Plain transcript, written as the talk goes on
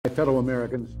fellow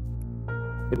Americans,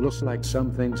 it looks like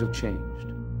some things have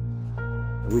changed.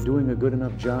 Are we doing a good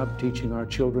enough job teaching our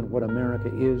children what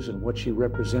America is and what she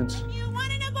represents? You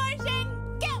want an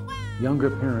abortion? Get one! Younger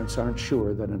parents aren't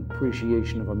sure that an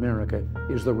appreciation of America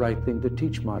is the right thing to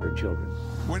teach modern children.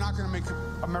 We're not going to make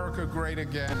America great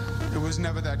again. It was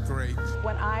never that great.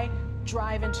 When I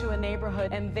drive into a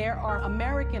neighborhood and there are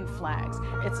American flags,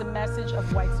 it's a message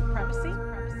of white supremacy.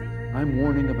 I'm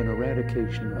warning of an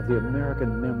eradication of the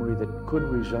American memory that could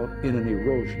result in an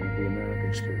erosion of the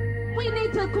American spirit. We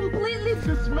need to completely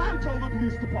dismantle the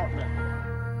police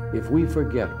department. If we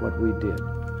forget what we did,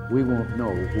 we won't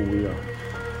know who we are.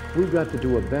 We've got to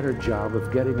do a better job of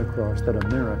getting across that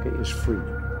America is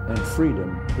freedom, and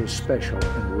freedom is special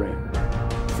and rare.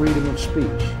 Freedom of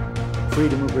speech,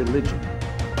 freedom of religion,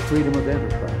 freedom of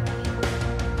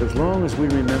enterprise. As long as we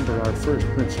remember our first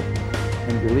principles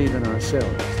and believe in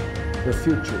ourselves, the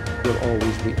future will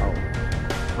always be ours.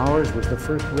 Ours was the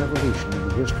first revolution in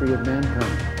the history of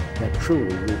mankind that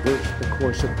truly reversed the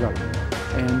course of government,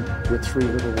 and with three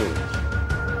little words: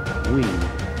 we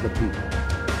the people.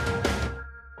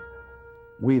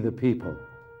 We the people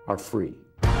are free.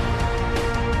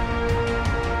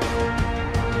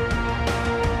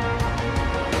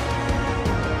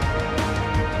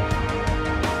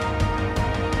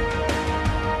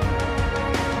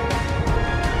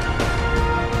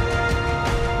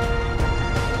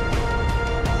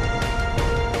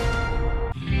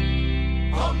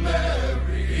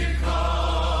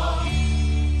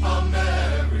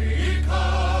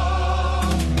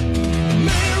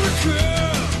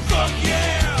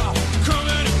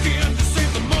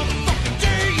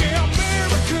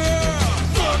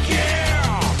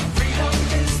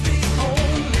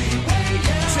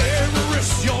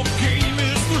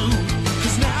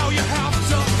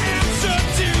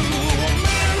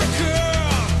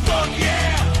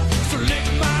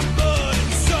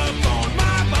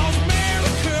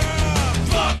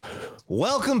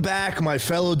 Welcome back, my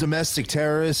fellow domestic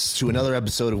terrorists, to another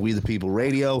episode of We the People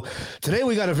Radio. Today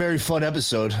we got a very fun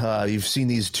episode. You've seen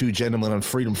these two gentlemen on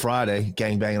Freedom Friday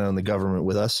gangbanging on the government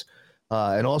with us.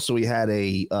 And also we had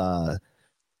a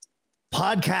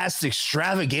podcast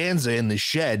extravaganza in the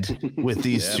shed with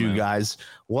these two guys.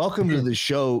 Welcome to the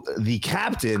show, the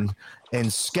Captain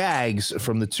and Skaggs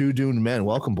from the Two Doomed Men.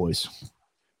 Welcome, boys.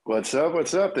 What's up?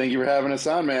 What's up? Thank you for having us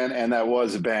on, man. And that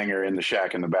was a banger in the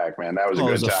shack in the back, man. That was a good time.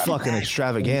 It was a fucking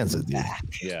extravaganza, dude.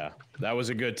 Yeah, that was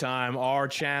a good time. Our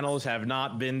channels have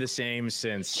not been the same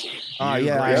since. I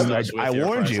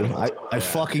warned you. I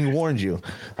fucking warned you.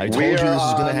 I told you this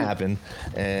was going to happen,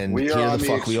 and here the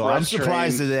fuck we are. I'm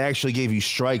surprised that they actually gave you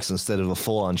strikes instead of a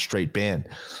full-on straight ban.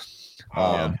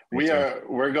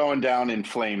 We're going down in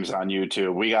flames on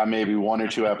YouTube. We got maybe one or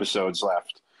two episodes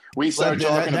left. We started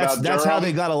talking about that's how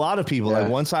they got a lot of people. Like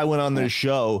once I went on their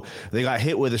show, they got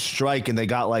hit with a strike and they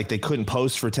got they couldn't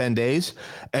post for 10 days.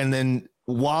 And then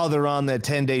while they're on that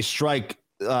 10-day strike,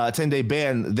 10-day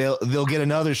ban, they'll get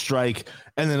another strike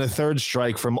and then a third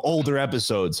strike from older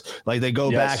episodes. Like they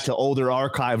go back to older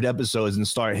archived episodes and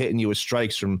start hitting you with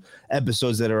strikes from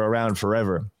episodes that are around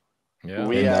forever. Yeah.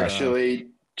 We actually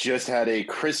just had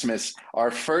our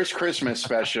first Christmas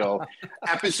special,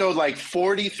 episode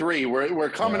 43. We're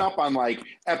coming up on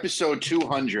episode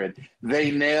 200.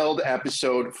 They nailed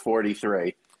episode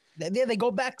 43. Yeah, they go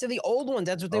back to the old ones.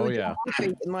 That's what they were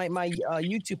doing in my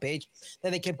YouTube page.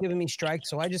 Then they kept giving me strikes,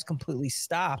 so I just completely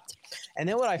stopped. And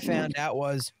then what I found out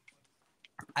was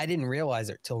I didn't realize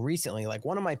it till recently.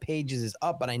 One of my pages is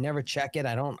up, but I never check it.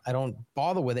 I don't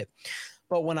bother with it.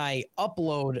 But when I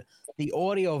upload the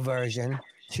audio version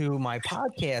to my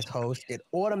podcast host, it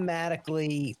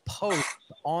automatically posts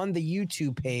on the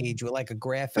YouTube page with a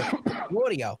graphic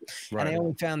audio. Right. And I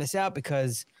only found this out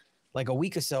because a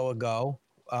week or so ago,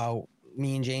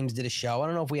 me and James did a show. I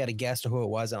don't know if we had a guest or who it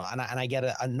was. And I get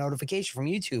a notification from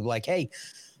YouTube hey,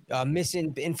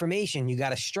 missing information, you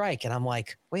got a strike. And I'm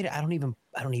like, wait, I don't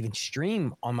even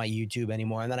stream on my YouTube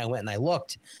anymore. And then I went and I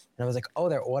looked and I was like, oh,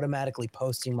 they're automatically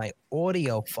posting my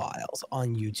audio files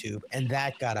on YouTube. And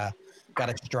that got a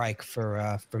strike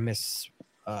for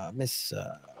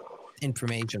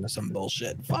information or some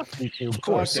bullshit. Fuck YouTube. Of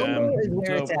course. Rumble is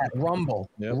where it's at. Rumble.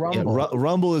 Yep.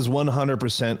 Rumble is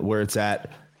 100% where it's at.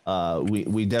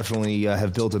 We definitely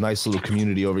have built a nice little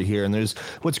community over here. And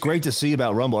what's great to see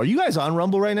about Rumble. Are you guys on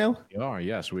Rumble right now? We are.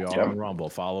 Yes, we are on Rumble.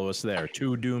 Follow us there.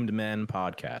 Two Doomed Men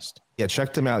podcast. Yeah,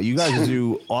 check them out. You guys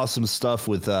do awesome stuff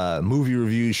with movie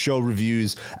reviews, show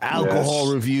reviews,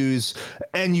 alcohol reviews,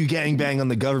 and you gangbang on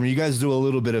the government. You guys do a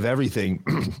little bit of everything.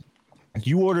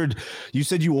 You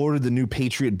said you ordered the new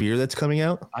Patriot beer that's coming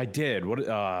out? I did. What?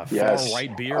 Yes. Far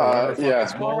right beer.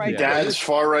 Dad's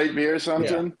far right beer or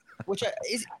something. Yeah. Which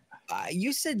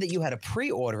you said that you had to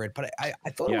pre-order it, but I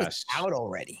thought it was out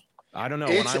already. I don't know.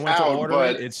 It's when I went out, to order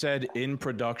but it said in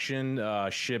production,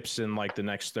 ships in like the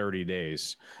next 30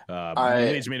 days.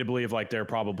 It leads me to believe like they're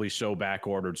probably so back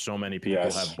ordered. So many people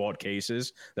have bought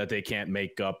cases that they can't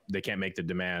make the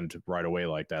demand right away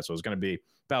like that. So it's going to be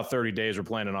about 30 days. We're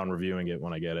planning on reviewing it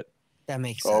when I get it. That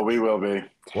makes sense. Oh, we will be.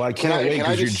 Well, I can't wait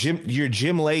because your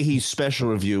Jim Leahy special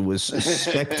review was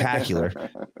spectacular.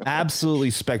 Absolutely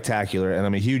spectacular. And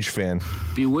I'm a huge fan.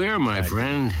 Beware, my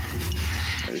friend.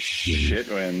 Shit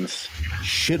wins.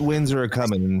 Shit wins are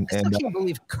coming. I still can't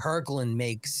believe Kirkland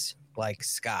makes like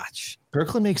scotch.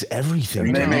 Kirkland makes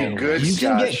everything. They make good You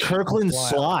can scotch. get Kirkland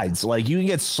slides. Like you can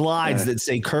get slides that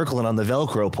say Kirkland on the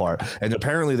Velcro part. And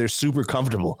apparently they're super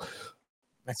comfortable.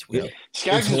 That's weird.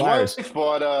 Skaggs' wife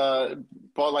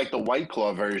bought like the White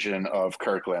Claw version of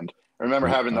Kirkland. I remember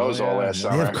having those all last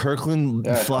summer. They have Kirkland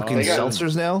fucking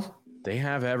seltzers now? They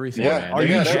have everything. Yeah.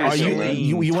 Man.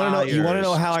 You want to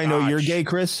know how I know you're gay,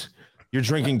 Chris? You're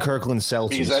drinking Kirkland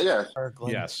seltzers.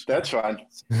 Kirkland. Yes, that's fine.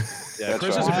 Yeah,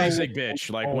 Chris is a basic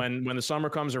bitch. Like when the summer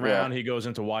comes around, he goes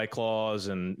into White Claws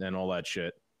and all that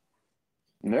shit.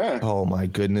 Yeah. Oh my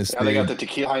goodness. Now they got the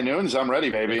tequila high noons. I'm ready,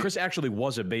 baby. Chris actually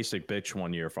was a basic bitch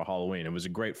one year for Halloween. It was a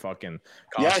great fucking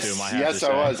costume. Yes,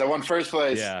 I was. I won first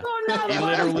place. Yeah. He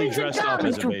literally dressed up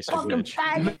as a basic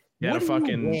bitch. He had a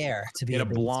fucking he had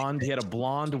a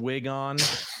blonde wig on,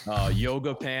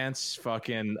 yoga pants,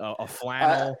 fucking a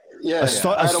flannel. A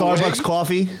Starbucks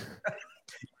coffee.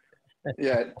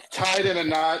 Yeah, tied in a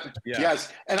knot. Yeah.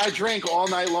 Yes, and I drank all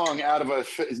night long out of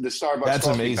the Starbucks. That's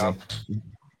coffee amazing. cup.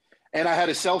 And I had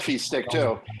a selfie stick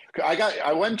too.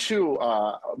 I went to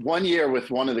 1 year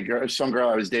with one of the girls, some girl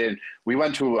I was dating. We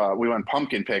went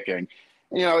pumpkin picking.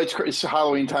 You know, it's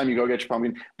Halloween time. You go get your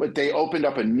pumpkin. But they opened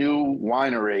up a new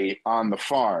winery on the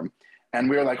farm, and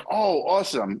we were like, "Oh,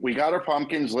 awesome! We got our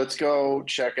pumpkins. Let's go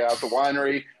check out the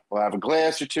winery. We'll have a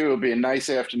glass or two. It'll be a nice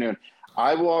afternoon."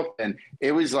 I walked in.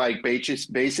 It was like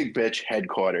basic bitch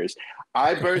headquarters.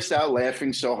 I burst out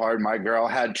laughing so hard, my girl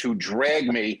had to drag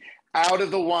me out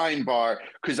of the wine bar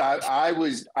because I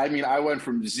went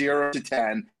from 0 to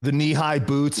 10. The knee-high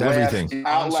boots, everything.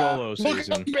 Out loud. Look at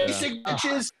the basic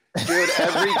bitches. Dude,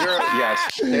 every girl,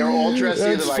 yes. They were all dressed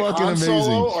either like Han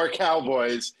Solo or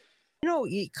cowboys. You know,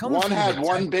 one had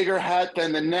one bigger hat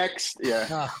than the next.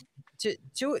 Yeah.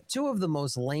 Two of the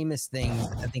most lamest things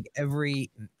I think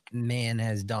every man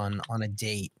has done on a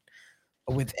date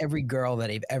with every girl that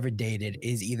they've ever dated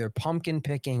is either pumpkin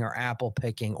picking or apple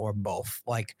picking or both.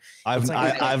 Like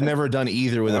I've never done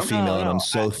either with a female, and I'm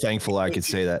so thankful I could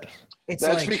say that.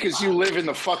 That's because you live in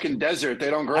the fucking desert. They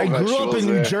don't grow I vegetables grew up in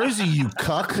there. New Jersey, you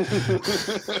cuck.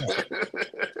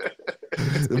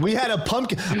 We had a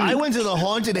pumpkin. I went to the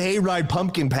haunted hayride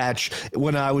pumpkin patch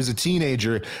when I was a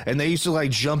teenager, and they used to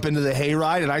like jump into the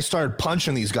hayride, and I started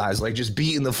punching these guys, like just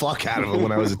beating the fuck out of them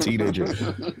when I was a teenager.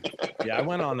 Yeah, I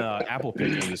went on apple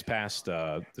picking this past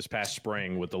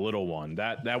spring with the little one.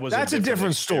 That's a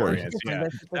different story. Yeah,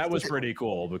 that was pretty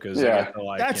cool because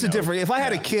that's a different. If I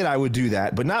had a kid, I would do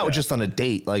that, but not just on a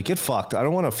date. Like get fucked. I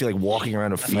don't want to feel like walking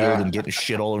around a field and getting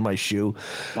shit all over my shoe.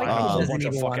 A bunch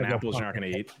of fucking apples you're not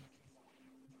going to eat.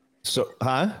 So,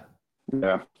 huh?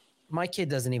 Yeah. My kid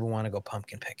doesn't even want to go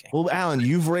pumpkin picking. Well, Alan,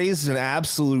 you've raised an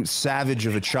absolute savage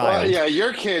of a child. Well, yeah,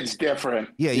 your kid's different.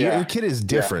 Yeah, your kid is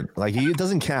different. Yeah. Like it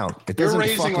doesn't count. It doesn't You're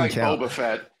raising fucking like count. Boba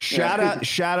Fett. Shout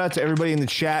out to everybody in the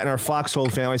chat and our Foxhole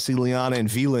family. I see Liana and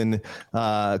Velan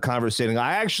conversating.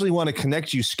 I actually want to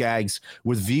connect you, Skaggs,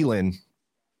 with Velan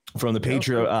from the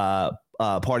Patriot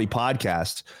Party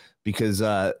podcast. Because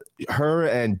her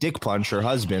and Dick Punch, her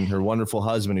husband, her wonderful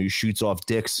husband who shoots off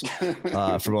dicks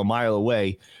from a mile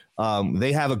away,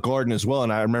 they have a garden as well.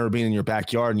 And I remember being in your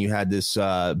backyard and you had this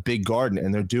big garden,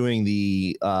 and they're doing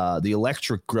the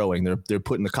electric growing. They're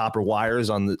putting the copper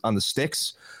wires on the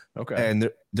sticks. Okay.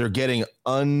 And they're getting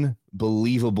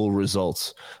unbelievable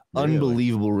results. Really?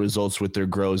 Unbelievable results with their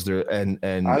grows. And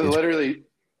I literally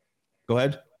go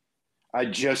ahead. I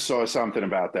just saw something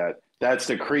about that. That's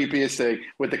the creepiest thing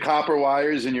with the copper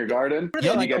wires in your garden.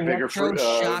 Yeah, you get bigger fruit,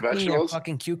 vegetables.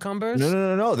 Fucking cucumbers.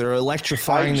 No. They're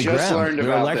electrifying the ground.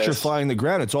 They're electrifying the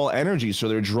ground. It's all energy. So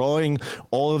they're drawing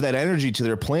all of that energy to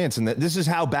their plants. And this is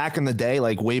how back in the day,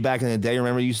 like way back in the day,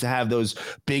 remember you used to have those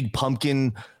big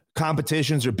pumpkin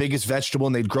competitions or biggest vegetable,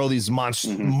 and they'd grow these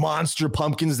monster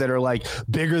pumpkins that are like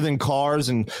bigger than cars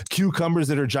and cucumbers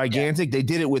that are gigantic. They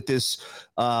did it with this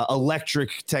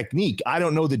electric technique. I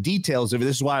don't know the details of it.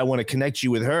 This is why I want to connect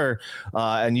you with her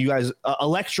and you guys.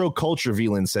 Electroculture,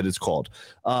 Veland said it's called.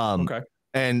 Okay.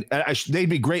 And they'd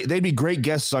be great. They'd be great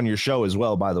guests on your show as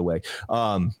well, by the way.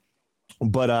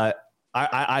 But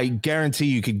I guarantee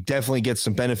you could definitely get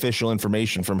some beneficial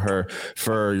information from her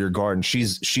for your garden.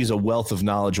 She's a wealth of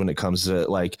knowledge when it comes to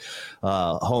like,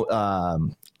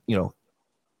 growing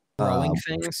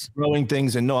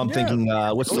things. And no, I'm thinking,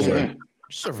 what's the word?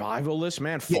 Survivalist,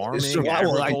 man. Farming,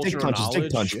 survival. Like dick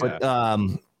punch. Yeah.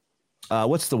 But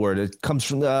what's the word? It comes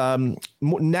from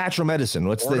natural medicine.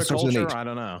 What's the starts with an H? I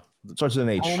don't know. It starts with an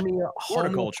H.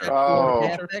 Horticulture.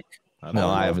 Oh. No,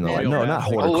 I have no. No, not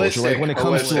horticulture. Like when it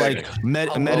comes to like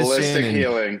medicine and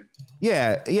healing.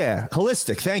 Yeah,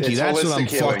 holistic. Thank you. That's what I'm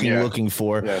fucking looking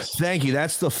for. Yes. Thank you.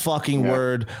 That's the fucking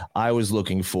word I was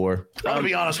looking for. I'm gonna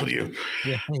be honest with you.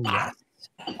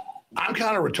 I'm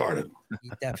kind of retarded.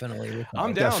 Definitely.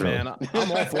 I'm down, man.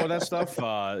 I'm all for that stuff.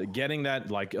 Getting that,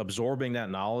 like, absorbing that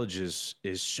knowledge is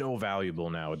so valuable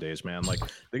nowadays, man. Like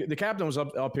the captain was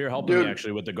up here helping me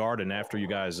actually with the garden after you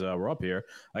guys were up here.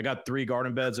 I got 3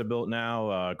 garden beds I built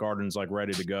now. Garden's like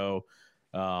ready to go.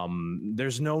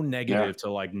 There's no negative to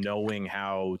like knowing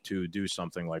how to do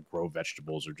something like grow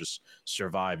vegetables or just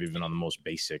survive even on the most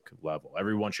basic level.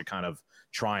 Everyone should kind of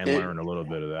try and learn a little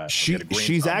bit of that.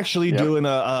 She's actually doing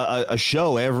a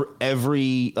show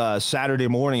every Saturday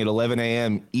morning at 11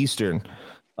 a.m. Eastern.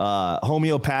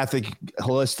 Homeopathic,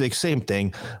 holistic, same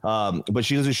thing. But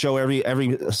she does a show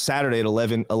every Saturday at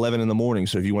 11 in the morning.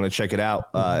 So if you want to check it out,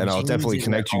 and I'll definitely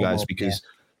connect you guys because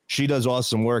she does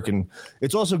awesome work, and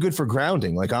it's also good for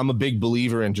grounding. Like I'm a big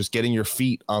believer in just getting your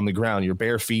feet on the ground, your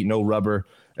bare feet, no rubber.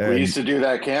 We used to do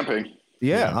that camping.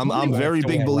 Yeah, I'm very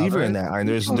big believer in that. And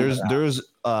there's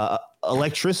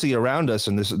electricity around us,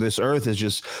 and this earth is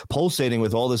just pulsating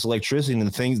with all this electricity and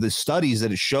the studies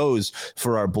that it shows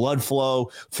for our blood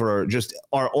flow, for just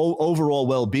our overall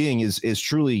well-being is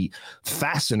truly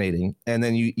fascinating. And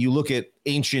then you look at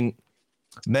ancient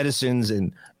medicines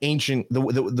and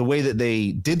the way that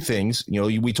they did things.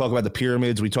 We talk about the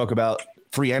pyramids, we talk about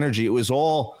free energy. It was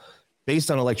all based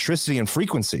on electricity and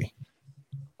frequency.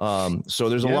 So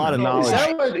there's a lot of knowledge.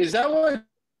 Is that what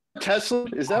Tesla?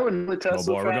 Is that what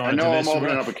Tesla? Oh boy, I know I'm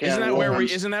opening up a can. Isn't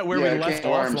that where we left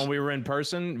off when we were in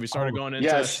person? We started going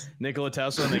into Nikola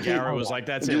Tesla, and then Garrett was like,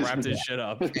 "That's it, wrap this shit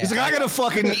up." He's like, "I gotta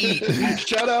fucking eat."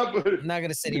 Shut up! I'm not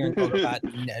gonna sit here and talk about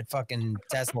fucking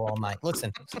Tesla all night.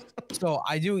 Listen, so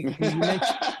I do. You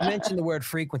mentioned the word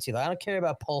frequency. I don't care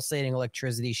about pulsating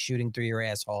electricity shooting through your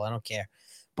asshole. I don't care,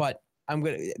 but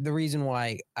the reason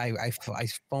why I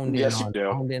phoned in.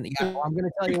 Phoned in. Yeah, I'm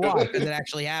gonna tell you why, because it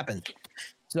actually happened.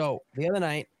 So the other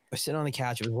night, I was sitting on the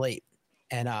couch. It was late,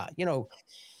 and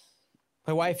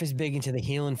my wife is big into the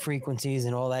healing frequencies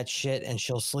and all that shit, and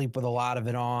she'll sleep with a lot of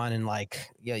it on, and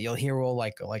you'll hear all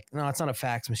like no, it's not a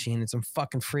fax machine. It's some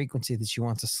fucking frequency that she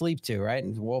wants to sleep to, right?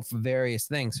 And well, for various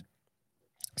things.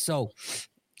 So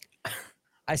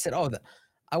I said,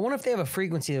 I wonder if they have a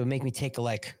frequency that would make me take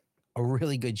a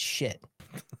really good shit.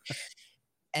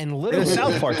 And literally, there's a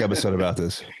South Park episode about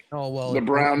this. Oh well, the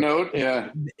brown note,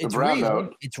 it's brown real.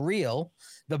 Note. It's real.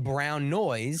 The brown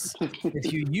noise.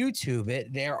 If you YouTube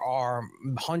it, there are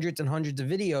hundreds and hundreds of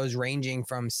videos ranging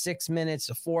from 6 minutes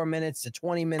to 4 minutes to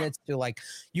 20 minutes to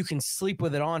you can sleep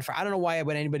with it on for. I don't know why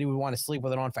anybody would want to sleep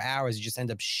with it on for hours. You just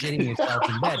end up shitting yourself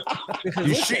in bed.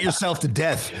 You shit yourself to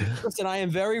death. Listen, I am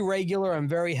very regular. I'm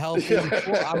very healthy.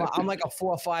 I'm like a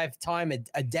 4 or 5 time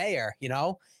a dayer,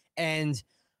 and.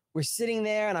 We're sitting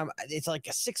there, and it's like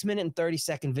a 6 minute and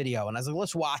 30-second video. And I was like,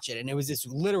 let's watch it. And it was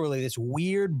literally this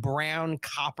weird brown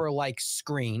copper-like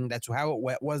screen. That's how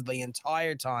it was the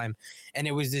entire time. And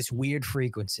it was this weird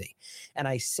frequency. And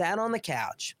I sat on the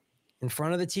couch in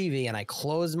front of the TV, and I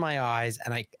closed my eyes,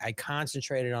 and I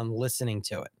concentrated on listening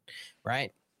to it,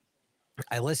 right?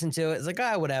 I listened to it. It's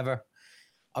like, whatever.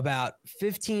 About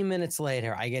 15 minutes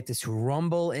later, I get this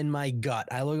rumble in my gut.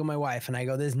 I look at my wife and I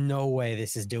go, there's no way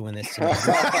this is doing this to me.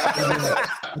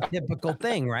 A typical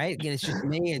thing, right? It's just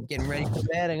me and getting ready for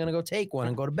bed. I'm going to go take one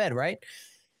and go to bed, right?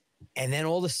 And then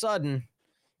all of a sudden,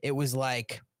 it was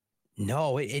like,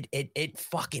 no, it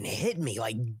fucking hit me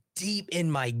deep in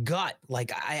my gut.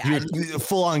 You're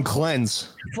full on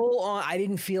cleanse. Full on. I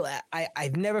didn't feel,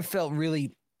 I've never felt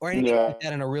really, or anything like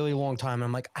that in a really long time. And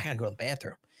I'm like, I got to go to the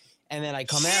bathroom. And then I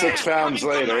come out 6 pounds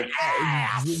later.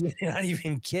 You're not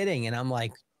even kidding. And I'm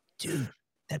like, dude,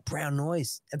 that brown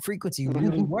noise, that frequency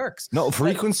really works. No,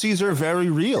 frequencies are very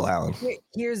real, Alan.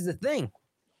 Here's the thing.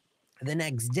 The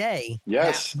next day,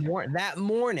 yes, that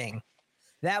morning,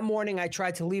 I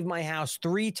tried to leave my house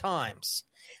 3 times.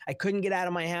 I couldn't get out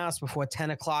of my house before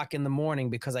 10 o'clock in the morning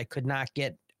because I could not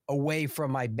get away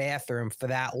from my bathroom for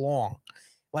that long.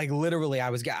 Like literally, I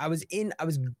was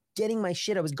getting my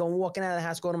shit. I was walking out of the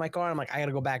house, going to my car. And I'm like, I got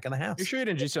to go back in the house. You sure you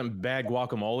didn't do some bad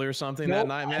guacamole or something that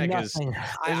night, man? Because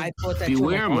I thought that.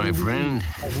 Beware, my friend.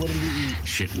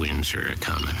 Shit wins are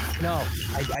coming. No,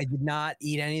 I did not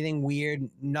eat anything weird.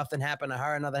 Nothing happened to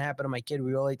her. Nothing happened to my kid.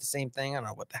 We all ate the same thing. I don't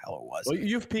know what the hell it was. Well,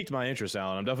 you've piqued my interest,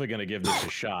 Alan. I'm definitely going to give this a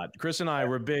shot. Chris and I,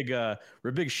 we're big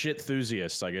shit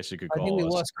enthusiasts, I guess you could call us. I think we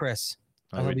lost Chris.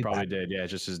 We probably did. Yeah,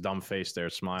 just his dumb face there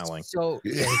smiling. So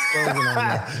yeah, he's frozen on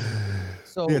that.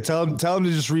 So yeah, tell him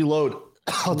to just reload.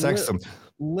 I'll text him.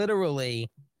 Literally,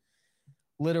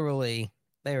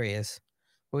 there he is.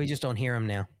 We just don't hear him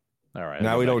now. All right.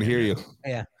 Now we don't hear you.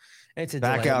 Yeah, it's a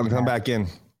back delay. out and come back in.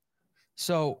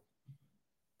 So,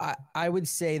 I would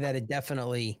say that it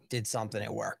definitely did something.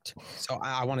 It worked. So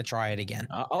I want to try it again.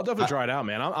 I'll definitely try it out,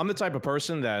 man. I'm the type of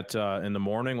person that in the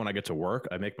morning when I get to work,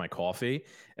 I make my coffee,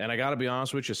 and I got to be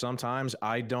honest with you. Sometimes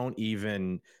I don't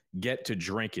even get to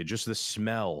drink it. Just the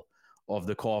smell of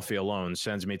the coffee alone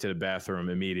sends me to the bathroom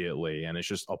immediately, and it's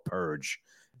just a purge.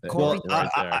 Well,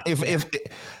 if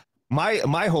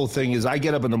my whole thing is I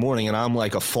get up in the morning and I'm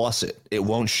like a faucet. It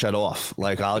won't shut off.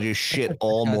 Like I'll just shit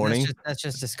all morning. That's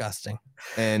just disgusting.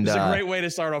 And it's a great way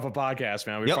to start off a podcast,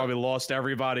 man. We probably lost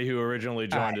everybody who originally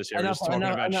joined us here. Just talking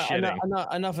about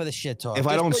shitting. Enough of the shit talk. If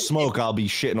I don't smoke, I'll be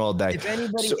shitting all day.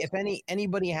 If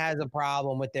anybody has a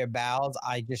problem with their bowels,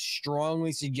 I just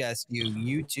strongly suggest you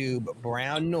YouTube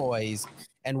Brown Noise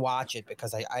and watch it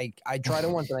because I tried it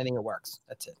once and I think it works.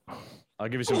 That's it. I'll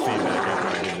give you some feedback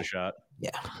after I give it a shot. Yeah.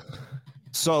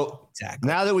 So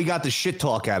now that we got the shit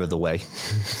talk out of the way,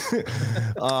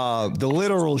 the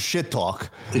literal shit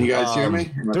talk. Can you guys hear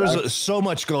me? There's so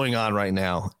much going on right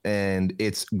now, and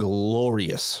it's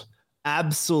glorious,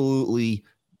 absolutely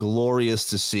glorious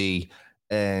to see,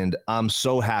 and I'm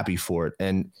so happy for it.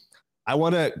 And I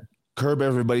want to curb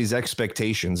everybody's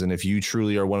expectations. And if you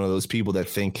truly are one of those people that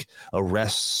think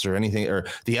arrests or anything, or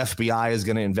the FBI is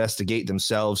going to investigate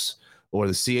themselves, or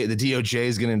the DOJ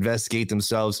is going to investigate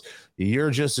themselves,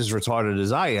 you're just as retarded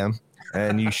as I am,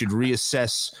 and you should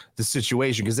reassess the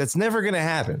situation because that's never going to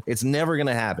happen. It's never going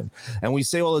to happen. And we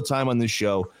say all the time on this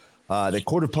show that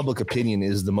court of public opinion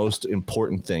is the most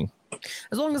important thing.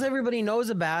 As long as everybody knows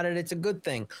about it, it's a good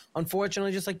thing.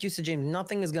 Unfortunately, just like you said, James,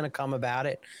 nothing is going to come about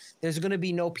it. There's going to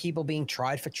be no people being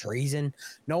tried for treason.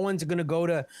 No one's going to go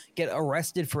to get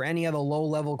arrested for any other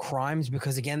low-level crimes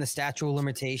because, again, the statute of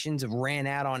limitations have ran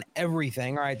out on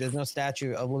everything. All right, there's no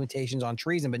statute of limitations on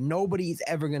treason, but nobody's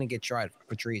ever going to get tried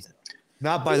for treason.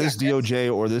 Not by this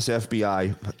DOJ or this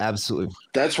FBI. Absolutely.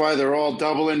 That's why they're all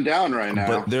doubling down right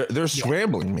now. But they're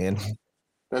scrambling, man.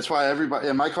 That's why everybody.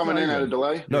 Am I coming in at a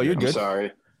delay? No, you're good. I'm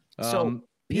sorry.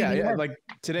 Yeah. Like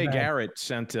today, Garrett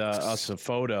sent us a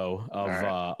photo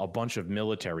of a bunch of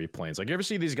military planes. Like, you ever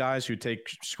see these guys who take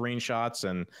screenshots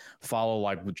and follow,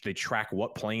 like, they track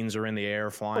what planes are in the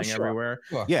air flying everywhere?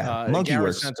 Sure. Yeah,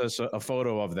 Garrett sent us a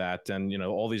photo of that, and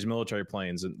all these military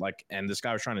planes, and this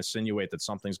guy was trying to insinuate that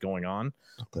something's going on.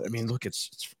 But I mean, look,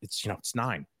 it's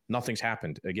 9. Nothing's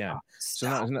happened again. So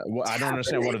I don't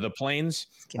understand. What are the planes?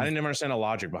 I didn't even understand the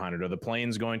logic behind it. Are the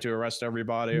planes going to arrest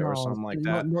everybody or something like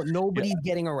that? Nobody's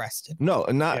getting arrested. No,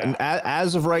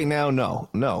 as of right now.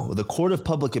 No. The court of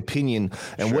public opinion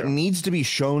and what needs to be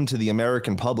shown to the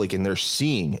American public, and they're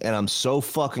seeing, and I'm so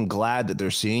fucking glad that they're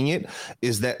seeing it,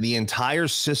 is that the entire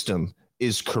system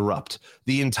is corrupt.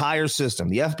 The entire system,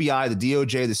 the FBI, the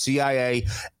DOJ, the CIA,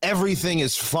 everything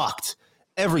is fucked.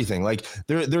 Everything. Like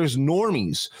there's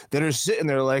normies that are sitting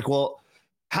there like, well,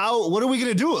 what are we going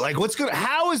to do? Like,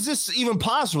 how is this even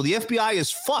possible? The FBI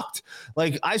is fucked.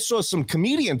 Like, I saw some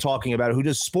comedian talking about it who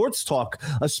does a sports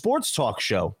talk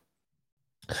show.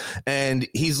 And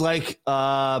he's like,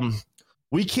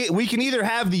 we can either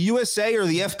have the USA or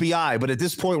the FBI, but at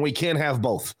this point we can't have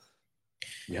both.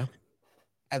 Yeah.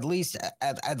 At least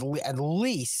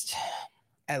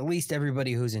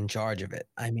everybody who's in charge of it.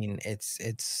 I mean,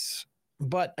 it's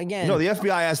but again, no, the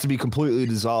FBI has to be completely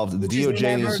dissolved. The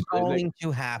DOJ is never going to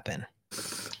happen.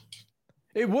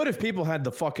 It would if people had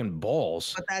the fucking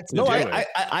balls. But that's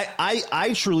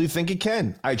I truly think it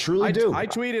can. I truly do. I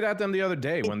tweeted at them the other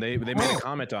day when they made a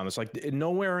comment on this. Like,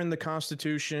 nowhere in the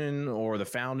Constitution or the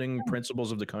founding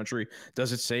principles of the country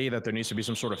does it say that there needs to be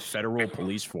some sort of federal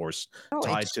police force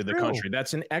tied to the country.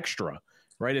 That's an extra.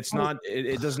 right? It's not.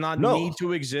 It does not need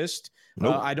to exist.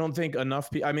 Nope. I don't think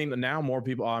enough people. I mean, now more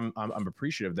people. I'm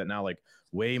appreciative that now, like,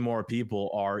 way more people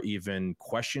are even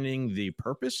questioning the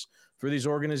purpose for these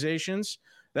organizations.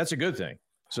 That's a good thing.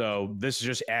 So this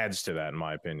just adds to that, in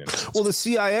my opinion. Well, the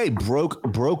CIA broke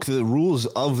the rules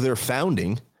of their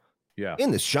founding. Yeah.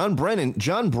 In this, John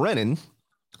Brennan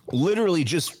literally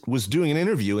just was doing an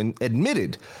interview and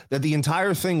admitted that the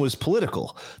entire thing was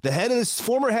political. The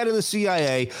former head of the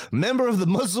CIA, member of the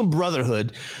Muslim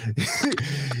Brotherhood,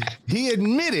 he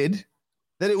admitted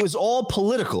that it was all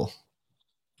political.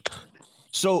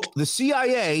 So the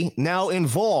CIA now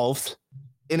involved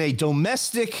in a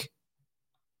domestic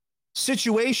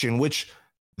situation, which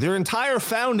their entire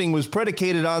founding was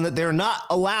predicated on that they're not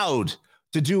allowed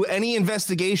to do any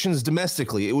investigations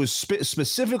domestically. It was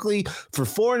specifically for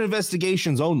foreign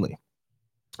investigations only.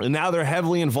 And now they're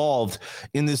heavily involved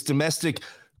in this domestic,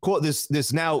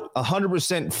 this now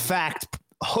 100% fact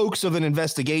hoax of an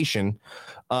investigation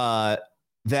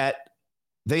that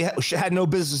they had no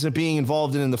business of being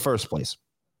involved in the first place.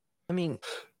 I mean,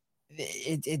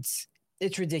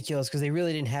 it's ridiculous because they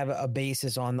really didn't have a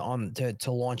basis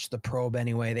to launch the probe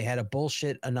anyway. They had a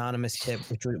bullshit anonymous tip,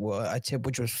 which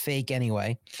was fake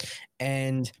anyway,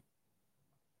 and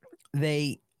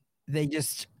they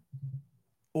just.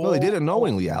 Well, they did it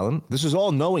knowingly, Alan. This is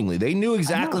all knowingly. They knew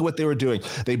exactly what they were doing.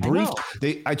 They briefed.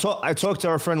 I talked to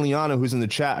our friend Liana, who's in the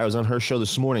chat. I was on her show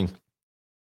this morning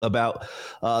about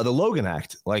the Logan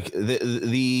Act, like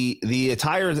the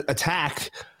entire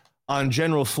attack on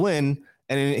General Flynn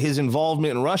and his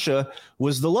involvement in Russia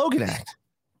was the Logan Act.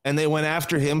 And they went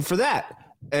after him for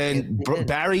that. And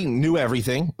Barry knew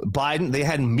everything. Biden, they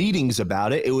had meetings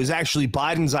about it. It was actually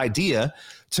Biden's idea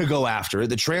to go after it.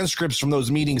 The transcripts from those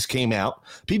meetings came out.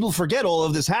 People forget all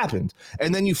of this happened.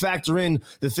 And then you factor in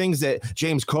the things that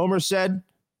James Comer said.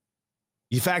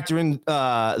 You factor in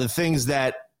the things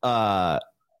that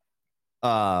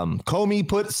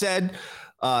Comey said.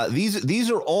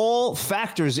 These are all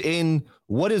factors in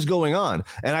what is going on.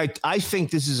 And I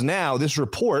think this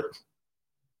report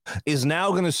is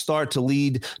now going to start to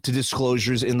lead to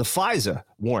disclosures in the FISA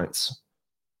warrants.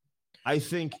 I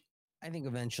think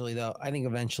eventually they'll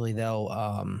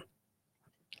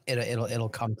it'll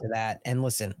come to that. And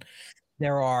listen,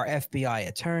 there are FBI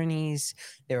attorneys,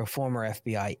 there are former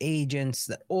FBI agents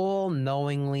that all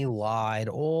knowingly lied,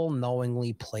 all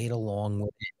knowingly played along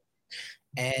with it.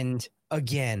 And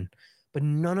again, but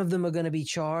none of them are going to be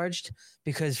charged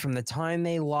because from the time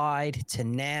they lied to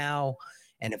now,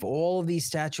 and if all of these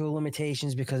statute of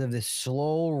limitations because of this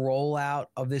slow rollout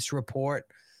of this report,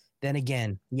 then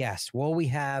again, yes, what we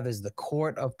have is the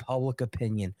court of public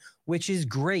opinion, which is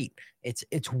great.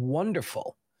 It's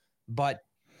wonderful, but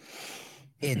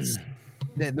it's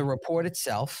the report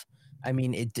itself. I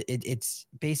mean, it's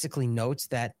basically notes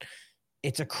that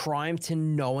it's a crime to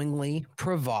knowingly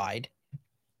provide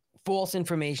false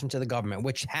information to the government,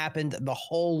 which happened the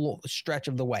whole stretch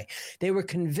of the way. They were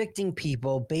convicting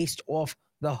people based off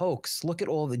the hoax. Look at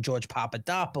all the George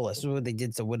Papadopoulos, what they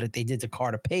did to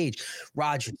Carter Page,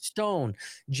 Roger Stone,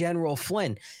 General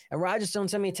Flynn. And Roger Stone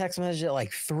sent me a text message at like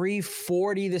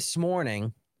 3:40 this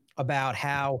morning about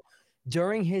how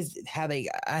during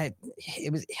I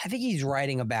think he's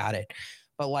writing about it,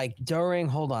 but like during,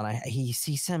 hold on, he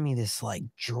sent me this like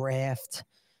draft.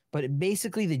 But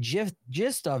basically the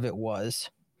gist of it was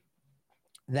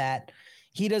that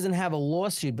he doesn't have a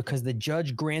lawsuit because the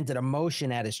judge granted a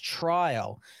motion at his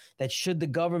trial that should the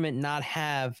government not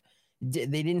have – they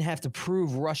didn't have to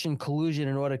prove Russian collusion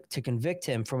in order to convict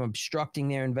him from obstructing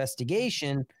their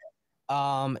investigation.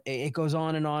 It goes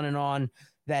on and on and on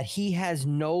that he has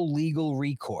no legal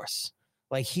recourse.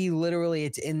 Like he literally,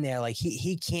 it's in there. Like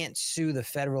he can't sue the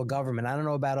federal government. I don't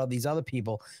know about all these other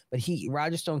people, but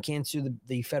Roger Stone can't sue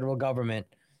the federal government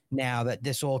now that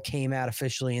this all came out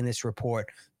officially in this report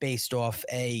based off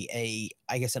I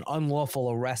guess an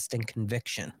unlawful arrest and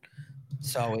conviction.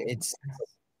 So it's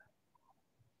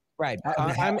right.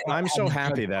 I'm so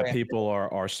happy that people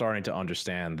are starting to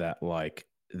understand that, like,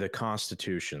 the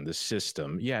Constitution, the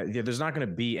system. Yeah, there's not going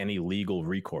to be any legal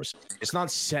recourse. It's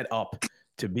not set up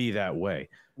to be that way.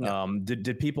 No.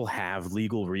 Did people have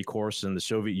legal recourse in the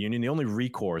Soviet Union? The only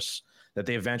recourse that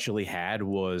they eventually had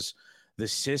was the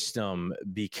system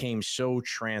became so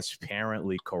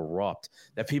transparently corrupt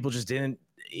that people just didn't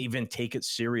even take it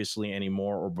seriously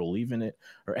anymore or believe in it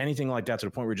or anything like that, to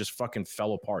the point where it just fucking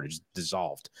fell apart. It just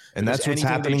dissolved. And that's what's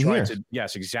happening here.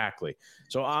 Yes, exactly.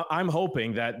 So I'm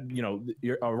hoping that,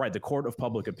 you're right. The court of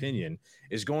public opinion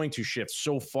is going to shift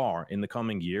so far in the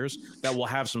coming years that we'll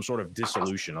have some sort of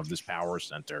dissolution of this power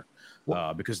center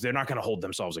because they're not going to hold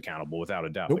themselves accountable without a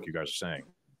doubt, like you guys are saying.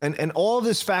 And all of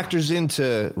this factors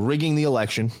into rigging the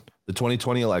election, the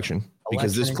 2020 election,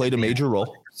 because this played a major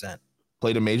role. 100%.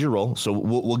 Played a major role. So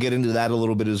we'll get into that a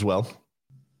little bit as well.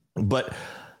 But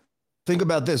think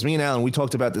about this. Me and Alan, we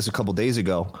talked about this a couple days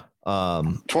ago.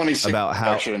 26 about how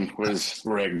election was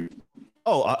rigged.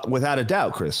 Oh, without a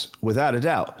doubt, Chris. Without a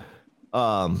doubt,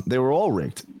 they were all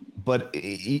rigged. But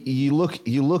you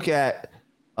look at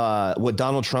what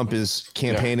Donald Trump is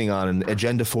campaigning on in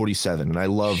Agenda 47, and I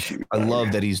love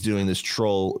that he's doing this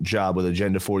troll job with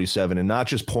Agenda 47, and not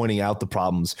just pointing out the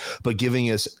problems, but giving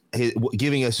us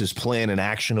his plan and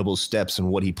actionable steps and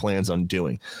what he plans on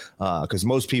doing. Because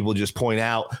most people just point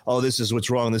out, oh, this is what's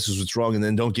wrong, and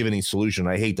then don't give any solution.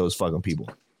 I hate those fucking people.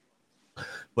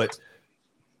 But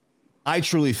I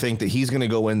truly think that he's going to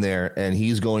go in there and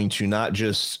he's going to not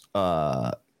just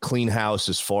clean house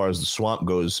as far as the swamp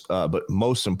goes, but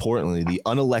most importantly, the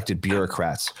unelected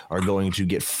bureaucrats are going to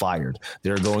get fired.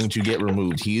 They're going to get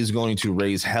removed. He is going to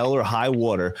raise hell or high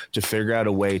water to figure out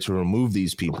a way to remove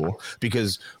these people,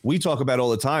 because we talk about all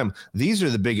the time, these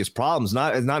are the biggest problems,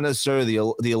 not necessarily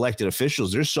the elected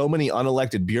officials. There's so many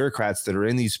unelected bureaucrats that are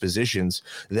in these positions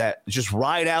that just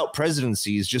ride out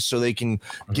presidencies just so they can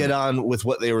get on with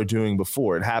what they were doing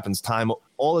before. It happens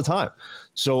all the time.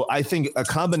 So I think a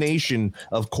combination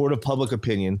of court of public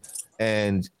opinion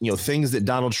and, things that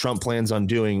Donald Trump plans on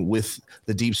doing with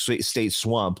the deep state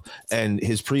swamp and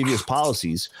his previous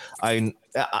policies,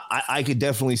 I could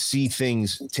definitely see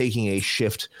things taking a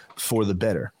shift for the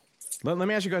better. Let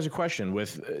me ask you guys a question.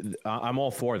 I'm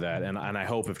all for that, and I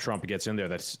hope if Trump gets in there,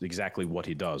 that's exactly what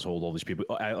he does. Hold all these people.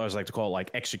 I always like to call it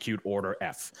execute Order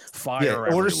F.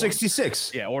 Fire Order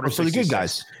 66. Yeah, Order 66. For the good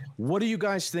guys. What do you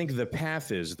guys think the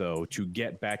path is, though, to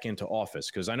get back into office?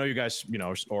 Because I know you guys,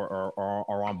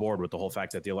 are on board with the whole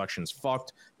fact that the election's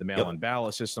fucked, the mail-in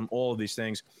ballot system, all of these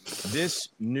things. This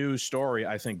news story,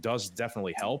 I think, does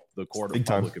definitely help the court of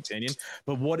public opinion.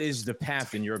 But what is the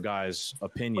path, in your guys'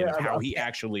 opinion, of how he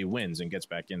actually wins and gets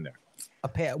back in there?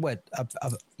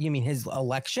 You mean his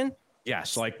election?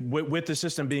 Yes, with the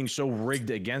system being so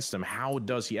rigged against him, how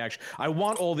does he actually? I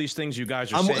want all these things you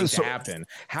guys are saying to happen.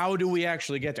 How do we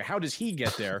actually get there? How does he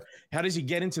get there? How does he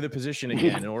get into the position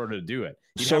again in order to do it?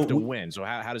 He'd have to win. So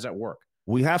how does that work?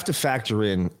 We have to factor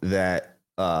in that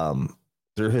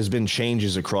there has been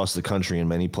changes across the country in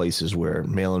many places where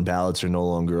mail-in ballots are no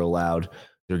longer allowed.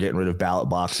 They're getting rid of ballot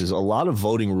boxes. A lot of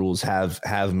voting rules have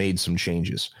made some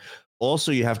changes.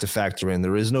 Also, you have to factor in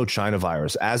there is no China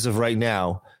virus as of right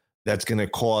now that's going to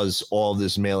cause all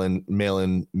this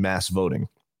mail-in mass voting.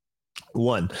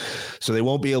 One, so they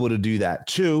won't be able to do that.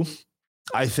 Two,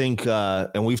 I think,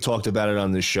 and we've talked about it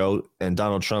on this show, and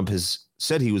Donald Trump has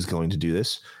said he was going to do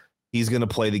this. He's going to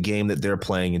play the game that they're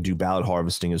playing and do ballot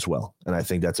harvesting as well. And I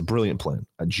think that's a brilliant plan,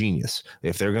 a genius.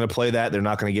 If they're going to play that, they're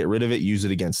not going to get rid of it, use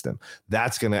it against them.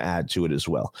 That's going to add to it as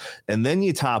well. And then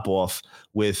you top off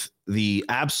with the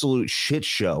absolute shit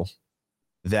show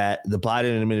that the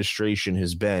Biden administration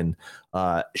has been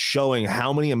showing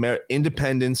how many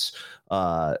independents,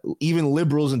 even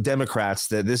liberals and Democrats,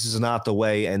 that this is not the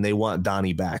way and they want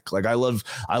Donnie back. Like I love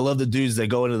the dudes that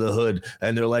go into the hood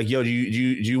and they're like, yo, do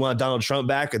you want Donald Trump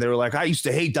back? And they were like, I used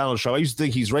to hate Donald Trump. I used to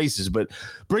think he's racist, but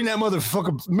bring that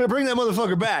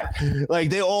motherfucker back. Like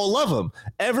they all love him.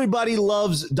 Everybody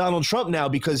loves Donald Trump now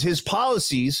because his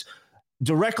policies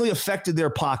directly affected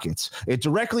their pockets. It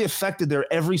directly affected their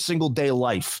every single day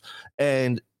life.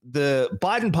 And the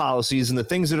Biden policies and the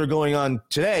things that are going on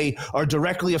today are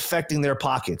directly affecting their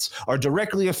pockets, are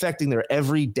directly affecting their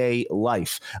everyday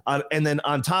life. And then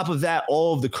on top of that,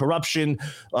 all of the corruption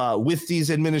with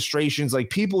these administrations, like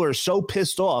people are so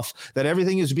pissed off that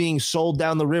everything is being sold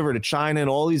down the river to China and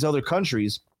all these other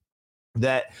countries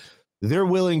that they're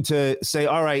willing to say,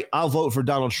 all right, I'll vote for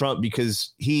Donald Trump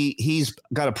because he's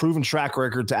got a proven track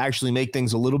record to actually make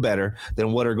things a little better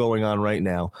than what are going on right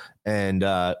now. And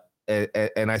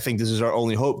I think this is our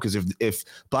only hope, because if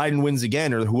Biden wins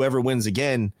again or whoever wins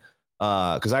again,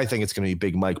 because I think it's going to be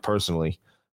Big Mike personally.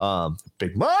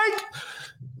 Big Mike.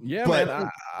 Yeah, but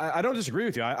man, I don't disagree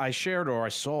with you. I shared, or I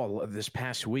saw this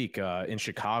past week in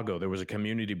Chicago, there was a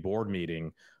community board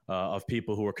meeting of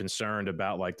people who are concerned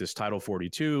about like this Title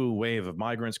 42 wave of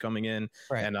migrants coming in,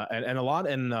 right. and a lot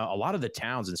of the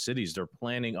towns and cities, they're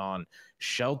planning on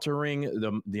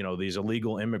sheltering these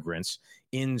illegal immigrants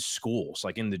in schools,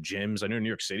 like in the gyms. I know New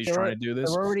York City's trying to do this.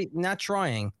 They're already not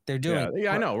trying. They're doing.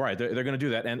 Yeah, I know, right? They're going to do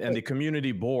that. And the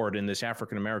community board in this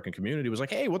African American community was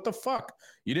like, "Hey, what the fuck?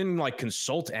 You didn't like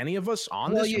consult any of us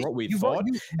on this? What we thought?"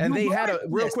 And they had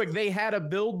they had to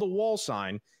build the wall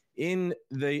sign in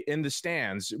the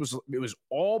stands. It was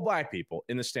all black people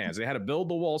in the stands. They had to build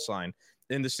the wall sign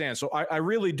in the stands. So I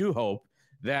really do hope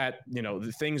that, you know,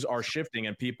 the things are shifting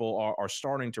and people are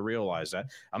starting to realize that.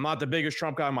 I'm not the biggest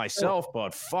Trump guy myself,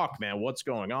 but fuck, man, what's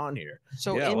going on here?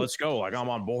 So yeah, let's go. Like, I'm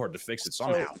on board to fix it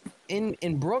somehow. So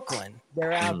in Brooklyn,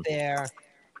 they're out there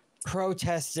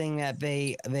protesting that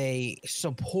they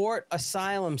support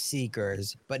asylum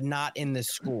seekers, but not in the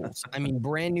schools. I mean,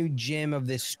 brand new gym of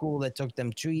this school that took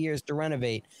them 2 years to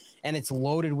renovate, and it's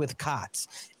loaded with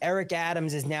cots. Eric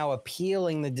Adams is now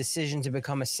appealing the decision to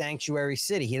become a sanctuary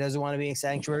city. He doesn't want to be a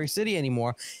sanctuary city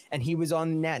anymore. And he was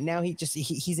on that. Now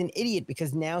he's an idiot,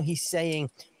 because now he's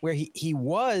saying where he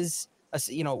was, a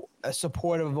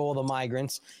supporter of all the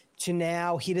migrants, to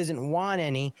now he doesn't want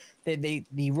any.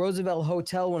 The Roosevelt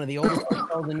Hotel, one of the oldest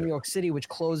hotels in New York City, which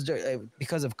closed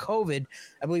because of COVID.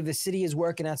 I believe the city is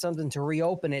working on something to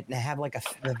reopen it and have like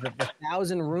the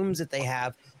 1,000 rooms that they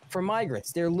have for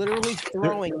migrants. They're literally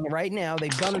throwing right now.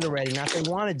 They've done it already. Not they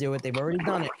want to do it. They've already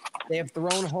done it. They have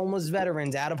thrown homeless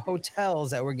veterans out of hotels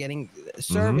that were getting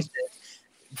services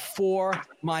for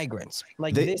migrants.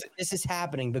 Like this is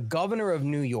happening. The governor of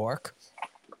New York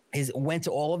went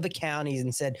to all of the counties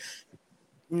and said,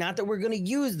 not that we're going to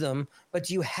use them, but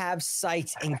you have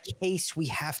sites in case we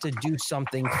have to do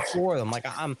something for them. Like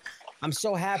I'm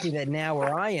so happy that now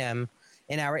where I am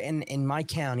in my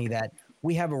county that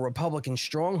we have a Republican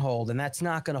stronghold, and that's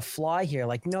not going to fly here.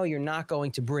 Like, no, you're not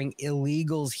going to bring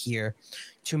illegals here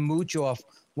to mooch off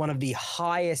one of the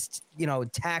highest,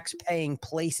 tax-paying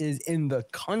places in the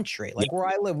country. Like where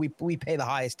I live, we pay the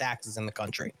highest taxes in the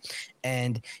country.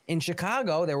 And in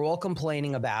Chicago, they're all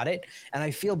complaining about it, and I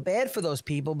feel bad for those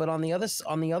people. But on the other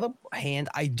hand,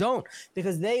 I don't,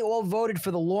 because they all voted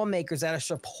for the lawmakers that are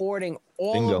supporting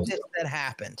all of this that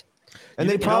happened. And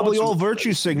they probably all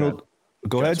virtue signaled.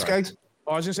 Go ahead, Skaggs.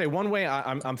 I was going to say, one way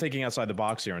I'm thinking outside the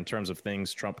box here in terms of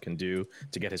things Trump can do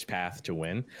to get his path to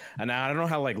win. And I don't know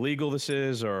how legal this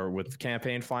is or with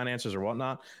campaign finances or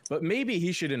whatnot, but maybe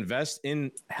he should invest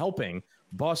in helping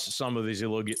bus some of these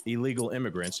illegal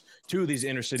immigrants to these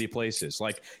inner city places.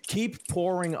 Like keep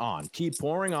pouring on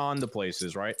the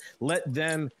places, right? Let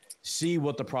them see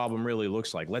what the problem really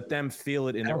looks like. Let them feel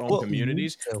it in their own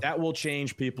communities. That will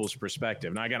change people's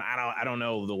perspective. Now, again, I don't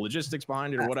know the logistics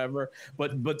behind it or whatever,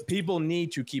 but people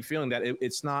need to keep feeling that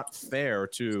it's not fair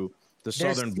to the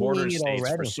southern border states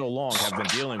for so long have been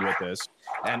dealing with this,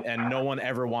 and no one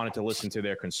ever wanted to listen to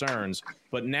their concerns.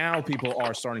 But now people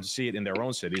are starting to see it in their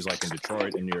own cities, like in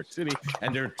Detroit and New York City,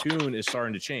 and their tune is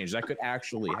starting to change. That could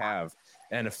actually have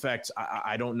an effect.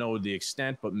 I don't know the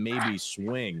extent, but maybe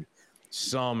swing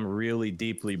some really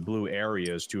deeply blue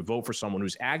areas to vote for someone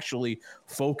who's actually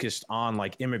focused on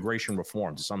immigration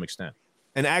reform to some extent,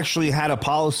 and actually had a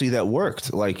policy that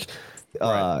worked.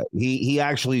 He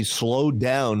actually slowed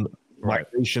down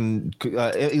migration,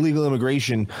 illegal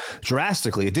immigration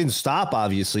drastically. It didn't stop,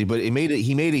 obviously, but he made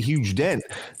a huge dent.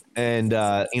 And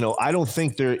I don't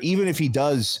think even if he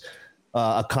does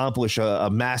accomplish a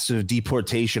massive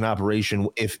deportation operation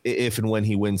if and when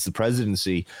he wins the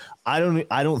presidency, I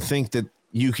don't think that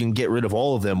you can get rid of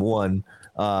all of them. One,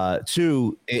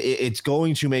 two, it's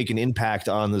going to make an impact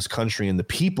on this country and the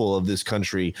people of this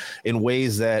country in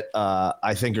ways that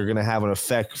I think are going to have an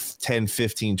effect 10,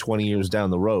 15, 20 years down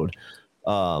the road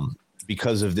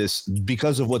because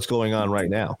of what's going on right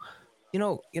now.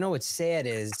 What's sad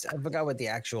is I forgot what the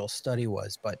actual study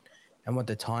was, and what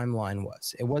the timeline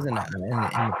was. It wasn't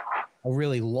a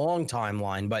really long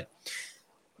timeline, but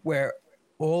where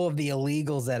all of the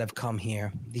illegals that have come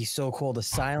here, these so-called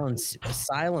asylum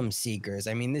seekers,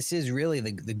 I mean, this is really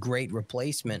the great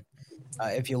replacement,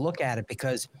 if you look at it,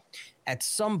 because at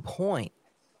some point,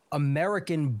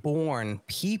 American-born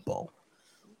people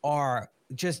are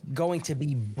just going to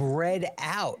be bred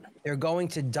out. They're going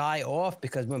to die off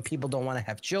because when people don't want to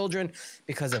have children,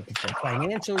 because of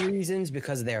financial reasons,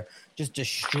 because they're just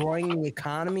destroying the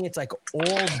economy. It's like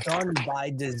all done by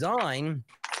design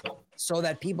so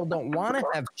that people don't want to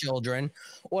have children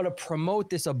or to promote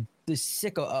this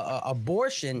sick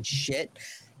abortion shit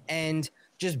and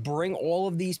just bring all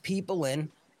of these people in.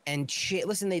 And shit,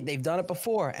 listen, they've done it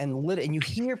before, and you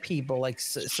hear people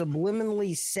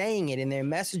subliminally saying it in their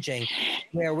messaging,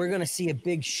 where we're going to see a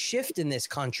big shift in this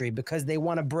country because they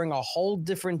want to bring a whole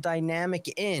different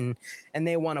dynamic in, and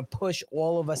they want to push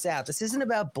all of us out. This isn't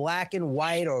about black and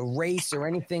white or race or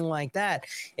anything like that.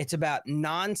 It's about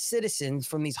non-citizens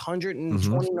from these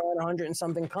 129, 100 and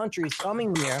something countries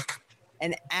coming here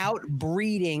and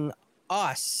outbreeding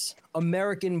us,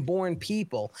 American-born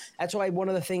people. That's why one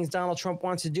of the things Donald Trump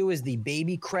wants to do is the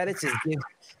baby credits, is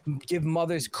give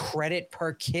mothers credit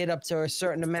per kid up to a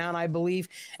certain amount, I believe.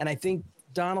 And I think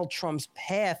Donald Trump's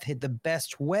path, the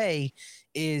best way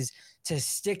is to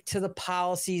stick to the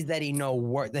policies that he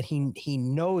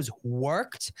knows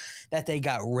worked, that they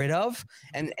got rid of,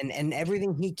 and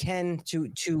everything he can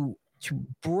to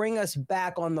bring us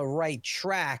back on the right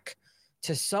track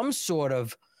to some sort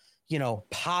of,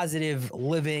 positive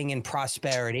living and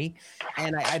prosperity.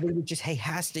 And I think it just he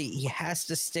has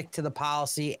to stick to the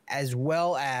policy, as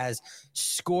well as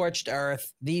scorched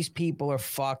earth. These people are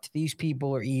fucked. These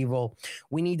people are evil.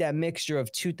 We need that mixture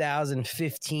of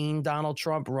 2015 Donald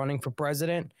Trump running for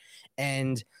president,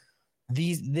 and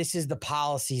this is the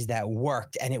policies that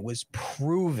worked, and it was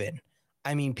proven.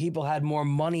 I mean, people had more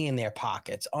money in their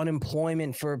pockets.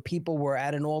 Unemployment for people were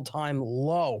at an all-time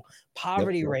low.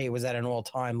 Poverty rate was at an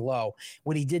all-time low.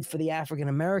 What he did for the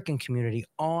African-American community,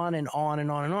 on and on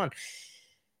and on and on.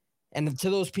 And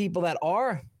to those people that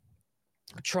are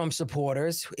Trump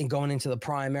supporters and going into the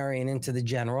primary and into the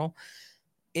general,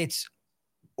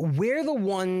 we're the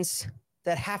ones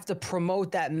that have to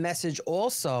promote that message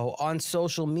also on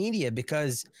social media,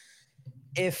 because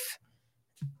if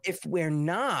we're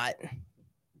not,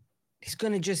 he's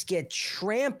going to just get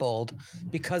trampled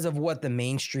because of what the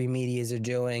mainstream medias are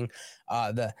doing.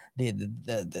 The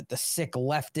sick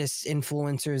leftist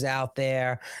influencers out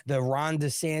there, the Ron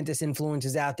DeSantis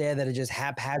influencers out there that are just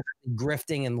haphazardly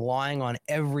grifting and lying on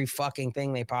every fucking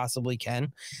thing they possibly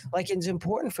can. Like, it's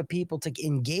important for people to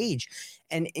engage,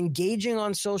 and engaging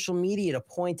on social media to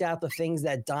point out the things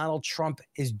that Donald Trump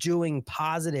is doing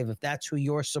positive, if that's who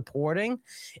you're supporting,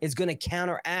 is going to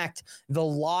counteract the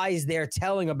lies they're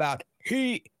telling about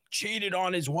he cheated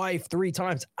on his wife 3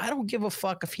 times. I don't give a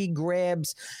fuck if he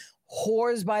grabs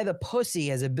whores by the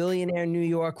pussy as a billionaire New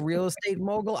York real estate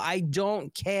mogul. I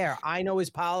don't care. I know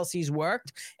his policies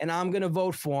worked, and I'm going to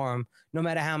vote for him no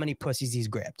matter how many pussies he's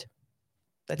grabbed.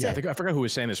 That's it. I forgot who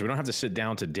was saying this. We don't have to sit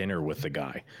down to dinner with the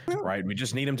guy, right? We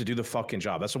just need him to do the fucking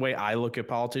job. That's the way I look at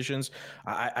politicians.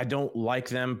 I don't like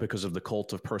them because of the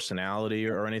cult of personality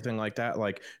or anything like that.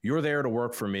 Like, you're there to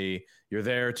work for me. You're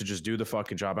there to just do the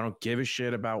fucking job. I don't give a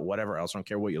shit about whatever else. I don't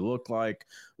care what you look like,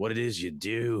 what it is you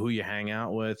do, who you hang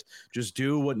out with. Just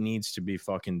do what needs to be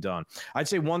fucking done. I'd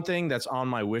say one thing that's on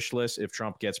my wish list if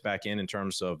Trump gets back in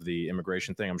terms of the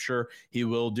immigration thing, I'm sure he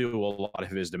will do a lot of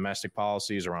his domestic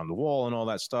policies around the wall and all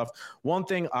that stuff. One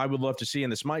thing I would love to see,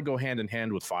 and this might go hand in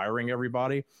hand with firing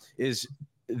everybody, is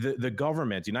the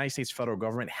government, the United States federal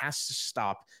government, has to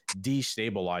stop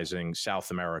destabilizing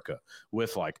South America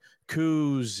with like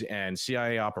coups and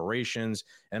CIA operations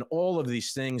and all of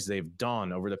these things they've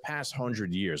done over the past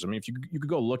 100 years. I mean, if you could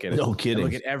go look at it, no kidding,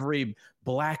 look at every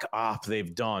black op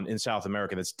they've done in South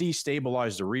America that's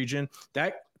destabilized the region,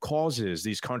 that causes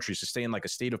these countries to stay in like a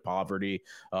state of poverty,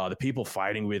 the people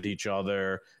fighting with each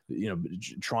other,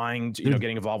 trying to,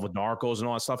 getting involved with narcos and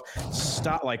all that stuff.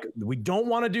 Stop. Like, we don't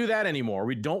want to do that anymore.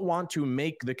 We don't want to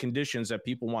make the conditions that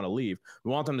people want to leave. We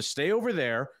want them to stay over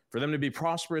there, for them to be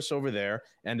prosperous over there.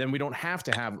 And then we don't have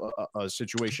to have a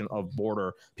situation of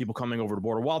people coming over the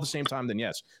border, while at the same time, then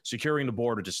yes, securing the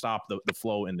border to stop the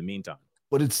flow in the meantime.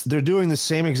 But they're doing the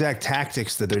same exact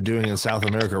tactics that they're doing in South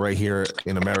America right here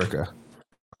in America.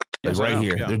 Like, right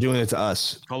here, they're doing it to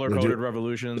us. Color-coded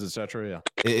revolutions, etc. Yeah,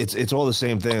 it's all the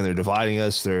same thing. They're dividing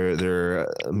us.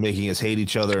 They're making us hate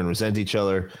each other and resent each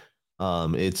other.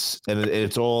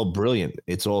 It's all brilliant.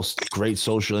 It's all great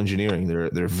social engineering.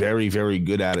 They're very, very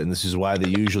good at it, and this is why they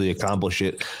usually accomplish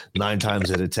it 9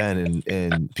 times out of 10,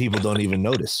 and people don't even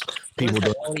notice. People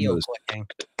don't notice.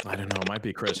 I don't know. It might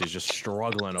be Chris. He's just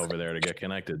struggling over there to get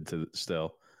connected to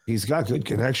still. He's got good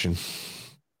connection.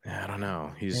 I don't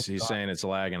know. He's saying it's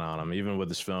lagging on him, even with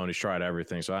his phone. He's tried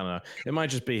everything, so I don't know. It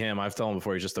might just be him. I've told him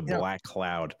before. He's just a black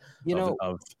cloud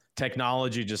of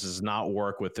technology. Just does not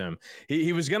work with him.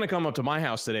 He was going to come up to my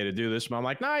house today to do this, but I'm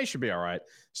like, nah, he should be all right.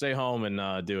 Stay home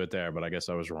and do it there. But I guess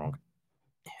I was wrong.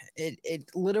 It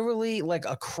literally, like,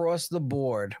 across the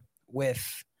board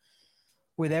with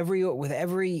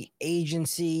every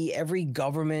agency, every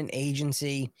government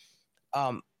agency,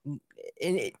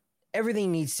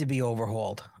 everything needs to be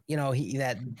overhauled.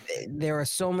 There are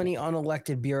so many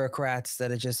unelected bureaucrats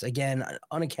that are just, again,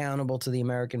 unaccountable to the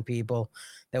American people,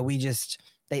 that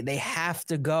they have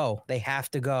to go. They have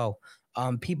to go.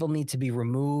 People need to be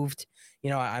removed.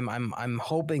 I'm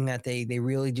hoping that they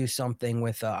really do something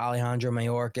with Alejandro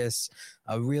Mayorkas,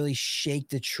 really shake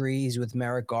the trees with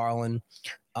Merrick Garland,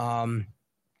 and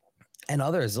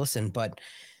others. Listen, but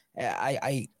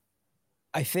I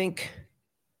think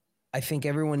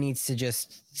everyone needs to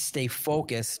just stay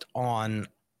focused on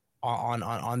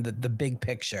the big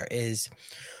picture. Is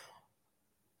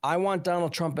I want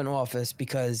Donald Trump in office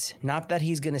because not that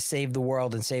he's going to save the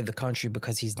world and save the country,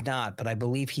 because he's not, but I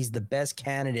believe he's the best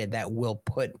candidate that will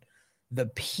put the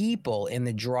people in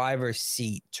the driver's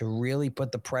seat to really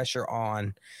put the pressure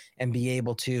on and be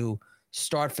able to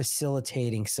start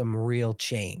facilitating some real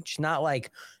change. Not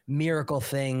like miracle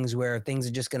things where things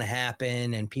are just going to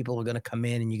happen and people are going to come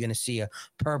in and you're going to see a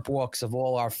perp walks of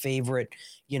all our favorite,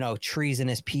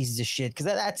 treasonous pieces of shit, because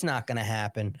that's not going to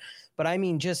happen. But I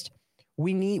mean, just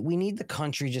we need the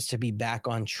country just to be back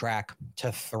on track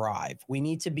to thrive. We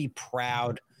need to be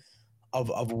proud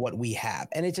of what we have.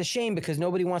 And it's a shame because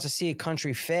nobody wants to see a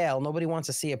country fail. Nobody wants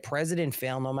to see a president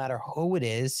fail, no matter who it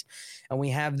is. And we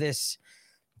have this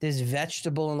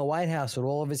vegetable in the White House with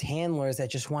all of his handlers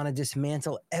that just want to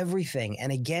dismantle everything.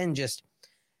 And again, just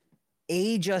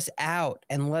age us out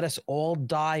and let us all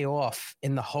die off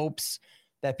in the hopes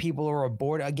that people are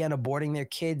aborting their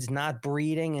kids, not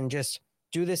breeding, and just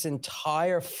do this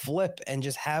entire flip and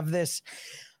just have this.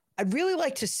 I'd really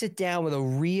like to sit down with a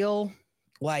real,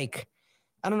 I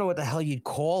don't know what the hell you'd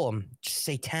call them, just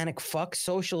satanic fuck,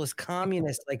 socialist,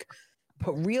 communist,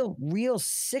 real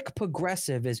sick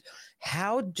progressive is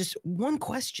just one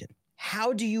question.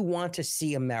 How do you want to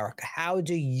see America? How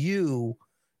do you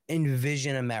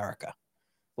envision America?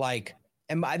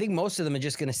 And I think most of them are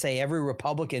just going to say every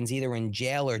Republican's either in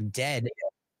jail or dead.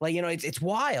 It's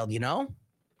wild,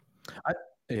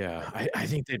 I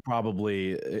think they'd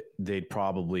probably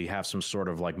have some sort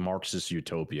of Marxist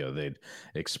utopia they'd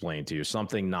explain to you,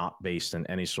 something not based in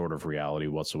any sort of reality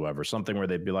whatsoever, something where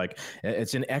they'd be like,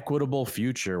 it's an equitable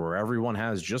future where everyone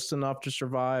has just enough to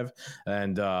survive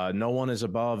and no one is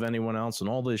above anyone else and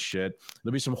all this shit.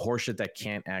 There'll be some horseshit that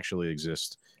can't actually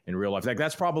exist in real life.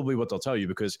 That's probably what they'll tell you,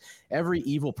 because every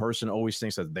evil person always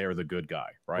thinks that they're the good guy,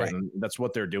 right? And that's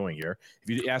what they're doing here.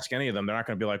 If you ask any of them, they're not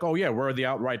going to be like, oh yeah, we're the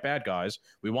outright bad guys.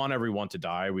 We want everyone to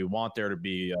die. We want there to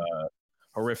be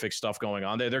horrific stuff going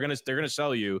on. They're gonna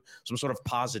sell you some sort of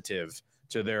positive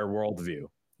to their worldview.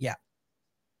 Yeah.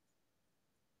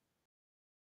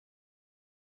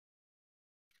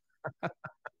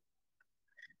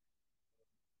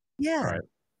 Yeah.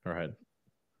 All right.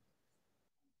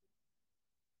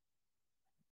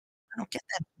 I don't get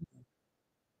that.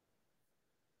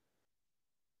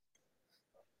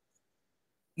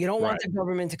 You don't want the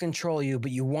government to control you,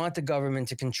 but you want the government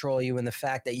to control you in the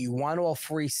fact that you want all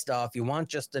free stuff. You want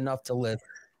just enough to live.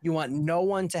 You want no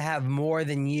one to have more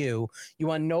than you. You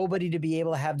want nobody to be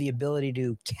able to have the ability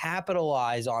to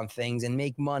capitalize on things and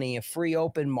make money, a free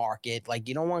open market.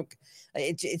 You don't want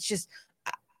it's just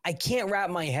I can't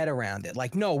wrap my head around it.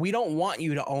 No, we don't want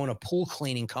you to own a pool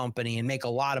cleaning company and make a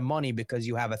lot of money because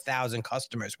you have 1,000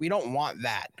 customers. We don't want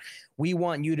that. We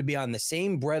want you to be on the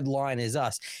same bread line as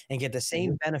us and get the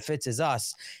same benefits as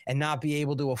us and not be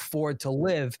able to afford to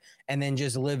live and then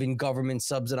just live in government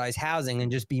subsidized housing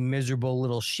and just be miserable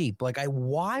little sheep.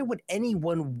 Why would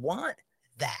anyone want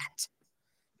that?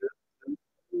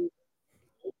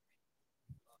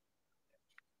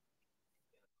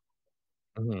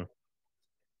 Mm-hmm.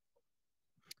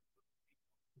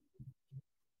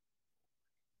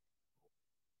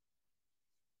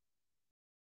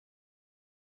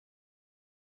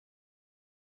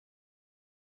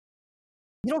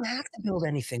 You don't have to build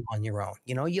anything on your own.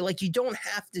 You don't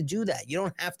have to do that. You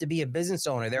don't have to be a business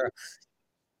owner.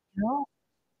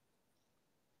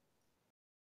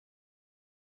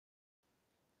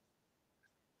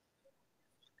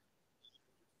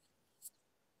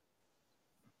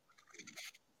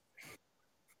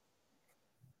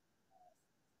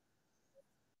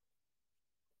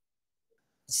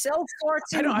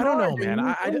 I don't know, man.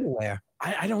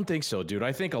 I don't think so, dude.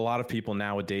 I think a lot of people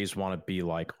nowadays want to be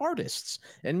like artists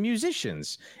and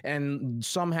musicians and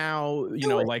somehow,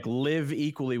 live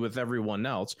equally with everyone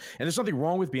else. And there's nothing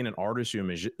wrong with being an artist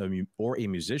or a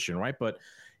musician, right? But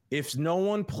if no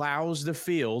one plows the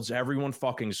fields, everyone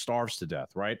fucking starves to death,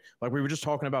 right? Like we were just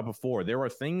talking about before, there are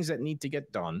things that need to get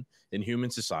done in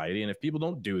human society, and if people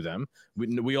don't do them,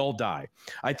 we all die.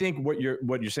 I think what you're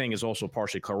saying is also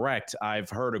partially correct. I've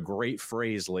heard a great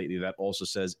phrase lately that also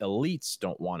says elites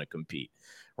don't want to compete,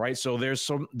 right? So there's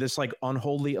this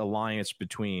unholy alliance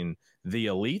between the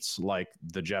elites, like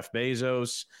the Jeff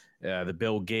Bezos, the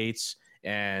Bill Gates,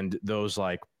 and those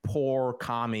poor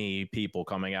commie people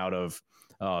coming out of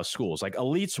schools.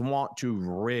 Elites want to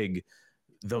rig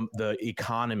the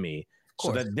economy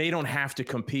so that they don't have to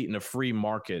compete in a free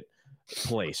market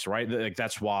place, right? Like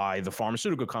that's why the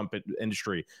pharmaceutical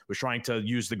industry was trying to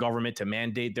use the government to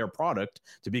mandate their product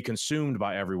to be consumed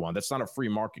by everyone. That's not a free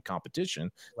market competition.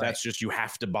 Right. That's just you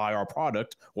have to buy our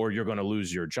product or you're going to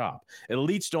lose your job.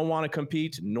 Elites don't want to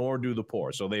compete, nor do the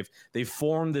poor. So they've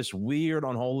formed this weird,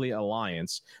 unholy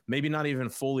alliance, maybe not even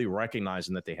fully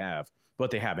recognizing that they have,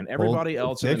 but they have. And everybody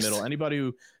else in the middle,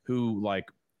 anybody who like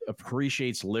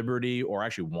appreciates liberty or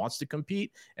actually wants to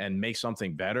compete and make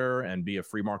something better and be a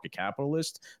free market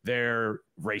capitalist, they're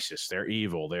racist, they're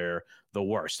evil, they're the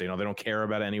worst. They don't care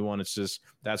about anyone. It's just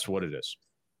that's what it is.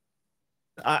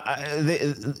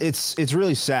 It's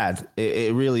really sad.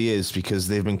 It really is, because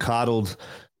they've been coddled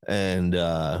and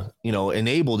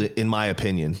enabled, in my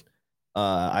opinion.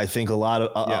 I think a lot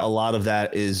of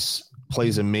that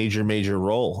plays a major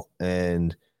role,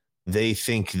 and they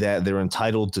think that they're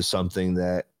entitled to something,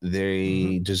 that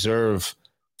they deserve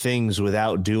things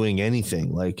without doing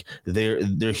anything. Like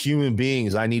they're human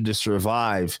beings. I need to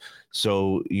survive,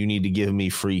 so you need to give me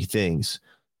free things.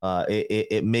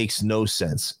 It makes no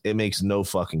sense. It makes no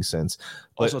fucking sense.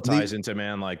 Also ties into,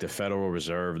 man, like the Federal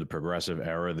Reserve, the progressive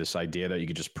era, this idea that you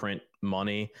could just print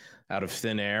money out of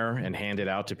thin air and hand it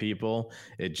out to people.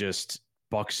 It just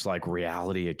bucks like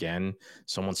reality again.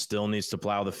 Someone still needs to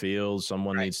plow the field.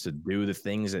 Someone needs to do the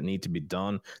things that need to be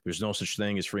done. There's no such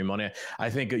thing as free money. I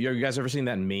think you guys ever seen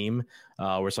that meme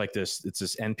where it's like this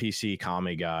NPC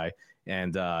commie guy,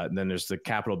 and then there's the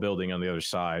Capitol building on the other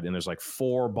side, and there's like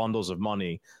 4 bundles of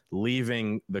money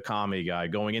leaving the commie guy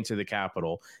going into the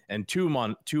Capitol, and two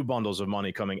bundles of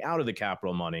money coming out of the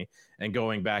Capitol money and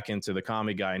going back into the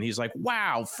commie guy. And he's like,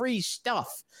 wow, free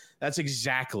stuff. That's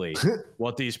exactly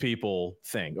what these people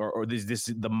think, or this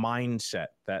the mindset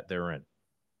that they're in.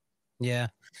 Yeah.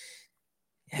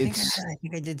 I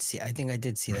think I did see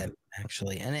that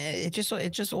actually. And it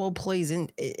just all plays in.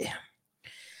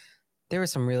 There are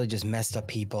some really just messed up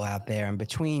people out there, and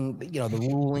between, the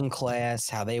ruling class,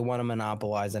 how they want to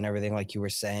monopolize on everything, like you were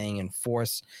saying, and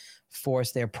force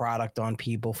their product on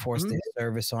people, force their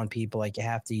service on people. Like, you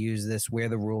have to use this. We're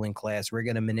the ruling class. We're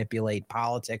going to manipulate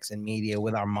politics and media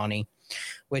with our money,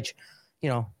 which,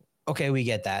 okay, we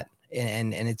get that.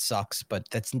 And it sucks, but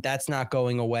that's not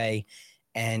going away.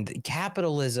 And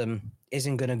capitalism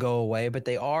isn't going to go away, but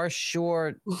they are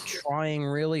sure trying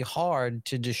really hard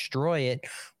to destroy it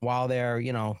while they're,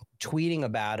 tweeting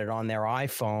about it on their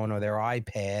iPhone or their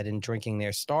iPad and drinking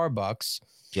their Starbucks.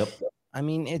 Yep. I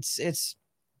mean, it's,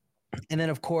 and then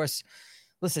of course,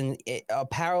 listen, a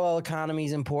parallel economy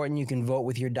is important. You can vote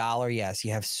with your dollar. Yes.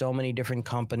 You have so many different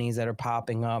companies that are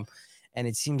popping up. And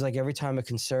it seems like every time a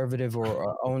conservative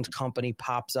or owned company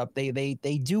pops up, they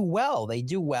do well. They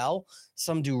do well.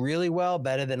 Some do really well,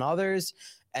 better than others.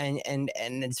 And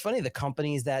it's funny, the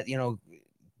companies that, you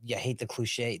hate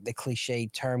the cliche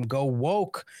term, go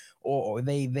woke, or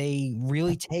they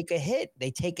really take a hit.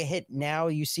 They take a hit now,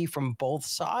 you see, from both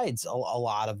sides, a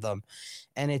lot of them.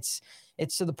 And it's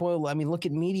to the point, I mean, look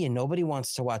at media. Nobody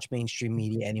wants to watch mainstream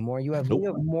media anymore. You have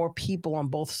more people on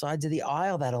both sides of the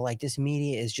aisle that are like, this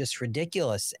media is just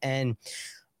ridiculous. And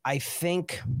I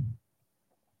think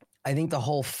the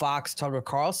whole Fox Tucker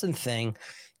Carlson thing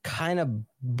kind of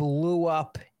blew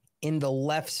up in the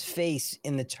left's face,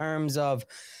 in the terms of,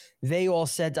 they all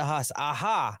said to us,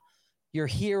 aha, your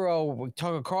hero,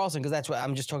 Tucker Carlson, because that's what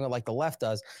I'm just talking like the left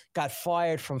does, got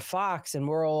fired from Fox. And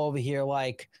we're all over here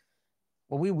like,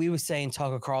 well, we were saying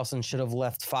Tucker Carlson should have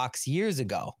left Fox years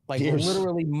ago. Like,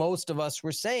 literally most of us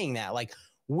were saying that. Like,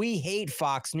 we hate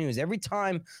Fox News. Every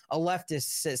time a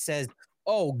leftist says,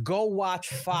 oh, go watch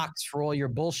Fox for all your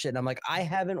bullshit. And I'm like, I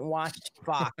haven't watched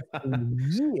Fox in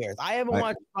years. I haven't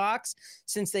watched Fox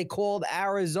since they called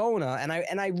Arizona. And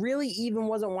I really even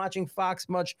wasn't watching Fox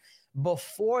much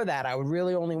before that. I would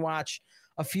really only watch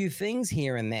a few things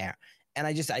here and there. And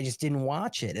I just didn't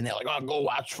watch it. And they're like, oh, go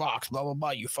watch Fox, blah, blah,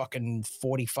 blah, you fucking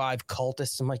 45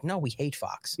 cultists. I'm like, no, we hate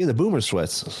Fox. Yeah, the boomer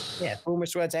sweats. Yeah, boomer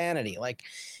sweats Hannity. Like,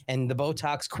 and the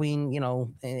Botox queen,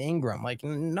 Ingram. Like,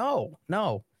 no.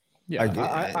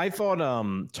 Yeah, I thought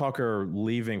Tucker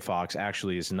leaving Fox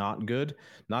actually is not good.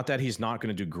 Not that he's not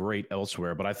going to do great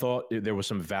elsewhere, but I thought there was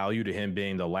some value to him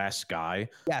being the last guy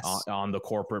on the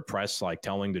corporate press, like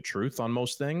telling the truth on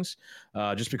most things,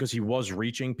 just because he was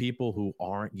reaching people who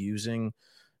aren't using,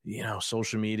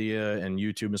 social media and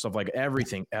YouTube and stuff. Like,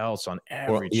 everything else on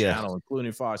every channel,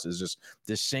 including Fox, is just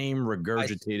the same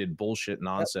regurgitated bullshit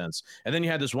nonsense. And then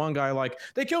you had this one guy like,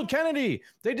 they killed Kennedy,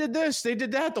 they did this, they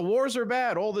did that, the wars are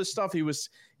bad, all this stuff. He was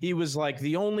like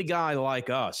the only guy like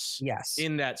us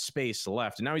in that space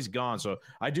left, and now he's gone. So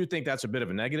I do think that's a bit of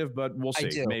a negative, but we'll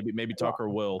see. Maybe Tucker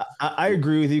will. I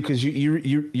agree with you, because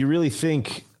you really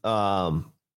think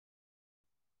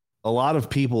A lot of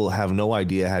people have no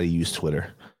idea how to use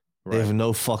Twitter. Right. They have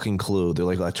no fucking clue. They're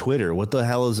like, Twitter? What the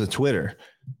hell is a Twitter?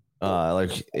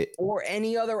 Or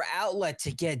any other outlet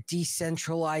to get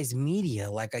decentralized media.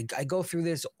 Like I go through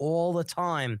this all the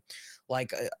time.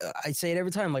 Like I say it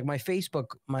every time, like my Facebook,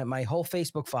 my whole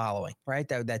Facebook following, right?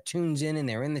 That tunes in and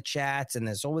they're in the chats and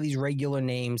there's all of these regular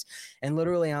names. And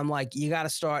literally I'm like, you got to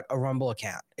start a Rumble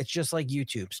account. It's just like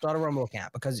YouTube. Start a Rumble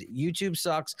account because YouTube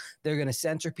sucks. They're going to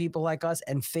censor people like us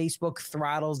and Facebook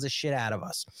throttles the shit out of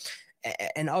us.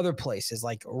 And other places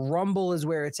like Rumble is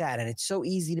where it's at. And it's so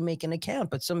easy to make an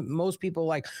account. But most people are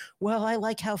like, well, I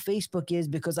like how Facebook is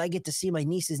because I get to see my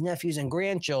nieces, nephews, and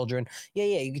grandchildren. Yeah,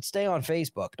 you could stay on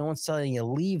Facebook. No one's telling you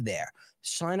leave there.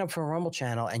 Sign up for a Rumble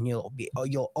channel and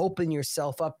you'll open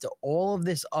yourself up to all of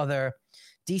this other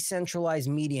decentralized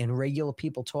media and regular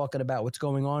people talking about what's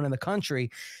going on in the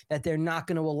country that they're not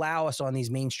going to allow us on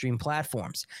these mainstream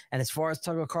platforms. And as far as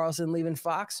Tucker Carlson leaving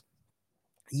Fox,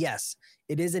 yes,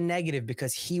 it is a negative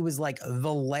because he was like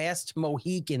the last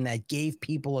Mohican that gave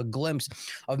people a glimpse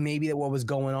of maybe what was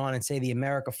going on in, say, the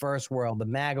America First world, the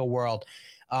MAGA world,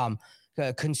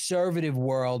 conservative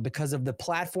world, because of the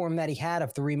platform that he had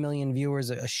of 3 million viewers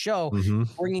a show,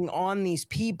 bringing on these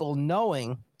people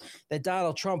knowing that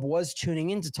Donald Trump was tuning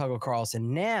into Tucker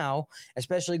Carlson. Now,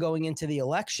 especially going into the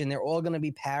election, they're all going to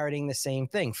be parroting the same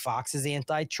thing. Fox is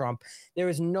anti-Trump. There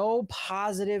is no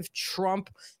positive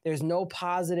Trump. There's no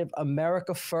positive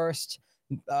America First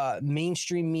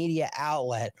mainstream media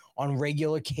outlet on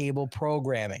regular cable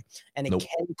programming. And it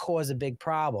can cause a big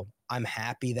problem. I'm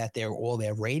happy that all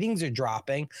their ratings are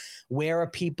dropping. Where are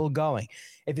people going?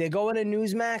 If they're going to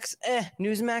Newsmax,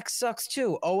 Newsmax sucks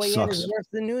too. OAN is worse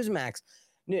than Newsmax.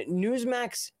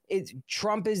 Newsmax,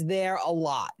 Trump is there a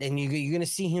lot, and you're going to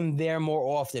see him there more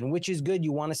often, which is good.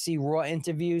 You want to see raw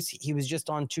interviews. He was just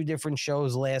on 2 different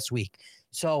shows last week.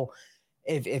 So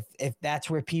if that's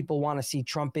where people want to see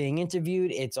Trump being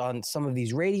interviewed, it's on some of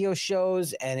these radio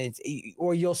shows, and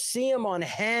or you'll see him on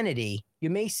Hannity. You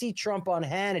may see Trump on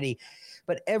Hannity,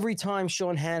 but every time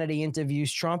Sean Hannity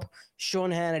interviews Trump,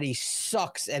 Sean Hannity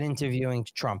sucks at interviewing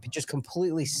Trump. He just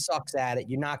completely sucks at it.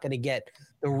 You're not going to get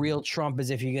the real Trump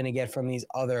as if you're going to get from these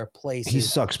other places. He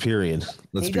sucks, period.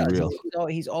 Let's be real.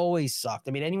 He's always sucked.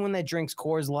 I mean, anyone that drinks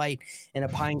Coors Light in a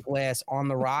pint glass on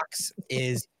the rocks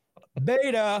is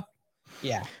beta.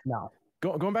 Yeah, no.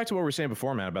 Going back to what we were saying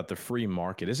before, man, about the free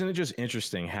market, isn't it just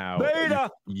interesting how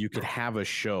you could have a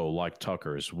show like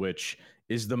Tucker's, which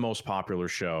is the most popular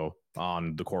show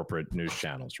on the corporate news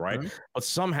channels, right? Mm-hmm. But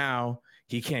somehow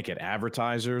he can't get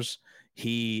advertisers.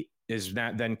 He is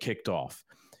then kicked off.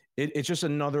 It's just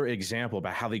another example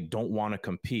about how they don't want to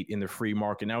compete in the free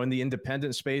market. Now, in the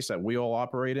independent space that we all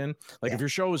operate in, like if your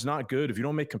show is not good, if you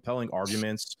don't make compelling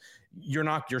arguments, your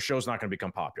show's not going to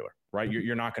become popular, right?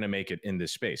 You're not going to make it in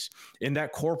this space. In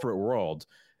that corporate world,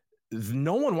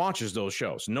 no one watches those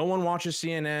shows. No one watches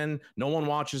CNN. No one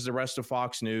watches the rest of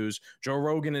Fox News. Joe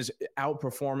Rogan is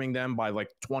outperforming them by like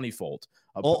 20-fold.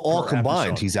 All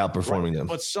combined, he's outperforming them.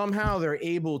 But somehow they're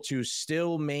able to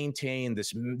still maintain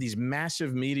these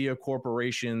massive media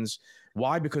corporations.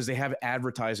 Why? Because they have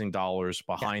advertising dollars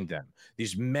behind them.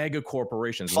 These mega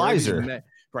corporations. Pfizer.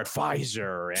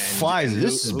 Pfizer.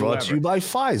 This is brought to you by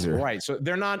Pfizer. Right. So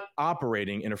they're not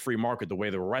operating in a free market the way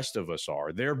the rest of us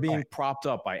are. They're being propped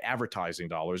up by advertising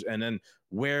dollars. And then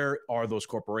where are those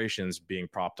corporations being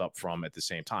propped up from at the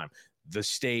same time? The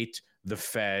state, the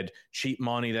Fed, cheap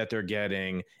money that they're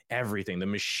getting, everything. The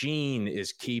machine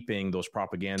is keeping those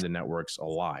propaganda networks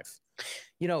alive.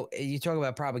 You know, you talk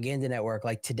about propaganda network,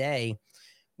 like today,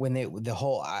 when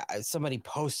somebody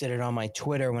posted it on my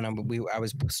Twitter when I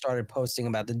was started posting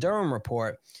about the Durham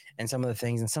report and some of the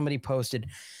things, and somebody posted,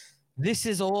 "This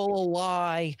is all a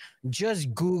lie.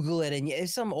 Just Google it." And if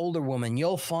some older woman,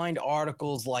 you'll find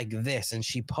articles like this, and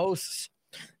she posts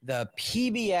the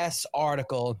PBS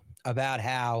article about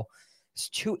how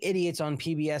 2 idiots on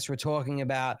PBS were talking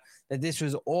about that this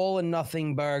was all a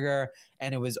nothing burger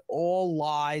and it was all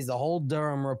lies, the whole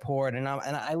Durham report. And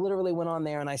I literally went on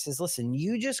there and I says, listen,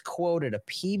 you just quoted a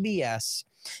PBS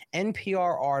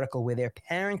NPR article where their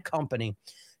parent company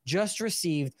just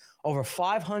received over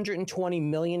 $520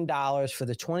 million for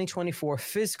the 2024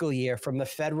 fiscal year from the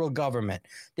federal government.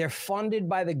 They're funded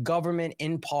by the government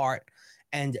in part.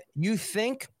 And you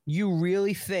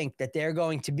really think that they're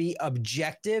going to be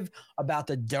objective about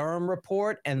the Durham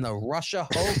report and the Russia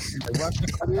hoax and the Russia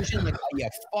collusion? Like, are you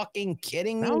fucking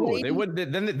kidding me? No, they would.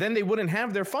 Then they wouldn't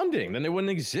have their funding. Then they wouldn't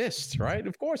exist, right?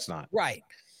 Of course not. Right.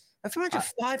 If you imagine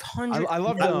 500, I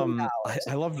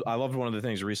loved one of the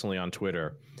things recently on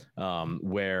Twitter,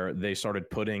 where they started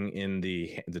putting in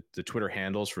the Twitter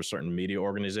handles for certain media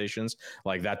organizations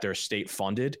like that they're state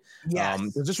funded. Yes.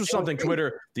 This was something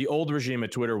Twitter, the old regime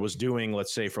at Twitter, was doing.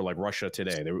 Let's say for like Russia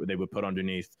Today, they would put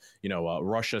underneath,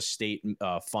 Russia state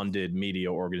funded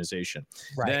media organization.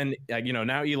 Right. Then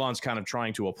now Elon's kind of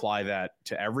trying to apply that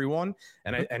to everyone,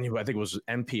 and I think it was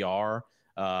NPR.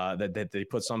 That they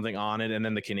put something on it, and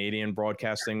then the Canadian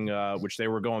broadcasting, which they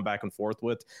were going back and forth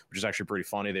with, which is actually pretty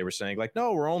funny. They were saying like,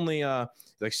 no, we're only like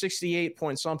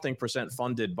 68%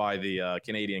 funded by the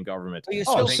Canadian government. I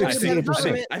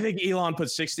think Elon put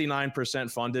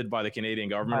 69% funded by the Canadian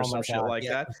government or some shit like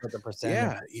that.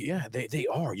 Yeah, they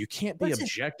are. You can't be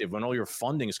objective when all your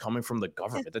funding is coming from the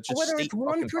government. That's just state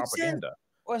fucking propaganda.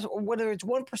 Whether it's 1%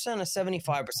 or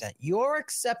 75%, you're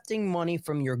accepting money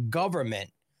from your government.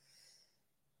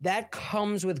 That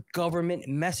comes with government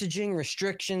messaging,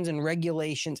 restrictions, and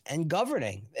regulations and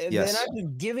governing. Yes. They're not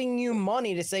just giving you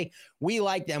money to say, we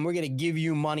like them, we're going to give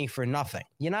you money for nothing.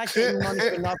 You're not getting money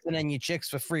for nothing and your chicks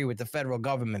for free with the federal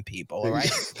government, people, all right?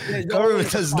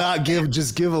 Government does not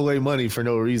give away money for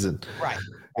no reason. Right.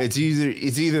 It's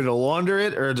either to launder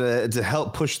it or to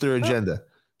help push their agenda.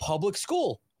 Public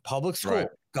school, right.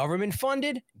 Government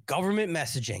funded, government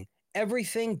messaging.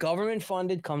 Everything government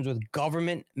funded comes with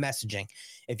government messaging.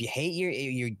 If you hate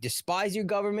you despise your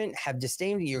government, have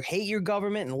disdain, you hate your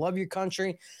government and love your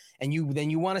country, and then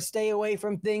you want to stay away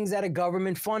from things that are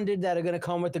government funded that are going to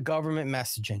come with the government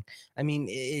messaging. I mean,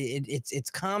 it's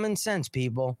common sense,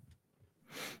 people.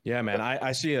 Yeah, man.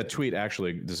 I see a tweet.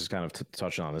 Actually, this is kind of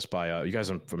touching on this by you guys.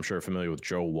 I'm sure familiar with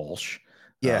Joe Walsh.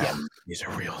 Yeah, he's a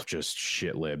real just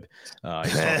shit lib. He's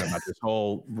talking about this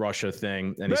whole Russia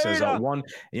thing, and he says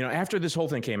after this whole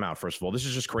thing came out, first of all, this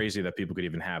is just crazy that people could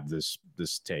even have this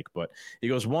take. But he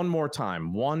goes one more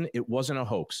time. One, it wasn't a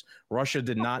hoax. Russia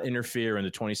did not interfere in the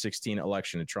 2016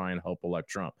 election to try and help elect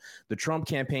Trump. The Trump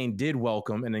campaign did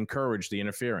welcome and encourage the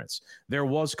interference. There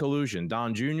was collusion.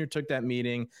 Don Jr. took that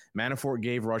meeting. Manafort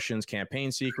gave Russians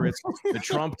campaign secrets. The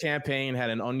Trump campaign had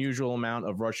an unusual amount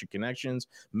of Russian connections.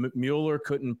 Mueller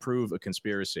couldn't prove a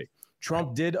conspiracy.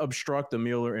 Trump did obstruct the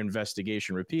Mueller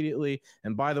investigation repeatedly.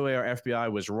 And by the way, our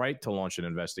FBI was right to launch an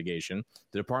investigation.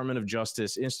 The Department of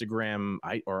Justice, Instagram,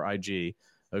 or IG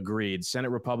agreed. Senate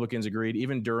Republicans agreed.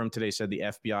 Even Durham today said the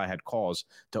FBI had cause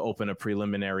to open a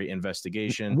preliminary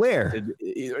investigation. Where?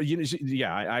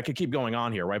 I could keep going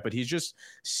on here, right? But he's just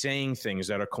saying things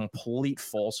that are complete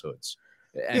falsehoods.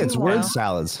 And it's word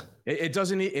salads. It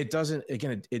doesn't.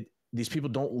 Again, these people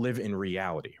don't live in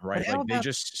reality, right? Like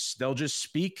they'll just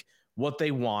speak what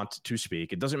they want to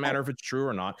speak. It doesn't matter if it's true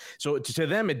or not. So to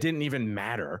them, it didn't even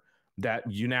matter that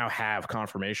you now have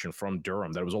confirmation from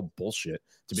Durham that it was all bullshit.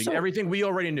 Everything we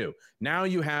already knew. Now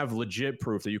you have legit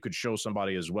proof that you could show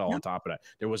somebody as well. On top of that,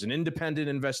 there was an independent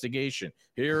investigation.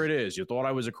 Here it is. You thought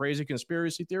I was a crazy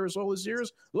conspiracy theorist all these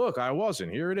years? Look, I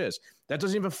wasn't. Here it is. That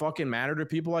doesn't even fucking matter to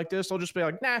people like this. They'll just be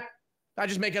like, nah. I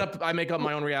just make it up. I make up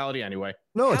my own reality anyway.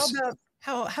 No,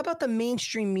 how about the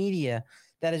mainstream media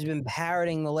that has been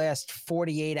parroting the last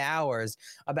 48 hours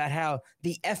about how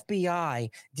the FBI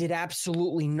did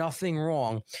absolutely nothing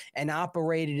wrong and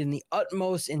operated in the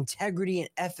utmost integrity and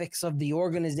ethics of the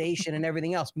organization and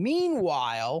everything else.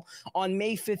 Meanwhile, on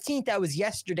May 15th, that was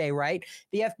yesterday, right?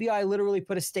 The FBI literally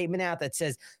put a statement out that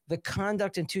says the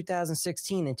conduct in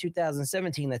 2016 and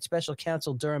 2017 that Special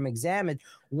Counsel Durham examined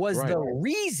was the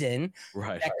reason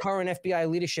that current FBI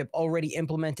leadership already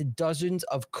implemented dozens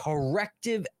of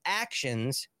corrective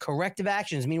actions.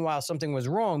 Meanwhile, something was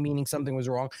wrong, meaning something was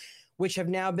wrong, which have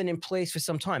now been in place for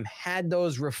some time. Had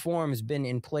those reforms been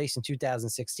in place in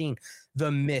 2016, the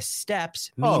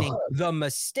missteps, meaning the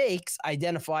mistakes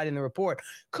identified in the report,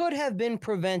 could have been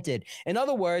prevented. In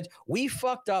other words, we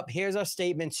fucked up. Here's our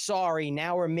statement. Sorry.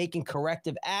 Now we're making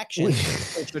corrective action.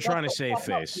 They're trying to save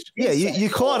face. Yeah, you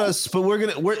caught us, but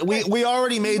we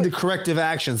already made the corrective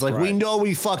actions. Like we know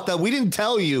we fucked up. We didn't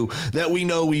tell you that we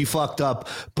know we fucked up,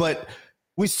 but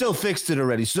we still fixed it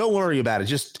already, so don't worry about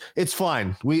it. It's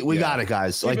fine. We got it,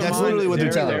 guys. Like that's literally what they're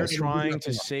telling us. They're trying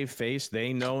to save face.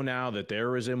 They know now that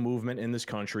there is a movement in this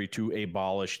country to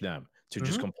abolish them, to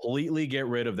just completely get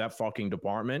rid of that fucking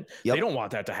department. They don't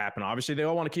want that to happen. Obviously, they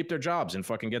all want to keep their jobs and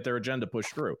fucking get their agenda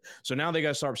pushed through. So now they got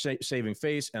to start saving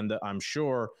face, and I'm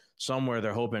sure somewhere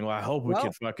they're hoping. Well, I hope we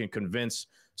can fucking convince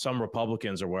some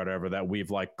Republicans or whatever that we've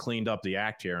like cleaned up the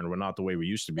act here and we're not the way we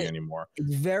used to be anymore.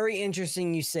 It's very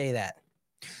interesting you say that.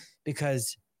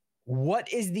 Because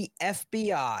what is the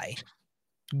FBI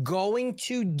going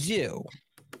to do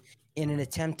in an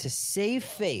attempt to save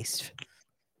face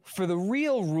for the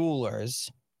real rulers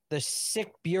the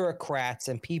sick bureaucrats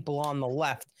and people on the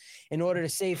left in order to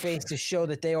save face to show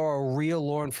that they are a real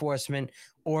law enforcement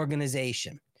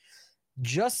organization.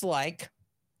 Just like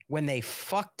when they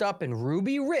fucked up in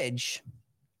Ruby Ridge.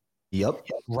 Yep.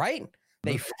 Right?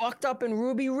 They fucked up in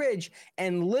Ruby Ridge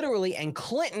and literally, and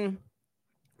Clinton,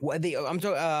 the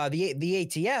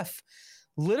ATF,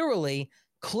 literally,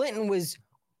 Clinton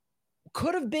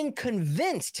could have been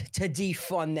convinced to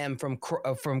defund them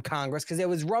from Congress, because there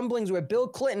was rumblings where Bill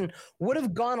Clinton would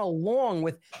have gone along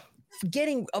with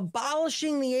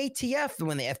abolishing the ATF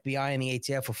when the FBI and the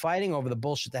ATF were fighting over the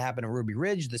bullshit that happened in Ruby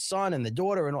Ridge, the son and the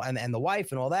daughter and the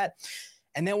wife and all that.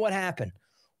 And then what happened?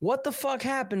 What the fuck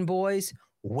happened, boys?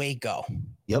 Waco.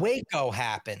 Yep. Waco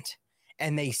happened.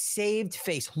 And they saved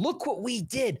face. Look what we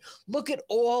did. Look at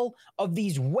all of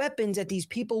these weapons that these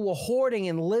people were hoarding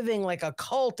and living like a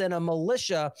cult and a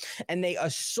militia. And they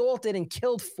assaulted and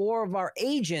killed 4 of our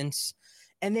agents.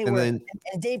 And and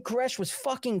Dave Koresh was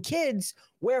fucking kids.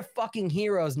 We're fucking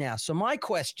heroes now. So my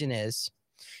question is,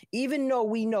 even though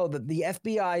we know that the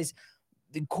FBI's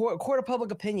the court of public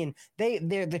opinion,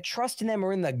 the trust in them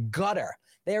are in the gutter.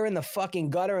 They're in the fucking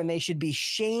gutter, and they should be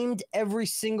shamed every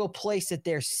single place that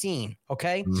they're seen.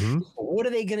 Okay. Mm-hmm. What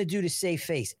are they going to do to save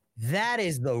face? That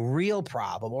is the real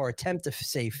problem, or attempt to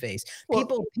save face.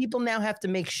 People now have to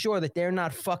make sure that they're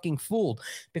not fucking fooled,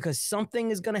 because something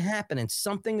is going to happen and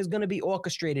something is going to be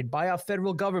orchestrated by our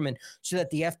federal government so that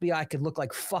the FBI could look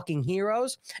like fucking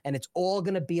heroes, and it's all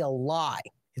going to be a lie.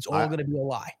 It's all going to be a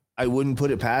lie. I wouldn't put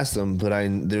it past them, but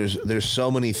there's so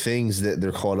many things that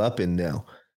they're caught up in now.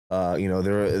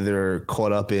 They're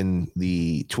caught up in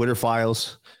the Twitter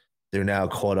files. They're now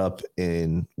caught up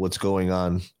in what's going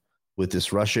on with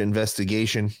this Russia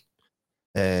investigation.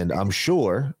 And I'm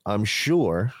sure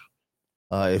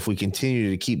if we continue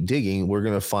to keep digging, we're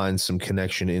going to find some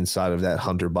connection inside of that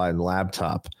Hunter Biden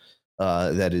laptop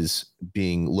that is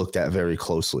being looked at very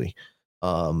closely.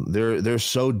 They're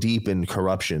so deep in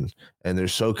corruption, and they're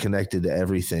so connected to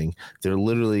everything. They're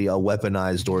literally a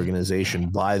weaponized organization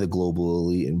by the global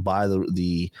elite and by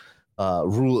the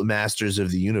rule masters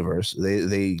of the universe.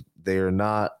 They are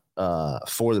not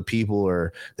for the people,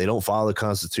 or they don't follow the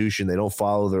Constitution. They don't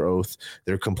follow their oath.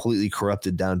 They're completely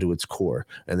corrupted down to its core,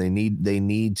 and they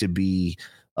need to be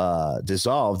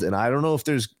dissolved. And I don't know if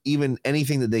there's even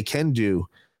anything that they can do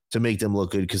to make them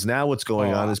look good, because now what's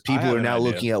going on is people are now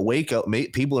looking at Waco.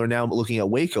 People are now looking at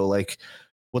Waco like,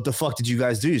 what the fuck did you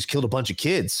guys do? You just killed a bunch of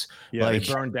kids. Yeah, they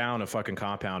burned down a fucking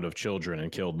compound of children and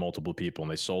killed multiple people,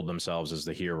 and they sold themselves as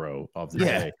the hero of the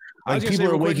day. Like, people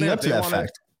are waking up to that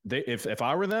fact. If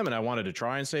I were them and I wanted to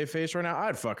try and save face right now,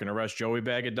 I'd fucking arrest Joey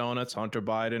Bag of Donuts, Hunter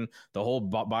Biden, the whole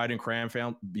Biden crime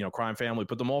family,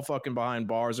 put them all fucking behind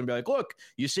bars and be like, look,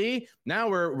 you see, now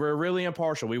we're really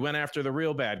impartial. We went after the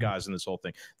real bad guys in this whole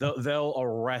thing. They'll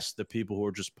arrest the people who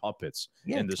are just puppets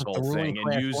in this whole thing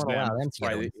and use them,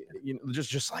 right?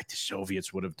 Just like the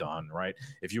Soviets would have done, right?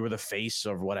 If you were the face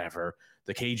of whatever,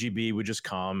 the KGB would just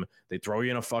come, they throw you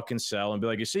in a fucking cell and be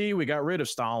like, you see, we got rid of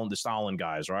the Stalin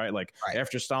guys, right? Like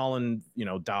after Stalin,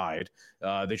 died,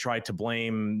 they tried to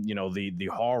blame, the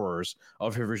horrors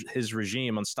of his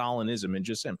regime on Stalinism and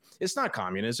just him. It's not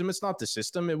communism. It's not the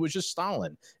system. It was just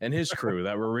Stalin and his crew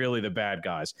that were really the bad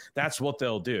guys. That's what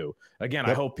they'll do. Again,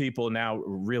 I hope people now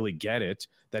really get it,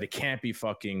 that it can't be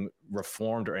fucking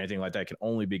reformed or anything like that. It can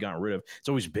only be gotten rid of. It's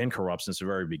always been corrupt since the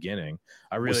very beginning.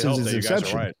 I really hope that you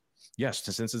guys are right. Yes,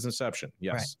 since its inception.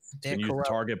 Yes. Right. And you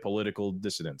target political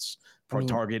dissidents,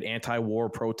 target anti-war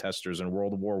protesters in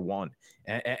World War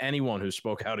I, anyone who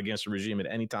spoke out against the regime at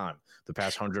any time the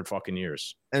past 100 fucking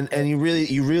years. And you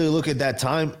really look at that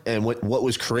time and what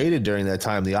was created during that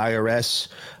time, the IRS,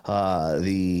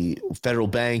 the Federal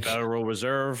Bank, Federal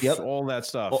Reserve, all that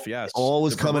stuff. Yes. All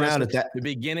was coming out at the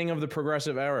beginning of the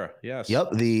progressive era. Yes.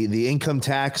 Yep. The income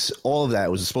tax, all of that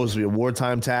was supposed to be a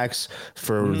wartime tax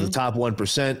for the top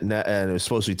 1%. And it was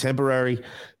supposed to be temporary.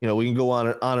 We can go on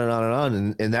and on and on and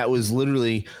on. And that was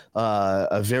literally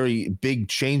a very big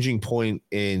changing point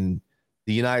in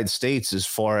the United States as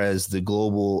far as the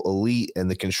global elite and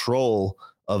the control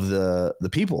of the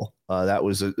people. That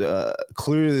was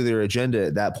clearly their agenda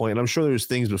at that point. And I'm sure there's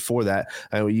things before that.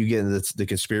 You get into the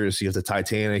conspiracy of the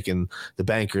Titanic and the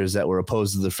bankers that were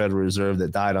opposed to the Federal Reserve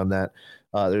that died on that.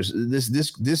 There's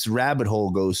this rabbit hole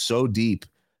goes so deep.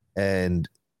 And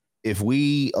if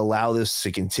we allow this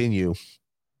to continue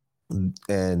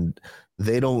and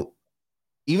they don't,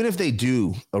 even if they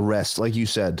do arrest, like you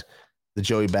said, the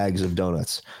Joey Bags of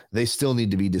Donuts, they still need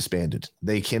to be disbanded.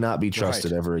 They cannot be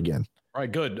trusted ever again. All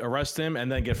right, good. Arrest him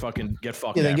and then get fucked. Yeah,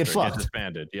 then get fucked. Get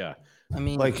disbanded. Yeah. I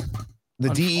mean, like the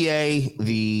DEA,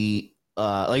 the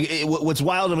what's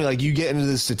wild to me, like you get into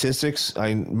the statistics.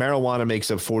 Marijuana makes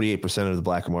up 48% of the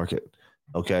black market.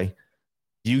 Okay.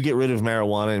 You get rid of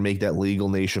marijuana and make that legal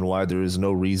nationwide. There is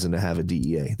no reason to have a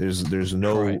DEA. There's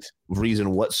no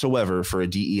reason whatsoever for a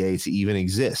DEA to even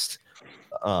exist.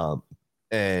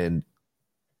 And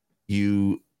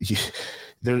they're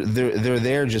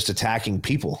there just attacking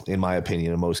people, in my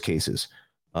opinion, in most cases.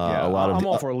 I'm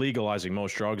all for legalizing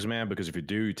most drugs, man, because if you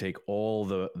do, you take all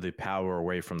the power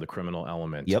away from the criminal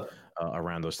element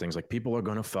around those things. Like, people are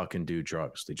going to fucking do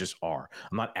drugs. They just are.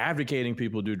 I'm not advocating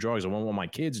people do drugs. I won't want my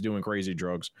kids doing crazy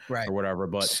drugs or whatever.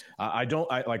 But I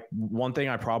like one thing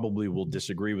I probably will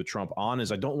disagree with Trump on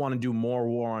is I don't want to do more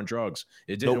war on drugs.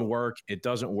 It didn't work. It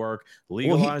doesn't work.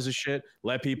 Legalize the shit.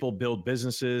 Let people build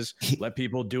businesses. Let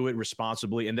people do it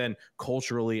responsibly. And then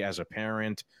culturally, as a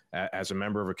parent, as a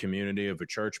member of a community, of a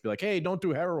church, be like, hey, don't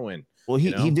do heroin. Well,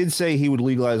 he did say he would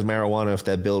legalize marijuana if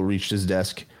that bill reached his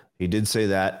desk. He did say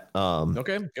that.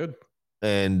 Okay, good.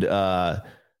 And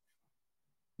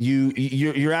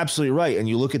you're absolutely right. And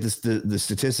you look at the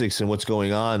statistics and what's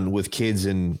going on with kids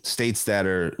in states that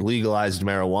are legalized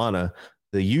marijuana.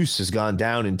 The use has gone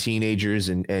down in teenagers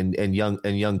and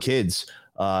young kids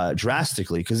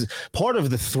drastically, because part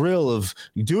of the thrill of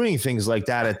doing things like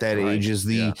that at that age is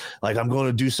like, I'm going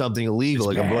to do something illegal.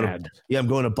 It's like bad. I'm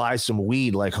going to buy some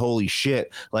weed. Like, holy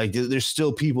shit. Like, there's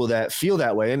still people that feel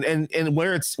that way. And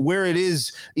where it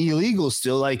is illegal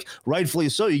still, like, rightfully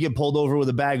so, you get pulled over with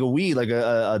a bag of weed, like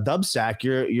a dub sack,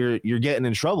 you're getting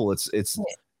in trouble. It's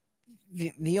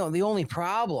the only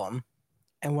problem,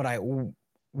 and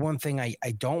one thing I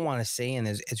don't want to say, and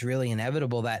it's really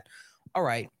inevitable, that, all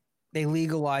right, they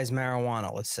legalize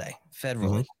marijuana, let's say,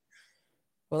 federally.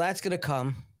 Well, that's going to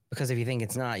come, because if you think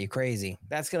it's not, you're crazy.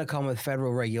 That's going to come with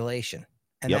federal regulation.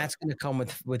 And that's going to come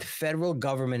with federal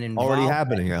government involvement. Already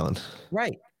happening, Alan.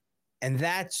 Right. And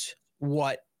that's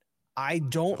what I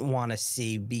don't want to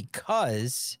see,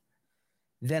 because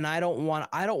then I don't want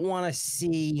to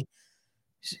see,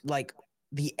 like,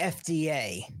 the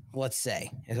FDA, let's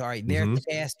say, is all right. They're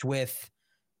tasked with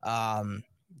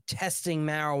testing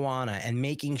marijuana and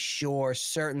making sure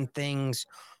certain things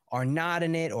are not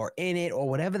in it or in it or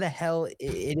whatever the hell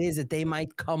it is that they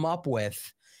might come up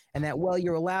with, and that, well,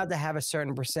 you're allowed to have a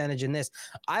certain percentage in this.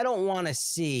 I don't want to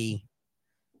see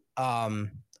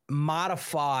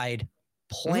modified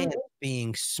plants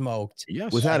being smoked.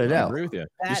 Yes, without a doubt. I agree with you.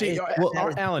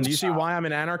 Alan, do you see why I'm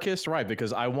an anarchist? Right,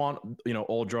 because I want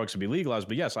all drugs to be legalized,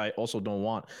 but yes, I also don't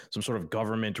want some sort of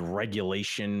government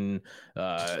regulation.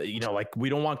 Like, we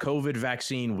don't want COVID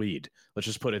vaccine weed. Let's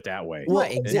just put it that way. Well,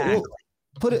 exactly.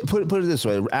 Put it this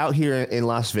way: out here in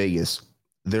Las Vegas,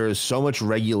 there is so much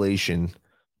regulation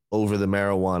over the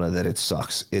marijuana that it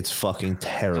sucks. It's fucking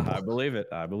terrible. I believe it.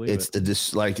 It's the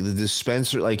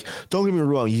dispensary. Like, don't get me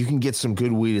wrong, you can get some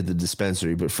good weed at the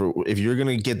dispensary, but if you're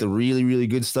gonna get the really, really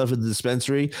good stuff at the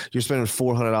dispensary, you're spending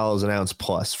 $400 an ounce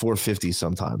plus, $450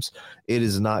 sometimes. It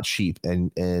is not cheap,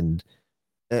 and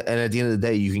at the end of the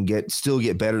day, you can still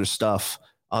get better stuff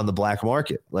on the black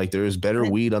market. Like, there is better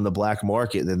weed on the black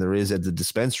market than there is at the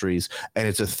dispensaries, and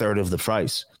it's a third of the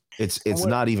price. It's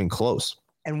not even close.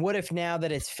 And what if, now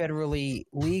that it's federally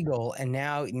legal, and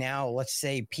now let's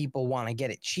say people want to get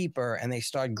it cheaper and they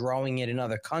start growing it in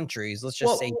other countries, let's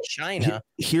just say China.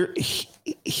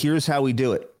 Here's how we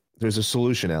do it. There's a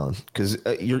solution, Alan, because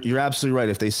you're absolutely right.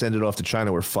 If they send it off to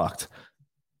China, we're fucked.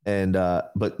 And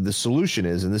but the solution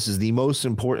is, and this is the most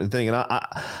important thing, and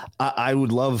I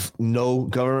would love no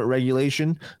government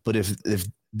regulation, but if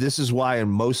this is why in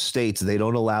most states they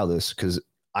don't allow this, because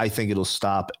I think it'll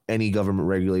stop any government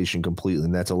regulation completely,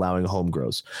 and that's allowing home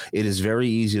grows. It is very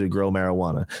easy to grow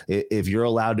marijuana. If you're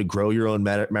allowed to grow your own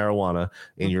marijuana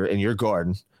in your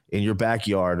garden, in your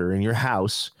backyard, or in your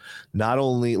house, not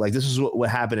only, like, this is what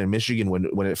happened in Michigan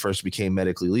when it first became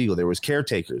medically legal. There was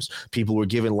caretakers. People were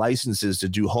given licenses to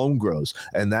do home grows,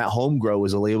 and that home grow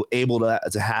was able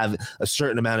to have a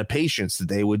certain amount of patients that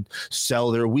they would sell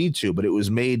their weed to, but it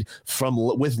was made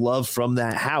with love from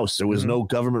that house. There was no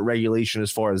government regulation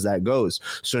as far as that goes.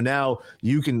 So now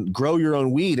you can grow your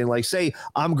own weed, and, like, say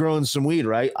I'm growing some weed,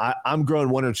 right? I'm growing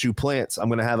 1 or 2 plants. I'm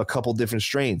going to have a couple different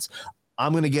strains.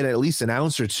 I'm going to get at least an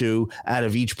ounce or 2 out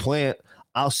of each plant.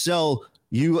 I'll sell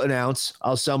you an ounce.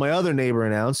 I'll sell my other neighbor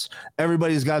an ounce.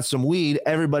 Everybody's got some weed.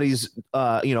 Everybody's,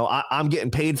 I'm getting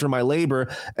paid for my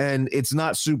labor, and it's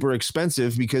not super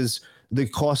expensive because the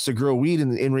cost to grow weed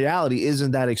in reality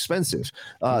isn't that expensive.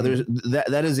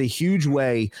 That is a huge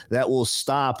way that will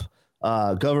stop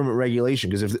government regulation.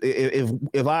 Because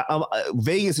if I'm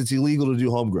Vegas, it's illegal to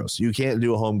do home grows. You can't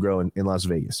do a home grow in Las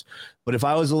Vegas. But if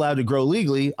I was allowed to grow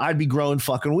legally, I'd be growing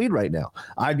fucking weed right now.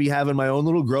 I'd be having my own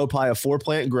little grow, probably a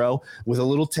 4-plant grow with a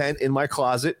little tent in my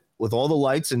closet with all the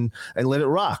lights and let it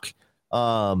rock.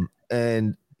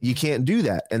 And you can't do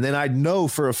that. And then I'd know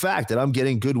for a fact that I'm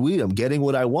getting good weed. I'm getting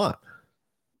what I want.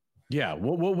 Yeah,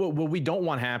 what we don't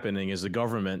want happening is the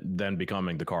government then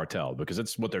becoming the cartel, because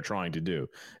that's what they're trying to do.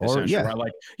 Essentially, right?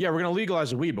 Like, yeah, we're going to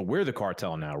legalize the weed, but we're the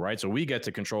cartel now, right? So we get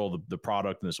to control the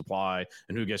product and the supply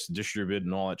and who gets to distribute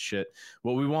and all that shit.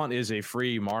 What we want is a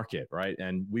free market, right?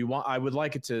 And I would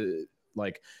like it to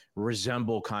like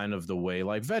resemble kind of the way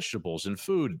like vegetables and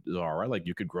food are, right? Like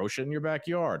you could grow shit in your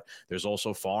backyard. There's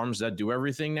also farms that do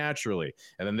everything naturally.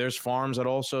 And then there's farms that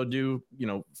also do,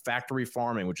 factory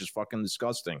farming, which is fucking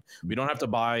disgusting. We don't have to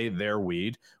buy their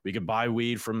weed. We could buy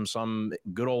weed from some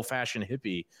good old fashioned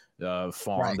hippie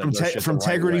farm. Right. From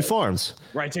Tegrity Farms.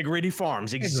 Right. Tegrity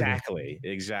Farms. Exactly.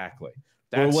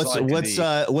 That's what's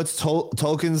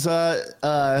Tolkien's,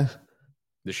 the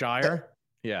Shire?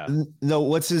 Yeah. No,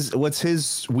 what's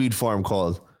his weed farm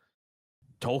called?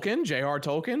 Tolkien? J.R.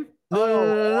 Tolkien?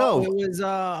 No. It was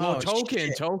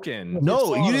Tolkien.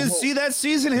 No, you didn't see that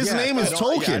season. His name is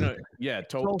Tolkien.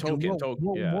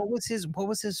 Tolkien. What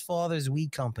was his father's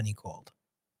weed company called?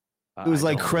 It was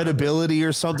like Credibility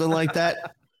or something like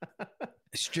that.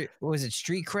 Was it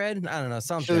Street Cred? I don't know,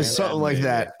 something. It was something like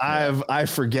that. I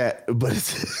forget, but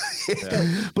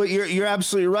it's but you're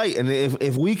absolutely right. And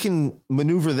if we can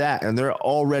maneuver that, and they're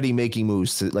already making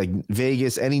moves to like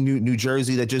Vegas, any New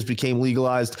Jersey that just became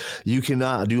legalized, you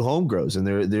cannot do home grows, and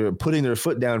they're putting their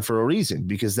foot down for a reason,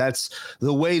 because that's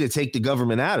the way to take the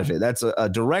government out of it. That's a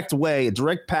direct way, a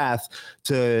direct path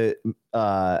to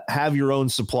have your own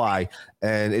supply.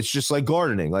 And it's just like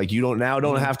gardening. Like you don't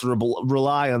have to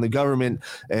rely on the government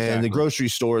and the grocery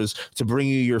stores to bring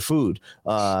you your food.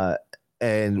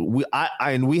 And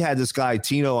we had this guy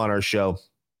Tino on our show,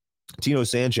 Tino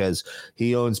Sanchez.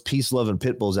 He owns Peace, Love, and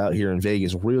Pit Bulls out here in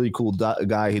Vegas. Really cool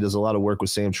guy. He does a lot of work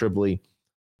with Sam Tripoli.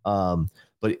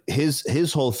 But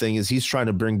his whole thing is he's trying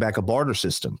to bring back a barter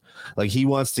system. Like he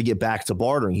wants to get back to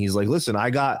bartering. He's like, listen,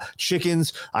 I got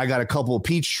chickens. I got a couple of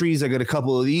peach trees. I got a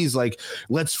couple of these. Like,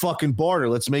 let's fucking barter.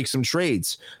 Let's make some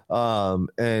trades. And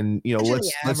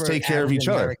let's take care of each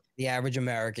other. The average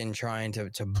American trying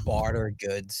to barter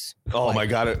goods. Oh my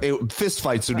God. Fist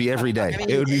fights would be every day.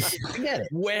 It would be.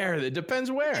 Where? It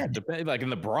depends where. Like in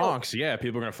the Bronx, people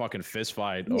are going to fucking fist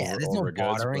fight there's over no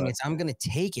bartering. It's I'm going to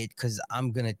take it because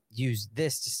I'm going to use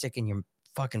this to stick in your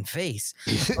fucking face.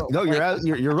 No,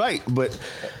 you're right. But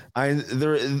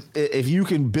if you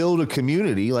can build a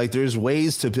community, like there's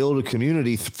ways to build a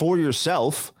community for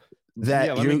yourself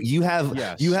that you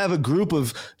have a group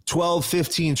of 12,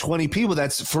 15, 20 people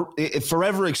that's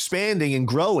forever expanding and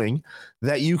growing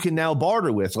that you can now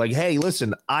barter with. Like, hey,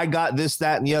 listen, I got this,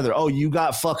 that, and the other. Oh, you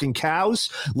got fucking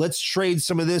cows? Let's trade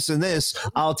some of this and this.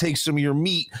 I'll take some of your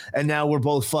meat, and now we're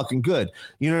both fucking good.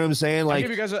 You know what I'm saying? Like, I'll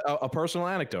give you guys a personal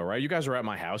anecdote, right? You guys are at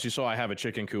my house. You saw I have a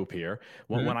chicken coop here.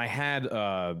 When I had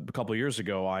a couple of years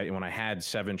ago, when I had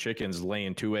 7 chickens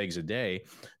laying 2 eggs a day,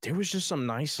 there was just some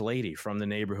nice lady from the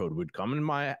neighborhood would come to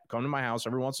my house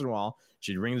every once in a while.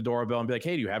 She'd ring the doorbell and be like,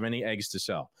 hey, do you have any eggs to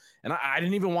sell? And I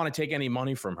didn't even want to take any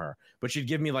money from her, but she'd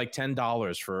give me like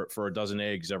 $10 for a dozen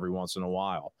eggs every once in a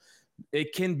while.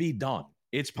 It can be done.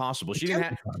 It's possible. She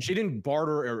didn't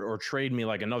barter or trade me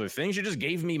like another thing. She just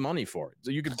gave me money for it.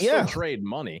 So you could still trade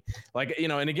money. Like,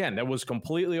 and again, that was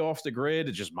completely off the grid.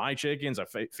 It's just my chickens. I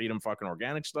feed them fucking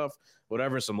organic stuff,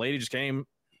 whatever. Some lady just came,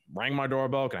 rang my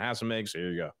doorbell. Can I have some eggs?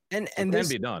 Here you go. And it can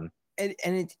be done. And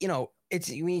it, it's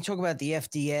when you talk about the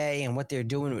FDA and what they're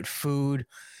doing with food,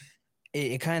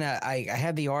 it kind of, I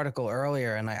had the article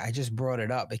earlier and I just brought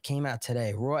it up. It came out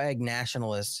today. Raw Egg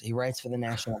Nationalist. He writes for the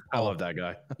National Pulse. I love that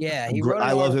guy. Yeah.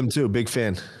 I love him too. Big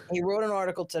fan. He wrote an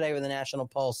article today with the National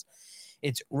Pulse.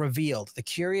 It's revealed the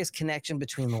curious connection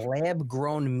between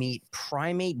lab-grown meat,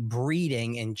 primate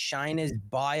breeding, and China's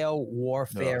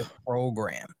bio-warfare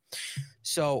program.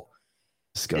 So,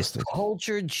 disgusting.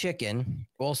 Cultured chicken,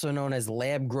 also known as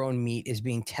lab-grown meat, is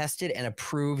being tested and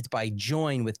approved by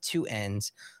Join with 2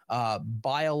 N's,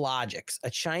 Biologics, a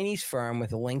Chinese firm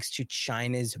with links to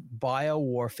China's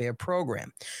biowarfare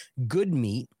program. Good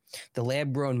Meat, the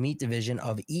lab-grown meat division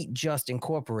of Eat Just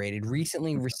Incorporated,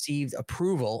 recently received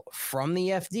approval from the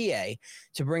FDA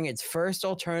to bring its first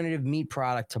alternative meat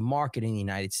product to market in the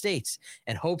United States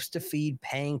and hopes to feed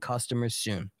paying customers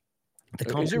soon.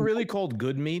 Is it really called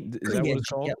Good Meat? Is that what it's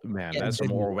called? Yep. Man, Yeah, that's some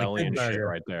Orwellian shit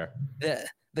right there.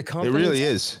 The company, it really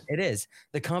is. It is.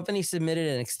 The company submitted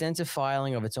an extensive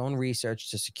filing of its own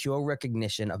research to secure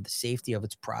recognition of the safety of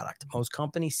its product. Most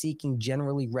companies seeking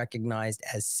generally recognized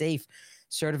as safe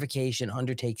certification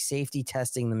undertake safety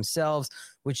testing themselves,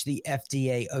 which the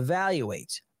FDA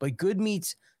evaluates. But Good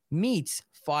Meat's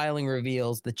filing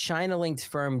reveals the China-linked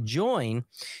firm Joyn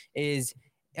is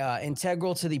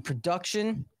integral to the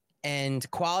production and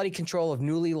quality control of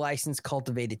newly licensed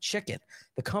cultivated chicken.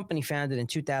 The company, founded in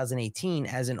 2018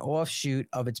 as an offshoot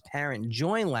of its parent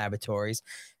Joyn Laboratories,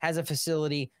 has a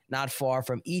facility not far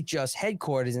from Eat Just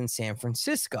headquarters in San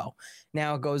Francisco.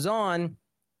 Now it goes on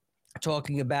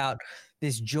talking about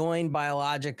this Joyn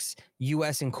Biologics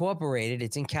U.S. Incorporated.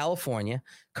 It's in California,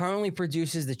 currently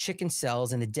produces the chicken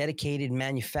cells in a dedicated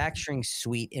manufacturing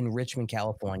suite in Richmond,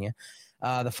 California.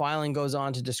 The filing goes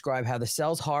on to describe how the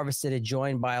cells harvested at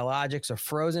Joyn Biologics are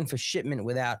frozen for shipment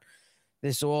without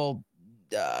this all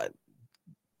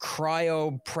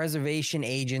cryopreservation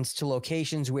agents to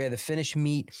locations where the finished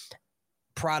meat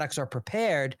products are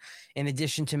prepared. In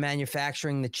addition to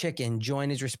manufacturing the chicken,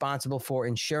 Joyn is responsible for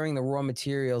ensuring the raw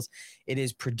materials it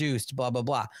is produced, blah, blah,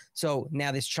 blah. So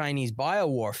now this Chinese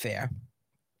biowarfare.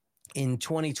 In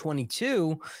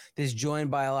 2022, this Joyn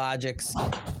Biologics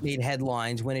made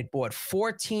headlines when it bought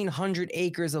 1,400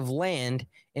 acres of land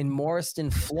in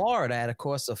Morriston, Florida, at a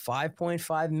cost of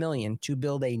 $5.5 million to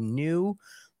build a new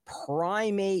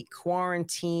primate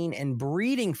quarantine and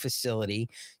breeding facility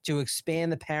to expand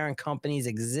the parent company's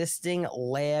existing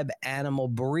lab animal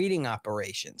breeding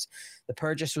operations. The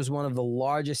purchase was one of the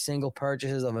largest single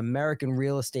purchases of American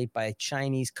real estate by a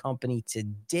Chinese company to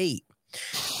date.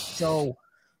 So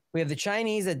we have the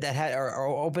Chinese that are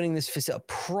opening this facility,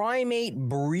 primate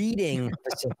breeding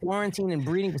quarantine and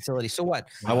breeding facility. So what?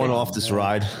 I want off this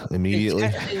ride immediately.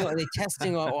 Are they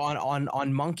testing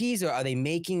on monkeys, or are they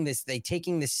making this? They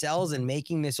taking the cells and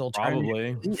making this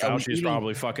alternative? Probably. Fauci's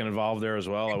probably fucking involved there as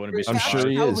well. I wouldn't be surprised. I'm sure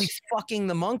he probably is. Fucking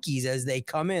the monkeys as they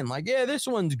come in. Like, yeah, this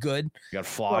one's good. You got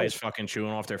flies fucking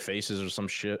chewing off their faces or some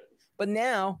shit. But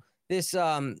now this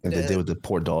and they did with the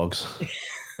poor dogs.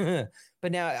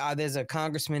 But now there's a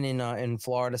congressman in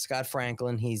Florida, Scott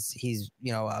Franklin. He's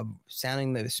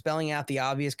spelling out the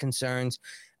obvious concerns.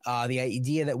 The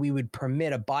idea that we would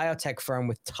permit a biotech firm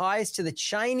with ties to the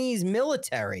Chinese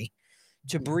military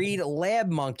to breed lab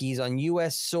monkeys on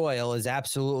U.S. soil is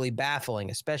absolutely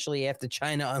baffling, especially after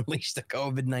China unleashed the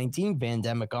COVID-19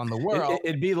 pandemic on the world.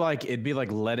 It'd be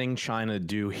like letting China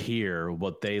do here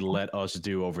what they let us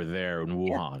do over there in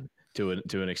Wuhan. To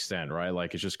an extent, right?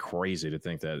 Like, it's just crazy to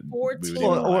think that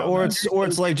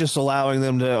it's like just allowing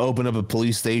them to open up a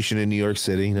police station in New York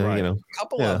City, right. A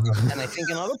couple of them, and I think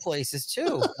in other places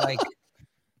too. Like,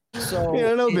 so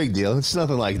no big deal. It's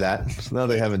nothing like that. No,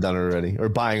 they haven't done it already, or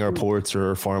buying our ports or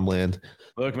our farmland.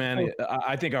 Look, man,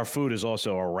 I think our food is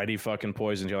also already fucking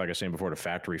poisoned here. Like I was saying before, the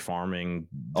factory farming.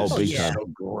 Big time. So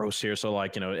gross here. So,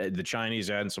 like, the Chinese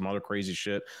adding some other crazy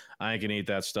shit. I ain't gonna eat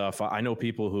that stuff. I know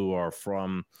people who are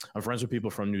I'm friends with people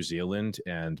from New Zealand,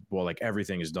 and like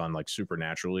everything is done like super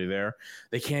naturally there.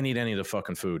 They can't eat any of the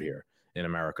fucking food here in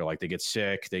America. Like, they get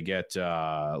sick, they get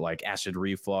like acid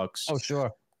reflux. Oh,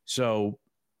 sure. So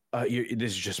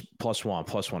this is just plus one.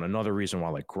 Another reason why,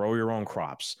 like, grow your own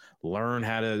crops, learn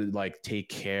how to like take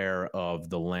care of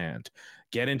the land,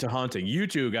 get into hunting. You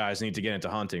two guys need to get into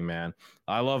hunting, man.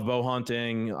 I love bow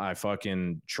hunting. I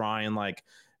fucking try and like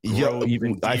grow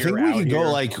even deer. I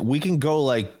think we can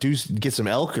go get some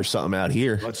elk or something out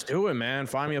here. Let's do it, man.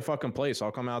 Find me a fucking place.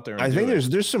 I'll come out there. I think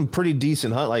there's some pretty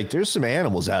decent hunt. Like, there's some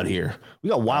animals out here. We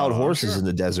got wild horses in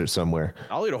the desert somewhere.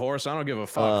 I'll eat a horse. I don't give a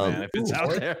fuck, man. If it's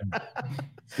out there.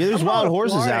 Yeah, there's wild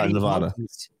horses out in Nevada.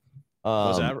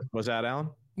 Was that Alan?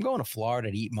 I'm going to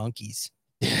Florida to eat monkeys.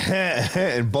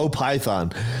 And bow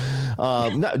python.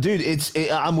 No, dude,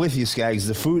 I'm with you, Skaggs.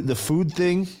 The food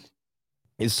thing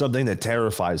is something that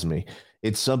terrifies me.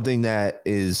 It's something that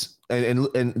is, and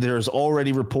there's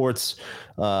already reports.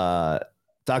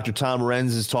 Dr. Tom Renz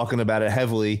is talking about it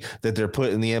heavily, that they're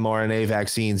putting the mRNA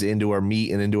vaccines into our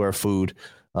meat and into our food.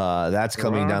 That's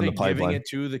coming down the pipeline. Giving it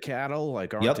to the cattle,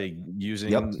 like, aren't they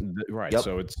using right? Yep.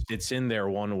 So it's in there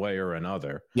one way or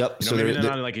another. Yep. So they're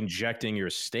not like injecting your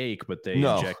steak, but they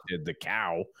injected the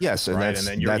cow. Yes, and right?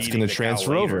 that's going to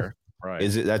transfer over. Right.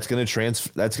 That's going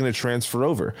to transfer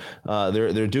over.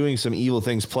 They're doing some evil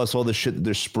things, plus all the shit that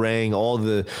they're spraying, all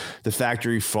the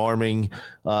factory farming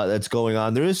that's going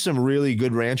on. There is some really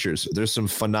good ranchers. There's some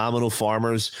phenomenal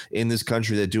farmers in this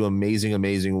country that do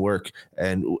amazing work,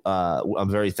 and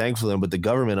I'm very thankful for them. But the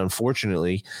government,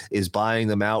 unfortunately, is buying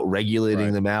them out,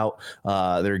 regulating them out.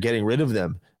 They're getting rid of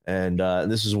them. And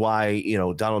this is why,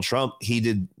 Donald Trump, he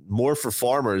did more for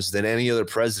farmers than any other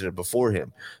president before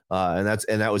him. And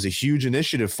that was a huge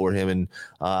initiative for him. And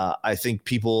I think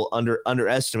people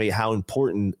underestimate how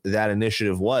important that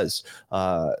initiative was,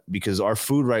 because our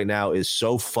food right now is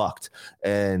so fucked.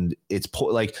 And it's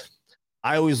like,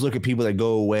 I always look at people that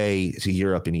go away to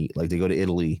Europe and eat, like they go to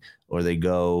Italy or they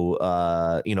go,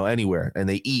 anywhere, and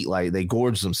they eat like they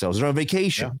gorge themselves. They're on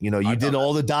vacation. Yeah, you did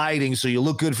all the dieting, so you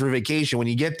look good for vacation. When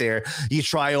you get there, you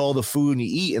try all the food and you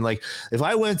eat. And like, if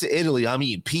I went to Italy, I'm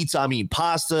eating pizza, I'm eating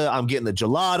pasta, I'm getting the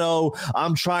gelato,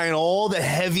 I'm trying all the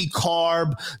heavy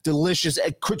carb, delicious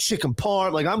chicken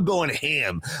parm. Like, I'm going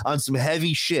ham on some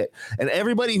heavy shit. And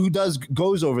everybody who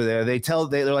goes over there,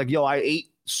 they're like, yo, I ate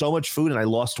so much food and I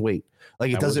lost weight.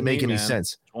 Like, it doesn't make any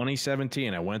sense.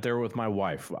 2017, I went there with my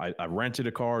wife. I rented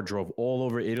a car, drove all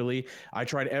over Italy. I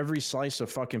tried every slice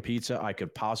of fucking pizza I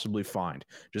could possibly find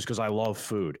just because I love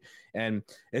food. And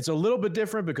it's a little bit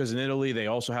different because in Italy, they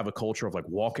also have a culture of like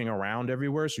walking around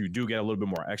everywhere. So you do get a little bit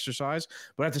more exercise.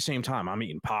 But at the same time, I'm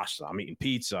eating pasta, I'm eating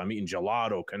pizza, I'm eating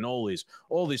gelato, cannolis,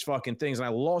 all these fucking things. And I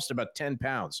lost about 10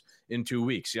 pounds in 2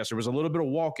 weeks. Yes, there was a little bit of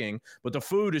walking, but the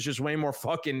food is just way more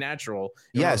fucking natural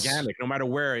and organic, no matter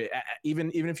where. Even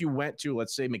if you went to,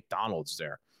 let's say, McDonald's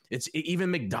there. Even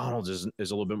McDonald's is a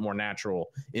little bit more natural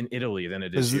in Italy than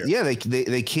it is here. Yeah,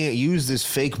 they can't use this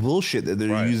fake bullshit that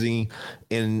they're using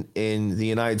in the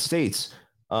United States.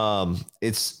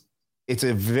 It's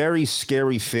a very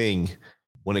scary thing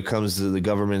when it comes to the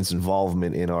government's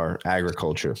involvement in our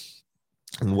agriculture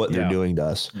and what they're doing to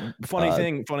us. Funny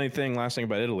thing. Last thing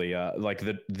about Italy, like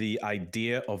the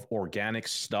idea of organic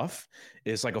stuff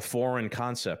is like a foreign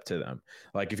concept to them.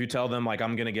 Like, if you tell them like,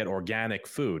 I'm going to get organic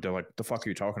food, they're like, the fuck are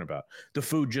you talking about? The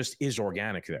food just is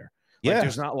organic there. Like,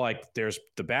 there's not like, there's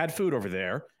the bad food over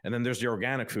there and then there's the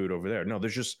organic food over there. No,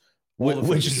 there's just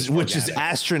which is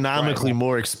astronomically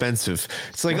more expensive.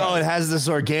 It's like, it has this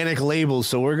organic label,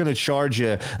 so we're going to charge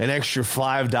you an extra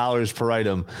 $5 per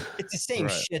item. It's the same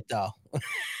shit, though.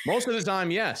 Most of the time,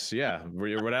 yes. Yeah,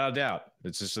 without a doubt.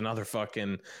 It's just another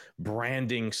fucking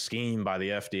branding scheme by the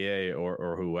FDA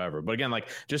or whoever. But again, like,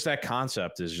 just that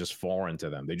concept is just foreign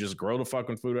to them. They just grow the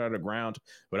fucking food out of the ground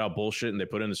without bullshit, and they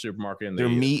put it in the supermarket. And their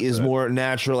meat is more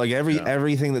natural. Like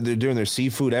everything that they're doing, their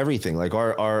seafood, everything. Like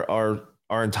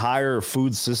our entire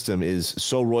food system is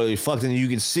so royally fucked. And you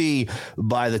can see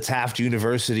by the Taft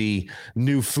University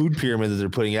new food pyramid that they're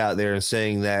putting out there,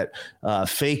 saying that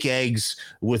fake eggs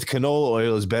with canola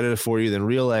oil is better for you than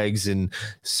real eggs, and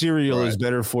cereal is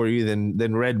better for you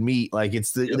than red meat. Like,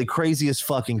 it's the craziest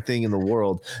fucking thing in the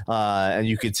world. And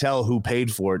you could tell who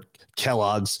paid for it.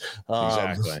 Kellogg's.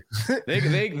 Exactly.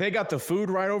 They got the food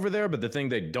right over there, but the thing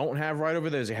they don't have right over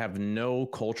there is they have no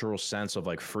cultural sense of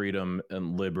like freedom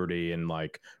and liberty and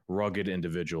like rugged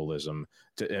individualism,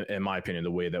 in my opinion,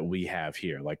 the way that we have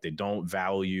here. Like, they don't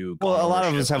value. Well, a lot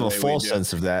of us have a false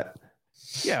sense of that.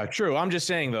 Yeah, true. I'm just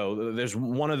saying, though, there's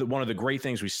one of the great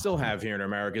things we still have here in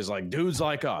America is like dudes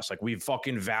like us. Like, we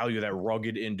fucking value that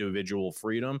rugged individual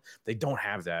freedom. They don't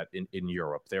have that in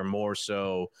Europe. They're more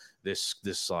so this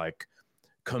like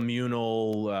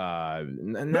communal, not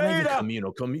even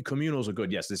communal. Communals are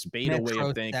good. Yes, this beta way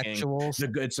of thinking.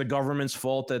 It's the government's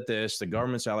fault at this. The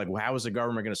government's like, well, how is the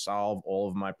government going to solve all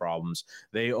of my problems?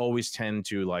 They always tend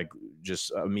to like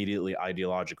just immediately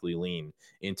ideologically lean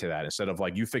into that instead of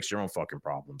like, you fix your own fucking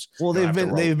problems. Well,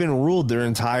 they've been ruled their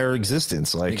entire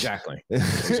existence. Like, exactly.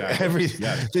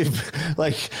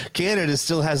 Like, Canada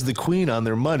still has the Queen on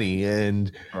their money,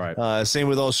 and same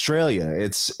with Australia.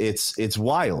 It's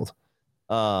wild.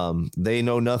 They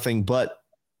know nothing but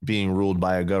being ruled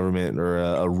by a government or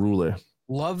a ruler.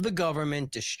 Love the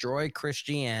government, destroy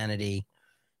Christianity,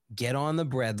 get on the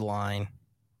bread line,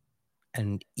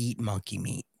 and eat monkey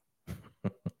meat.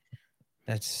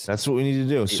 That's what we need to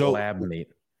do. So lab meat.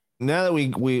 Now that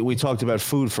we talked about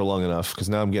food for long enough, because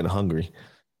now I'm getting hungry.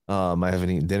 I haven't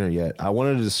eaten dinner yet. I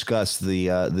wanted to discuss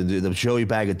the Joey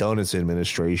Bag of Donuts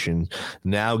administration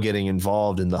now getting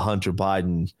involved in the Hunter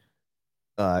Biden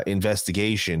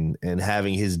investigation and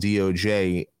having his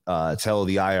DOJ tell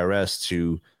the IRS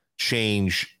to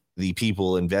change the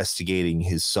people investigating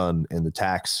his son and the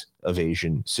tax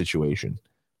evasion situation.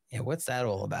 Yeah, what's that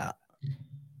all about?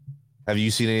 Have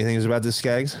you seen anything about this,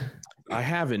 Skaggs? I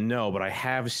haven't, no, but I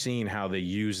have seen how they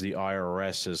use the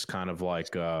IRS as kind of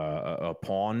like a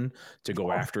pawn to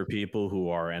go after people who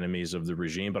are enemies of the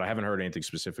regime. But I haven't heard anything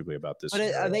specifically about this.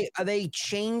 But are they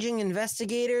changing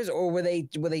investigators, or were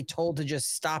they told to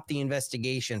just stop the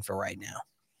investigation for right now?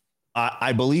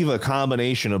 I believe a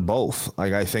combination of both.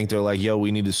 Like, I think they're like, yo,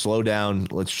 we need to slow down.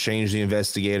 Let's change the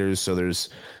investigators so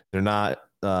they're not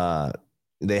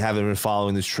they haven't been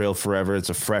following this trail forever. It's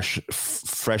a fresh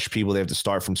people. They have to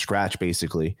start from scratch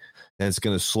basically, and it's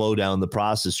going to slow down the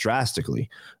process drastically.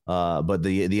 But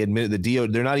the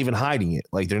they're not even hiding it.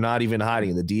 Like they're not even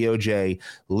hiding it. The DOJ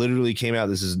literally came out.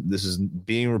 This is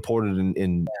being reported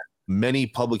in many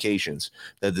publications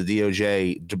that the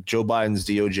DOJ, Joe Biden's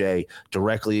DOJ,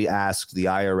 directly asked the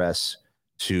IRS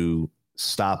to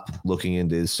stop looking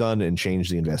into his son and change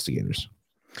the investigators.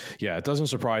 Yeah, it doesn't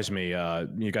surprise me.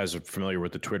 You guys are familiar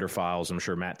with the Twitter files. I'm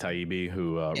sure Matt Taibbi,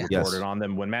 who reported on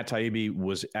them. When Matt Taibbi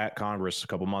was at Congress a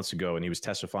couple months ago and he was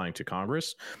testifying to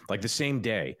Congress, like the same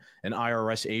day, an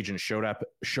IRS agent showed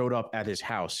up at his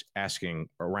house asking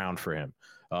around for him,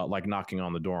 like knocking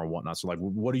on the door and whatnot. So, like,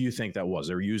 what do you think that was?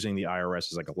 They were using the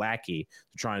IRS as like a lackey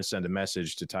to try and send a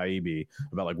message to Taibbi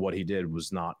about like what he did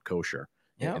was not kosher.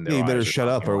 Yeah, you better shut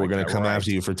up or we're going to come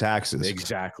after you for taxes.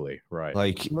 Exactly. Right.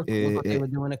 Like look what they were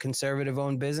doing to conservative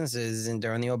owned businesses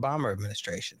during the Obama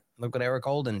administration. Look what Eric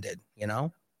Holden did, you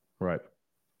know? Right.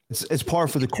 It's par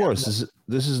for the course.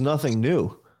 This is nothing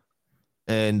new.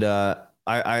 And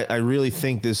I really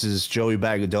think this is Joey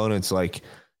Bag of Donuts, like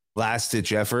last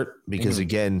ditch effort, because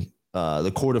again,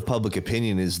 the court of public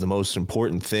opinion is the most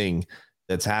important thing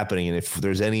that's happening. And if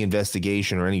there's any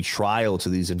investigation or any trial to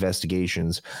these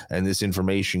investigations and this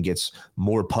information gets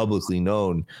more publicly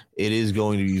known, it is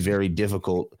going to be very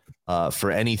difficult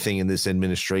for anything in this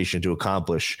administration to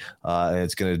accomplish. And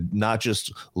it's going to not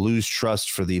just lose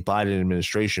trust for the Biden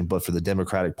administration, but for the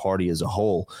Democratic Party as a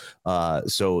whole.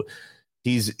 So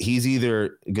he's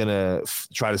either going to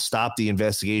try to stop the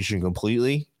investigation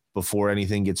completely before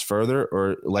anything gets further,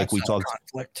 or like that's we talked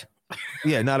conflict.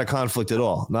 Yeah, not a conflict at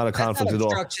all. Not a conflict at all.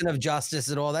 Obstruction of justice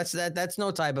at all. That's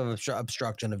no type of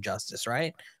obstruction of justice,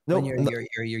 right? No, when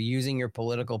you're using your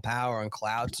political power and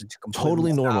clout to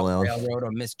totally normal, railroad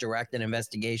or misdirect an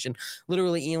investigation.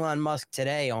 Literally, Elon Musk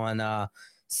today on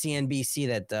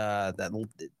CNBC that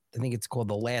I think it's called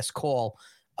The Last Call.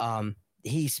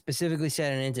 He specifically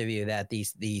said in an interview that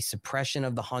the suppression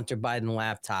of the Hunter Biden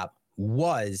laptop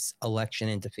was election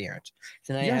interference.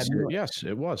 So now yes,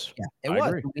 it was. Yeah, it was.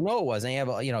 Agree. We know it was. And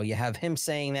you have him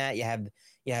saying that. You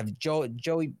have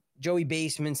Joey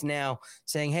Basements now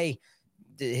saying, "Hey,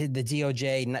 the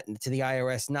DOJ to the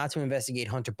IRS not to investigate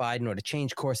Hunter Biden or to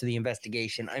change course of the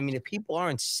investigation." I mean, if people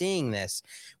aren't seeing this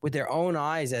with their own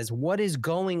eyes as what is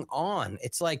going on,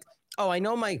 it's like, oh, I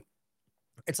know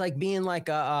it's like being like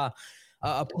a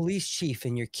police chief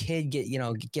and your kid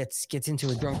gets into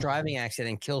a drunk driving accident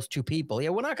and kills 2 people. Yeah,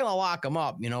 we're not going to lock them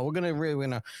up. We're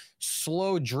going to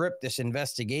slow drip this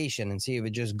investigation and see if it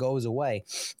just goes away.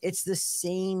 It's the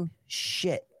same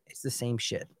shit.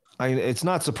 It's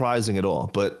not surprising at all,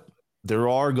 but there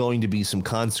are going to be some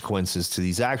consequences to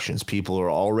these actions. People are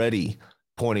already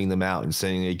pointing them out and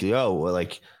saying, like, yo,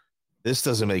 like, this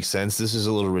doesn't make sense. This is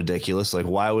a little ridiculous. Like,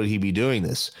 why would he be doing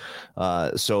this?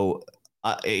 So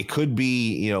it could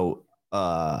be,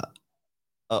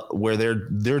 where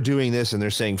they're doing this and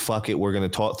they're saying, fuck it, we're going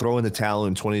to throw in the towel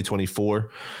in 2024,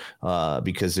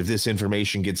 because if this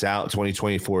information gets out,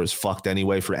 2024 is fucked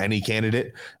anyway for any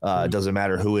candidate. It doesn't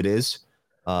matter who it is.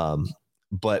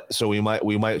 But so we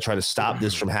might try to stop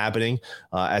this from happening.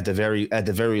 At the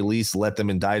very least, let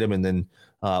them indict him, and then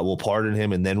we'll pardon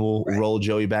him, and then we'll roll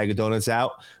Joey Bag of Donuts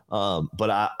out.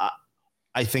 But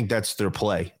I think that's their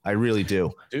play. I really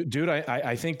do. Dude,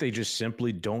 I think they just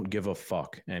simply don't give a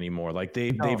fuck anymore. Like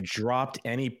they've dropped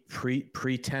any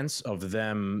pretense of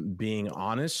them being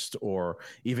honest or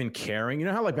even caring. You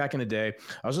know how like back in the day,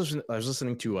 I was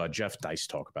listening to Jeff Dice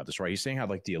talk about this, right? He's saying how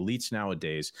like the elites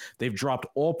nowadays, they've dropped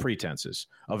all pretenses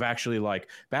of actually, like,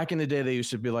 back in the day, they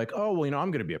used to be like, oh, well,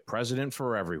 I'm going to be a president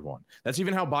for everyone. That's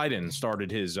even how Biden started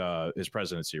his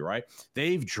presidency, right?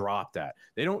 They've dropped that.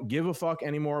 They don't give a fuck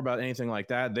anymore about anything like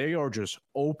that. They are just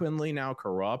openly now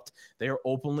corrupt. They are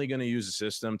openly going to use the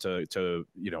system to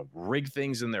rig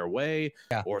things in their way,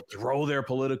 or throw their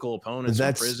political opponents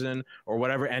in prison or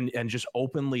whatever, and just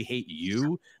openly hate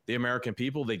you, the American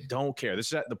people. They don't care. This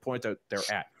is at the point that they're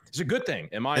at. It's a good thing,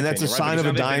 in my opinion. And that's a sign of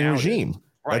a dying regime.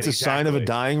 Right, that's a sign of a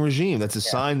dying regime. That's a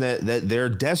sign that they're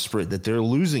desperate, that they're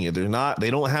losing it. They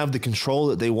don't have the control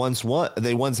that they once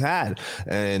had.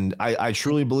 And I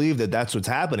truly believe that that's what's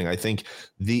happening. I think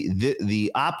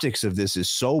the optics of this is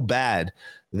so bad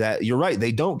that you're right.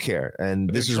 They don't care. And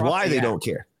this is why they don't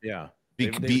care. Yeah.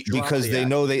 Because they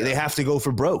know they have to go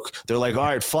for broke. They're like, all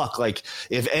right, fuck. Like,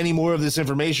 if any more of this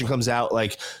information comes out,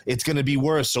 like, it's going to be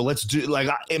worse. So let's do, like,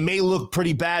 it may look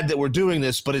pretty bad that we're doing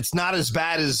this, but it's not as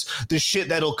bad as the shit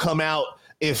that'll come out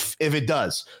if it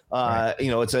does.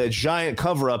 It's a giant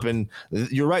cover up, and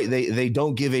you're right. They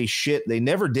don't give a shit. They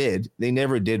never did,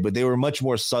 but they were much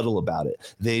more subtle about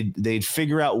it. They'd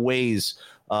figure out ways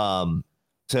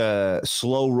to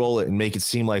slow roll it and make it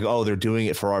seem like, oh, they're doing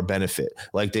it for our benefit,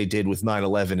 like they did with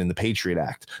 9/11 and the Patriot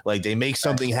Act. Like they make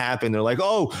something happen. They're like,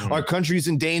 oh, our country's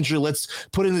in danger. Let's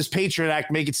put in this Patriot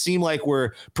Act, make it seem like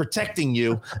we're protecting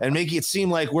you and make it seem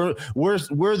like we're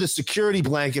the security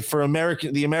blanket for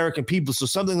the American people. So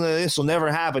something like this will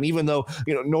never happen, even though,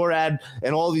 NORAD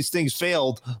and all these things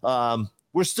failed.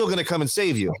 We're still going to come and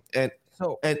save you. And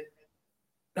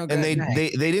they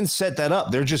didn't set that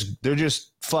up. They're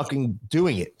just fucking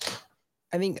doing it.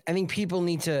 I think people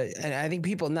need to, and I think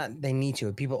people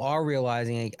people are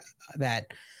realizing that,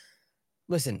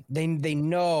 listen, they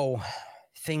know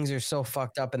things are so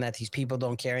fucked up and that these people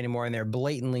don't care anymore, and they're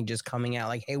blatantly just coming out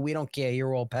like, hey, we don't care,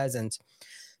 you're all peasants.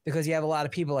 Because you have a lot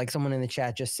of people, like someone in the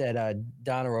chat just said,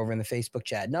 Donna over in the Facebook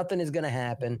chat, nothing is going to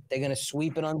happen. They're going to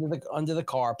sweep it under the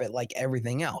carpet like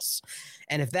everything else.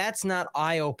 And if that's not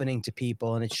eye-opening to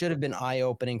people, and it should have been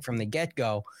eye-opening from the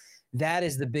get-go, that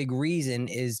is the big reason,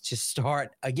 is to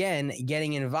start, again,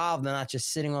 getting involved and not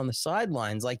just sitting on the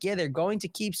sidelines. Like, yeah, they're going to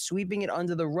keep sweeping it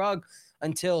under the rug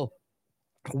until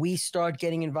we start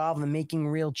getting involved and making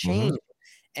real change.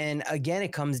 And again,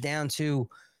 it comes down to,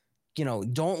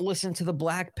 don't listen to the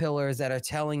black pillars that are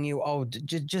telling you, oh,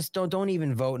 just don't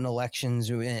even vote in elections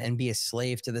and be a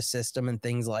slave to the system and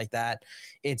things like that.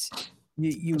 It's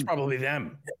probably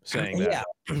them saying that.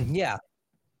 Yeah.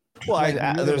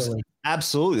 Well, there's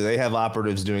absolutely, they have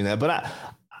operatives doing that, but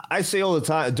I say all the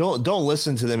time, don't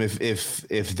listen to them if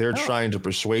they're trying to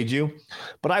persuade you.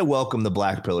 But I welcome the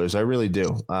black pillars. I really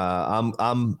do.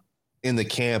 I'm in the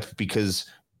camp because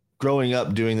growing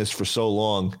up doing this for so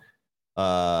long,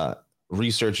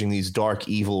 researching these dark,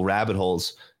 evil rabbit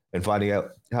holes and finding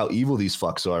out how evil these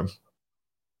fucks are.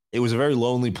 It was a very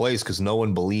lonely place because no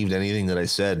one believed anything that I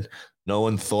said. No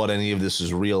one thought any of this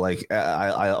was real. Like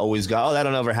I always got, oh,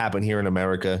 that'll never happen here in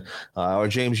America. Or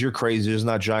James, you're crazy. There's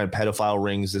not giant pedophile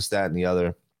rings, this, that, and the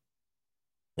other.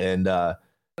 And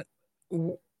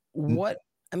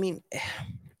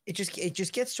it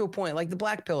just gets to a point like the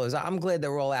black pillars. I'm glad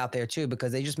they're all out there too,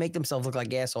 because they just make themselves look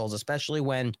like assholes, especially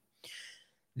when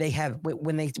they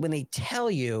tell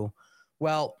you,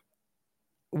 well,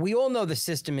 we all know the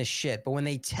system is shit, but when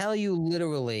they tell you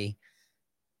literally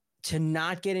to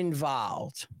not get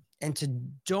involved and to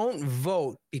don't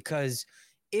vote, because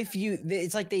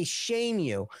it's like they shame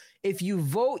you. If you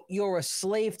vote, you're a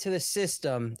slave to the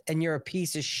system and you're a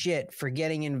piece of shit for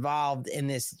getting involved in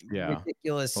this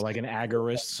ridiculous. Or like an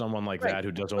agorist, someone like that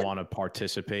who doesn't want to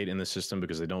participate in the system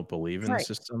because they don't believe in the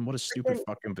system. What a stupid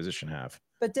fucking position to have.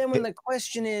 But then when the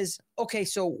question is, okay,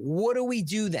 so what do we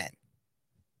do then?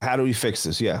 How do we fix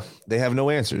this? Yeah, they have no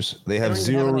answers. They have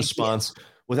zero response,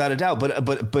 without a doubt.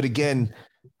 But again,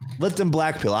 let them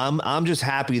blackpill. I'm just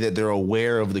happy that they're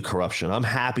aware of the corruption. I'm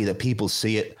happy that people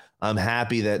see it. I'm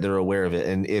happy that they're aware of it.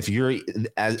 And if you're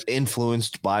as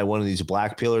influenced by one of these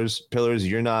black pillars,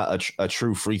 you're not a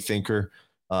true free thinker.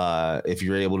 If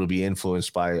you're able to be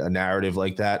influenced by a narrative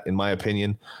like that, in my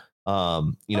opinion,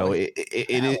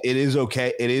 it is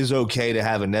okay. It is okay to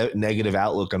have a negative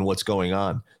outlook on what's going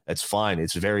on. That's fine.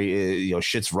 It's very,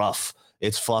 shit's rough.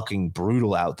 It's fucking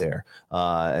brutal out there.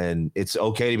 And it's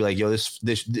okay to be like, yo, this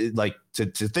like to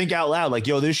think out loud, like,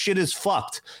 yo, this shit is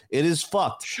fucked. It is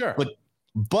fucked. Sure.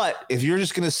 But if you're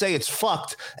just going to say it's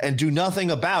fucked and do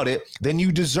nothing about it, then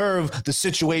you deserve the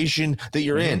situation that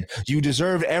you're in. You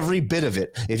deserve every bit of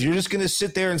it. If you're just going to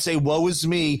sit there and say, woe is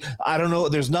me, I don't know,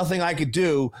 there's nothing I could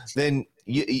do, then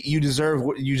you deserve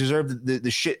the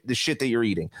shit that you're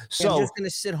eating. So I'm just going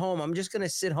to sit home. I'm just going to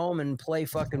sit home and play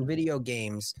fucking video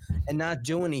games and not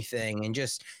do anything and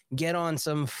just get on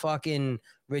some fucking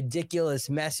ridiculous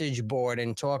message board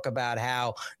and talk about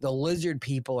how the lizard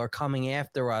people are coming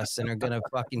after us and are going to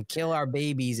fucking kill our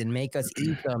babies and make us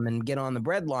eat them and get on the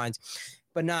bread lines,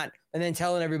 and then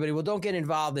telling everybody, well, don't get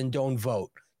involved and don't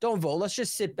vote. Don't vote. Let's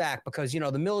just sit back because,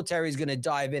 the military is going to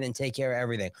dive in and take care of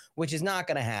everything, which is not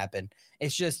going to happen.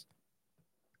 It's just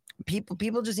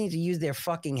people just need to use their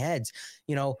fucking heads.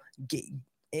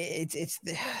 It's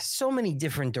so many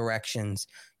different directions.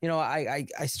 I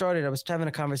was having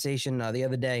a conversation the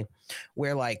other day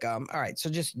where all right,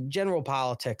 so just general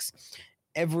politics.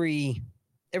 Every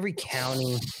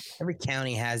county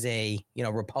has a,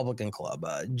 Republican club,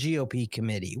 a GOP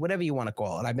committee, whatever you want to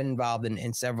call it. I've been involved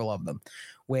in several of them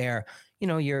where,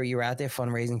 you're out there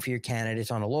fundraising for your candidates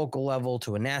on a local level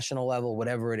to a national level,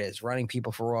 whatever it is, running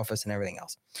people for office and everything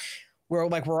else.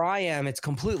 where I am, it's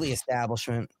completely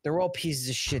establishment. They're all pieces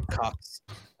of shit cucks.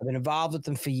 I've been involved with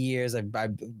them for years. I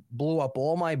blew up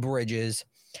all my bridges,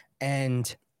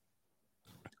 and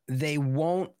they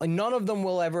won't. None of them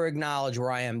will ever acknowledge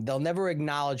where I am. They'll never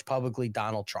acknowledge publicly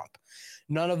Donald Trump.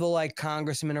 None of the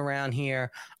congressmen around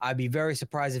here. I'd be very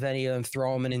surprised if any of them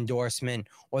throw him an endorsement,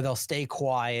 or they'll stay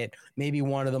quiet. Maybe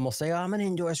one of them will say, "Oh, I'm going to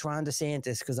endorse Ron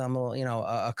DeSantis because I'm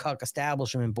a cuck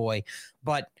establishment boy,"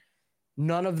 but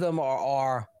none of them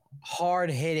are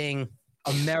hard-hitting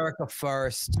America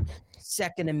first,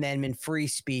 Second Amendment, free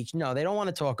speech. No, they don't want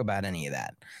to talk about any of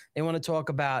that. They want to talk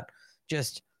about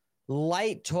just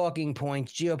light talking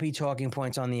points, GOP talking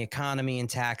points on the economy and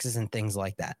taxes and things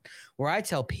like that. Where I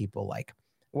tell people I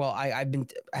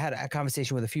had a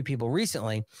conversation with a few people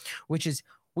recently, which is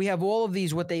we have all of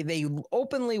these what they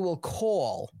openly will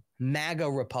call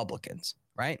MAGA Republicans,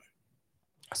 right?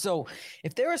 So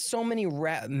if there are so many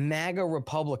MAGA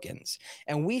Republicans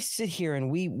and we sit here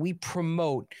and we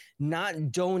promote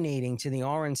not donating to the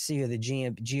RNC or the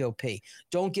GOP,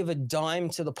 don't give a dime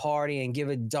to the party and give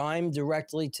a dime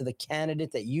directly to the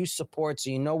candidate that you support so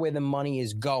you know where the money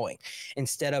is going,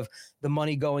 instead of the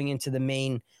money going into the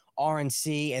main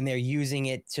RNC and they're using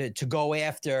it to go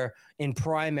after in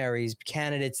primaries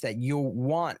candidates that you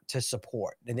want to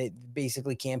support, and they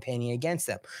basically campaigning against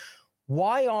them.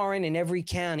 Why aren't in every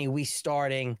county we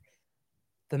starting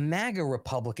the MAGA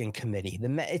Republican Committee?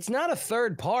 It's not a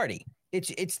third party.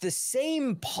 It's the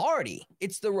same party.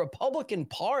 It's the Republican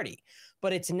Party,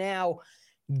 but it's now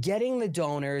getting the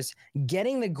donors,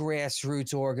 getting the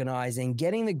grassroots organizing,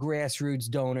 getting the grassroots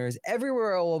donors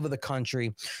everywhere all over the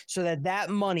country so that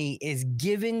money is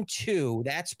given to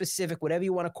that specific, whatever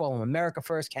you want to call them, America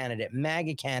First candidate,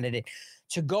 MAGA candidate,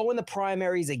 to go in the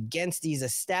primaries against these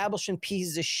establishment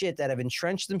pieces of shit that have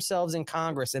entrenched themselves in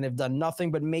Congress and have done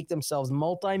nothing but make themselves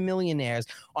multimillionaires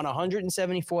on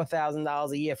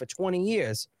 $174,000 a year for 20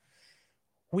 years.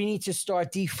 We need to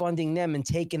start defunding them and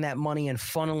taking that money and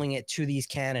funneling it to these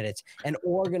candidates and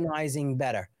organizing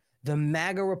better. The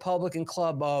MAGA Republican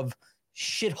Club of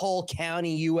Shithole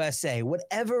County, USA,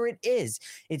 whatever it is,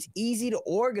 it's easy to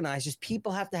organize. Just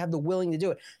people have to have the willing to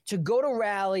do it. To go to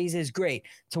rallies is great.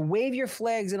 To wave your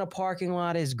flags in a parking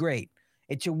lot is great.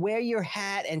 And to wear your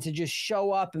hat and to just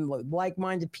show up and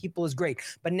like-minded people is great.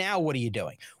 But now what are you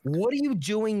doing? What are you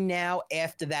doing now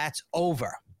after that's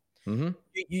over? Mm-hmm.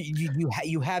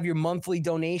 You have your monthly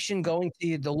donation going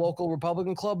to the local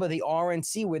Republican club or the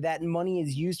RNC, where that money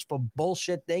is used for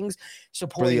bullshit things,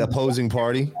 supporting for the opposing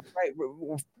party,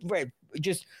 right?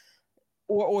 Just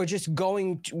or just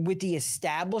going with the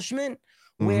establishment,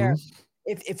 where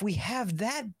if we have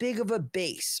that big of a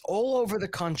base all over the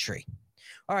country,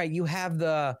 all right, you have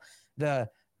the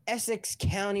Essex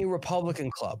County Republican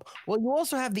Club. Well, you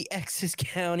also have the Essex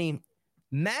County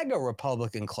MAGA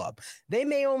Republican Club. They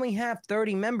may only have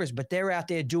 30 members, but they're out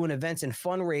there doing events and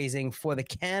fundraising for the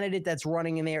candidate that's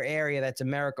running in their area. That's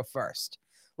America First.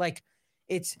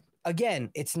 It's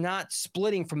not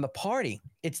splitting from the party.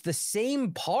 It's the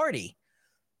same party,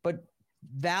 but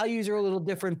values are a little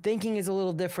different. Thinking is a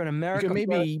little different. America you can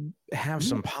maybe have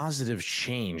some positive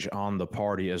change on the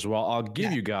party as well. I'll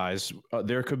give you guys,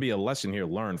 there could be a lesson here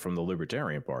learned from the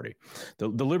Libertarian Party. The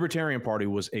Libertarian Party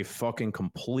was a fucking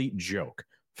complete joke.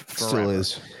 Still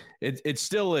is. It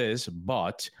still is,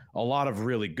 but a lot of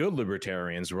really good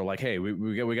libertarians were like, hey,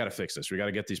 we got to fix this. We got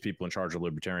to get these people in charge of the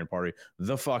Libertarian Party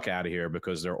the fuck out of here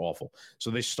because they're awful.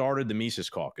 So they started the Mises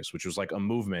Caucus, which was like a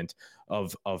movement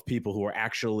of people who are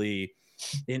actually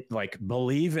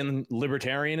believe in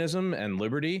libertarianism and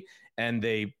liberty, and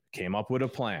they came up with a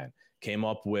plan, came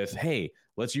up with, hey,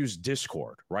 let's use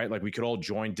Discord, right? Like we could all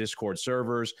join Discord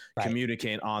servers,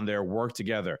 communicate on there, work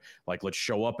together. Like, let's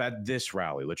show up at this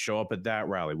rally. Let's show up at that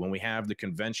rally. When we have the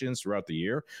conventions throughout the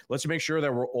year, let's make sure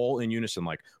that we're all in unison.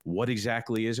 Like, what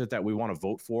exactly is it that we want to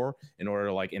vote for in order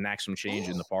to enact some change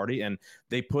in the party? And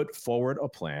they put forward a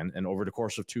plan. And over the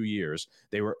course of 2 years,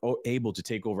 they were able to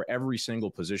take over every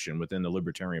single position within the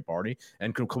Libertarian Party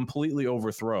and completely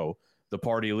overthrow the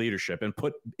party leadership and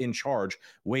put in charge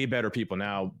way better people.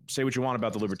 Now, say what you want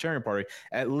about the Libertarian Party.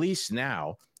 At least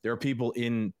now there are people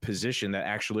in position that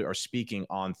actually are speaking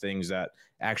on things that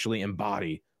actually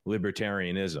embody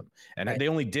libertarianism. And they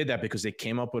only did that because they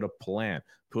came up with a plan,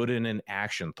 put it in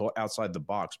action, thought outside the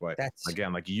box by,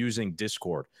 again, using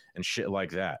Discord and shit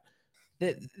like that.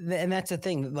 And that's the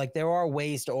thing. There are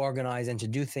ways to organize and to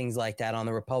do things like that on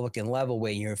the Republican level,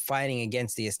 where you're fighting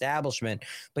against the establishment,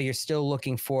 but you're still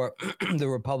looking for the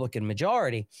Republican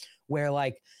majority. Where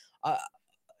I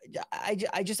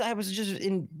was just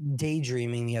in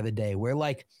daydreaming the other day,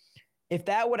 where if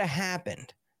that would have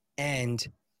happened, and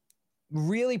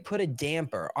really put a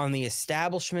damper on the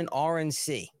establishment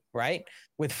RNC, right?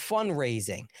 With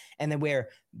fundraising, and then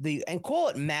and call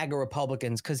it MAGA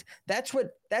Republicans, because that's what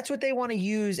they want to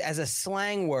use as a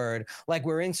slang word, like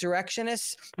we're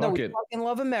insurrectionists. No, we fucking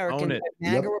love Americans.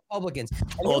 MAGA Republicans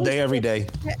all day, every day.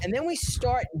 Yeah, and then we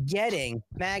start getting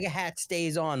MAGA hat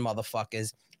stays on,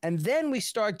 motherfuckers. And then we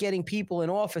start getting people in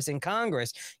office in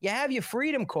Congress. You have your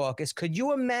Freedom Caucus. Could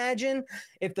you imagine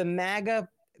if the MAGA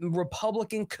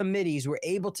Republican committees were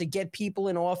able to get people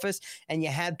in office, and you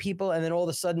had people, and then all of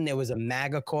a sudden there was a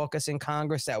MAGA caucus in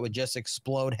Congress that would just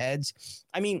explode heads?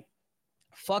 I mean,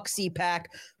 fuck CPAC,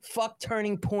 fuck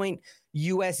Turning Point,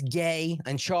 US Gay,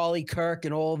 and Charlie Kirk,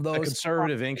 and all of those. The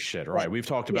conservative ink shit, right? We've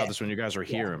talked about this when you guys were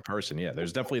here in person. Yeah,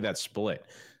 there's definitely that split.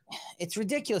 It's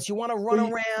ridiculous. You want to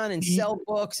run around and sell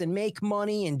books and make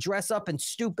money and dress up in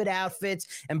stupid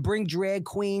outfits and bring drag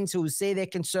queens who say they're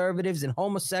conservatives and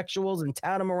homosexuals and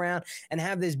tout them around and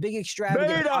have this big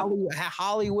extravagant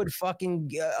Hollywood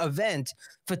fucking event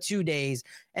for 2 days,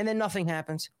 and then nothing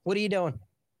happens. What are you doing?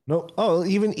 No. Oh,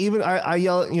 even I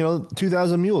yell at,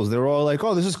 2,000 mules. They were all like,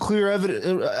 oh, this is clear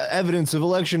evidence of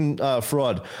election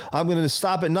fraud. I'm going to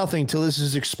stop at nothing till this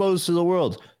is exposed to the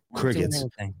world. Crickets.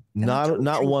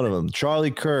 Not one of them.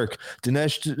 Charlie Kirk,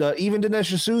 Dinesh, even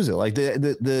Dinesh D'Souza. Like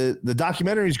the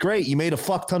documentary is great. You made a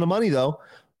fuck ton of money though.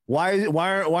 Why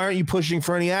aren't you pushing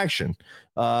for any action?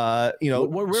 Where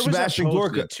Sebastian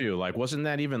Gorka too. Like, wasn't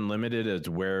that even limited as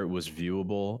where it was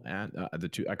viewable at the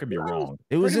two? I could be wrong.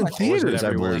 It was in theaters,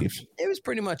 I believe. It was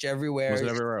pretty much everywhere. Was it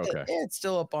everywhere? Okay. It's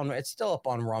still up on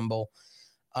Rumble.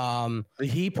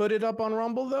 He put it up on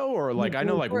Rumble though, or like I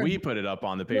know like we put it up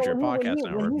on the Patriot Podcast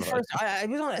Network.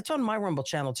 It's on my Rumble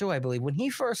channel too, I believe. When he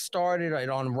first started it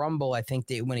on Rumble, I think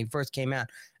when he first came out,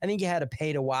 I think you had to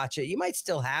pay to watch it. You might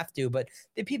still have to, but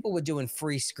the people were doing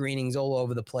free screenings all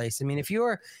over the place. I mean, if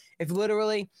you're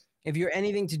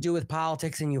anything to do with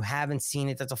politics and you haven't seen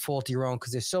it, that's a fault of your own,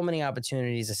 because there's so many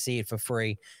opportunities to see it for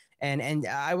free. And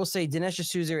I will say Dinesh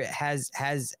D'Souza has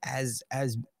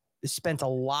spent a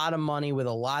lot of money with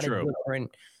a lot of different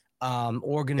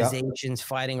organizations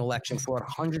fighting election fraud,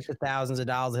 hundreds of thousands of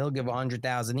dollars. He'll give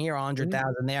 100,000 here,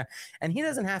 100,000 there, and he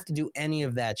doesn't have to do any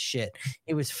of that shit.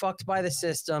 He was fucked by the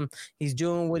system. He's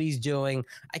doing what he's doing.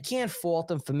 I can't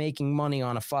fault him for making money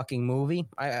on a fucking movie.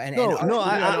 Listen.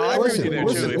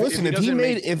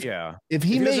 If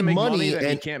he made money, then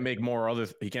he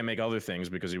can't make other things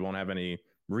because he won't have any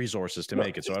resources to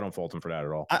make it. So I don't fault him for that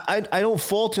at all. I don't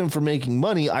fault him for making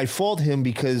money. I fault him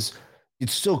because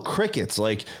it's still crickets.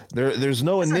 Like there's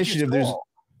no initiative.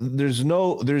 There's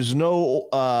no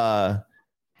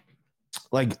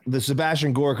like the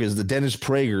Sebastian Gorkas, the Dennis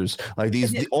Pragers, like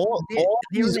these.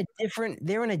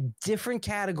 They're in a different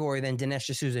category than Dinesh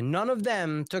D'Souza. None of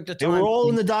them took the time. They were all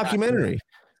in the documentary.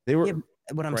 They were.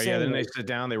 What I'm saying. Yeah, then they sit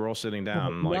down. They were all sitting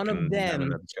down. None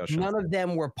of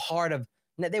them were part of.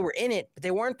 They were in it, but they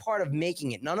weren't part of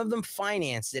making it. None of them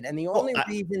financed it, and the only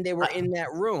reason they were in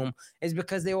that room is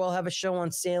because they all have a show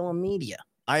on Salem Media.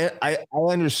 I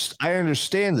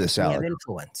understand this, Alex. They have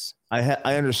influence.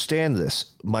 I understand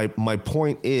this. My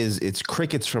point is, it's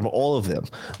crickets from all of them.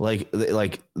 Like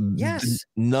yes,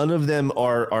 none of them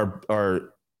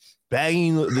are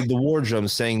banging the war drum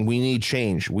saying we need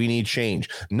change. We need change.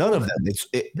 None of them.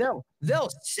 They'll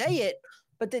say it,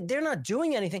 but they're not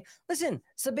doing anything. Listen,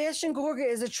 Sebastian Gorka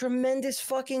is a tremendous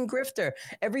fucking grifter.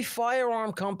 Every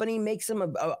firearm company makes him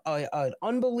an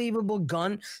unbelievable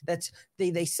gun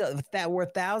they sell that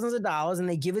worth thousands of dollars, and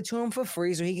they give it to him for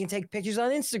free so he can take pictures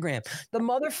on Instagram. The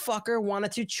motherfucker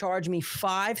wanted to charge me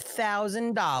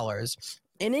 $5,000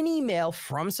 in an email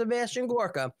from Sebastian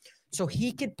Gorka so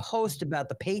he could post about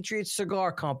the Patriot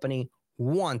Cigar Company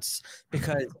once,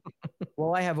 because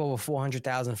I have over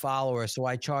 400,000 followers, so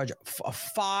I charge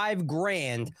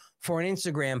 $5,000 for an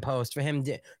Instagram post for him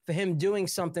doing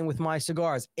something with my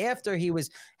cigars, after he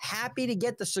was happy to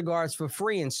get the cigars for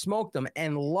free and smoke them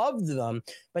and loved them,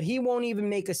 but he wouldn't even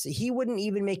make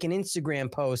an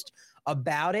Instagram post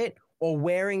about it or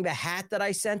wearing the hat that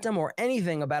I sent him or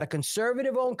anything about a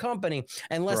conservative-owned company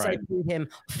unless I paid him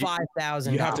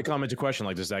 $5,000. You have to come into question,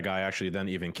 like, does that guy actually then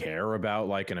even care about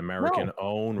like an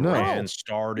American-owned,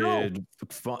 ran-started,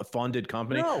 funded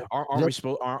company?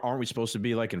 Aren't we supposed to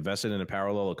be like invested in a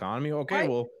parallel economy? Okay,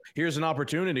 well, here's an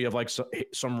opportunity of like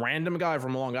some random guy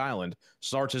from Long Island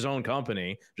starts his own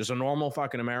company, just a normal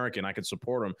fucking American. I could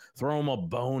support him. Throw him a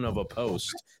bone of a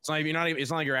post. It's not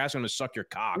like you're asking him to suck your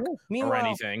cock or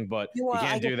anything, but you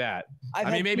can't do that. I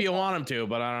mean, maybe you want him to,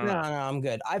 but I don't know. No, I'm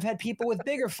good. I've had people with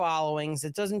bigger followings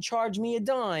that doesn't charge me a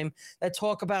dime that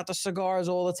talk about the cigars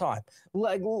all the time.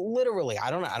 Like literally,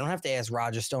 I don't have to ask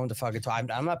Roger Stone to fucking talk.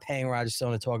 I'm not paying Roger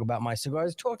Stone to talk about my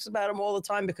cigars. He talks about them all the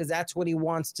time because that's what he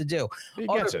wants to do. He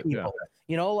gets it. Yeah.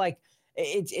 You know, like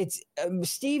it's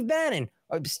Steve Bannon.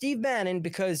 Steve Bannon,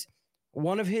 because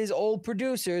one of his old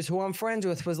producers who I'm friends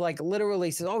with was like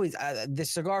literally says, "Oh, he's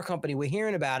this cigar company. We're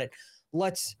hearing about it.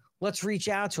 Let's reach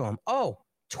out to him." Oh,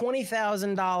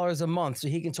 $20,000 a month so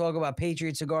he can talk about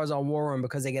Patriot Cigars on War Room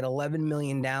because they get 11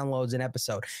 million downloads an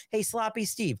episode. Hey, Sloppy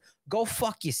Steve, go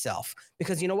fuck yourself,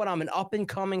 because you know what? I'm an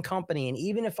up-and-coming company, and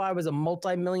even if I was a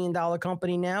multi-million-dollar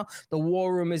company now, the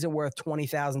War Room isn't worth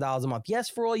 $20,000 a month. Yes,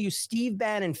 for all you Steve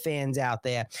Bannon fans out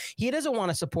there, he doesn't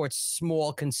want to support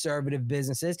small conservative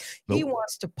businesses. Nope. He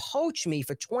wants to poach me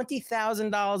for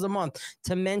 $20,000 a month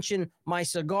to mention my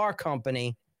cigar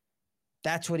company.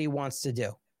 That's what he wants to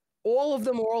do. All of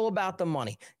them are all about the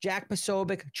money. Jack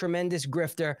Posobiec, tremendous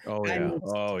grifter.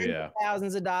 Oh yeah.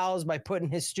 Thousands of dollars by putting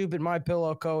his stupid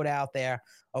MyPillow code out there.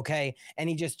 Okay. And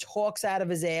he just talks out of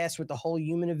his ass with the whole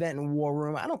human event and War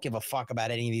Room. I don't give a fuck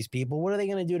about any of these people. What are they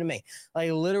going to do to me?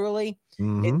 Like literally,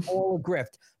 it's all a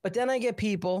grift. But then I get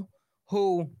people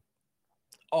who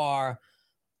are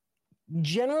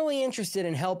generally interested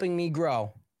in helping me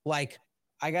grow. Like,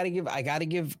 I gotta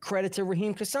give credit to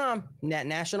Raheem Kassam,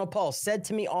 National Pulse, said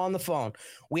to me on the phone,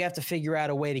 we have to figure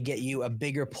out a way to get you a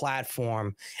bigger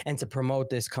platform and to promote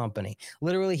this company.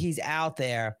 Literally, he's out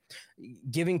there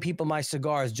giving people my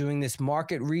cigars, doing this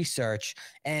market research,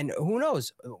 and who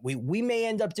knows, we may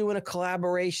end up doing a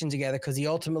collaboration together because he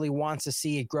ultimately wants to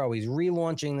see it grow. He's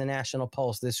relaunching the National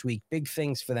Pulse this week. Big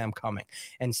things for them coming.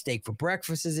 And Steak for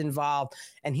Breakfast is involved.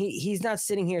 And he's not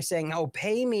sitting here saying, oh,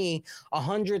 pay me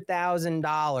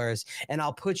 $100,000 and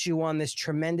I'll put you on this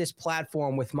tremendous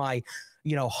platform with my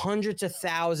hundreds of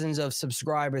thousands of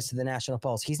subscribers to the National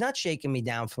Pulse. He's not shaking me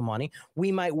down for money.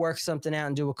 We might work something out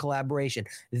and do a collaboration.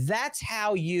 That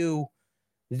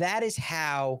is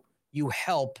how you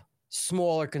help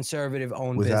smaller conservative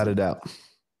owned business. Without a doubt.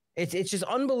 It's just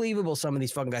unbelievable, some of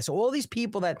these fucking guys. So all these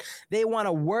people that they want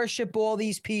to worship all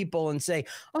these people and say,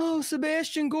 oh,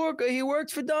 Sebastian Gorka, he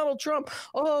works for Donald Trump.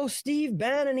 Oh, Steve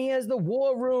Bannon, he has the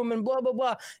War Room and blah, blah,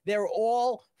 blah. They're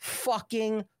all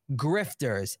fucking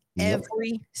grifters. Yep.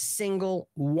 Every single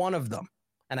one of them.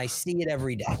 And I see it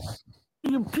every day.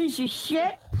 You piece of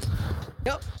shit.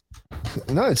 Yep.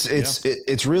 No,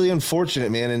 it's really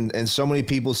unfortunate, man. And so many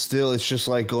people still, it's just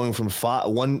like going from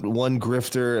one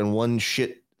grifter and one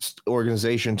shit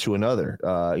organization to another.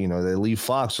 They leave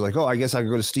Fox. They're like, oh, I guess I could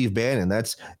go to Steve Bannon.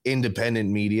 That's independent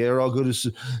media. Or I'll go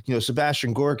to,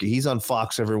 Sebastian Gorka. He's on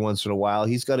Fox every once in a while.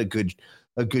 He's got a good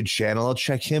channel. I'll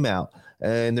check him out.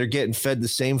 And they're getting fed the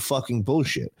same fucking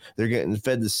bullshit. They're getting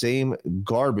fed the same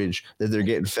garbage that they're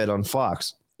getting fed on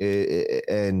Fox.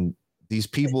 And these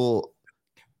people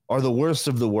are the worst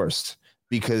of the worst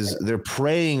because they're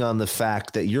preying on the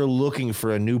fact that you're looking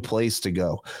for a new place to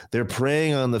go. They're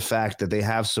preying on the fact that they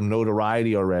have some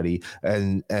notoriety already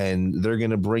and they're going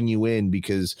to bring you in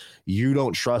because you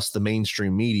don't trust the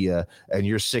mainstream media and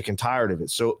you're sick and tired of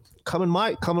it. So come and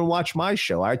watch my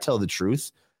show. I tell the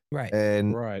truth. Right.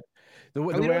 And right. The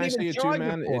way I see it too,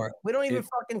 man, we don't even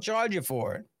fucking charge you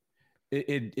for it.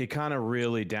 It kind of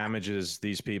really damages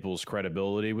these people's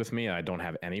credibility with me. I don't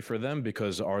have any for them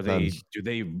because do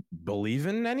they believe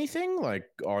in anything? Like,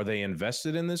 are they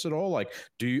invested in this at all? Like,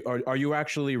 are you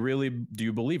actually really, do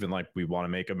you believe in, like, we want to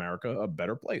make America a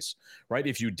better place, right?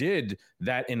 If you did,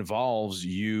 that involves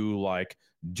you like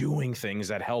doing things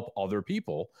that help other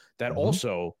people that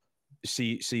also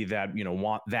see that,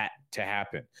 want that to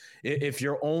happen. If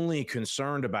you're only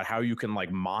concerned about how you can like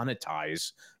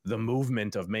monetize the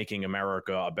movement of making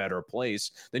America a better place,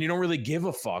 then you don't really give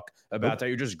a fuck about that.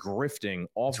 You're just grifting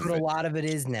off of it. A lot of it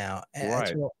is now.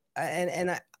 Right.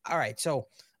 All right. So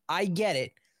I get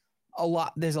it.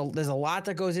 There's a lot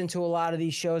that goes into a lot of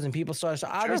these shows and people start. So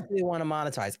obviously they want to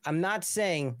monetize. I'm not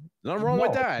saying nothing wrong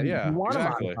with that. Yeah, you want to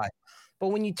monetize. But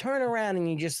when you turn around and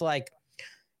you just like,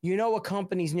 a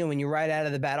company's new and you right out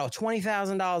of the bat,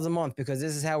 $20,000 a month because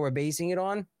this is how we're basing it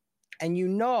on, and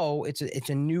it's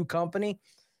a new company.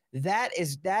 That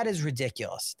is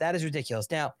ridiculous. That is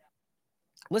ridiculous. Now,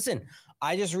 listen,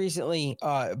 I just recently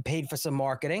paid for some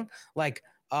marketing, like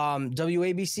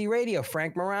WABC Radio.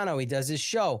 Frank Morano, he does his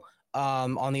show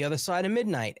on the other side of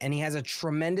midnight, and he has a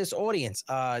tremendous audience.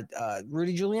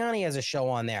 Rudy Giuliani has a show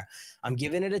on there. I'm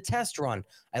giving it a test run.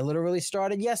 I literally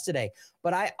started yesterday,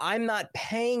 but I'm not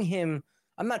paying him.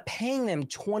 I'm not paying them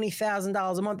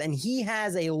 $20,000 a month, and he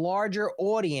has a larger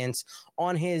audience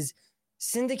on his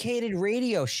syndicated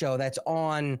radio show that's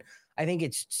on, I think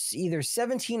it's either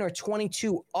 17 or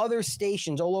 22 other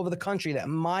stations all over the country that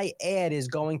my ad is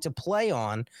going to play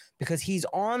on because he's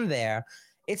on there.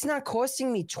 It's not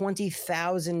costing me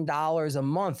 $20,000 a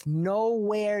month.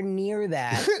 Nowhere near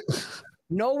that.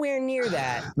 Nowhere near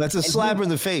that. That's a slap in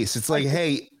the face. It's like,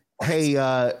 hey,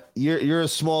 you're a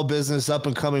small business up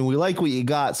and coming. We like what you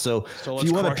got. So if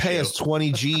you want to pay us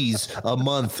 20 G's a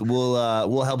month,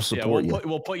 we'll help support you.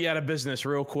 We'll put you out of business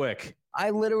real quick. I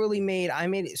literally made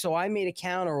a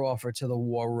counter offer to the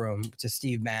War Room to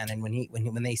Steve Bannon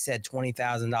when they said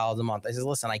 $20,000 a month. I said,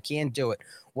 listen, I can't do it.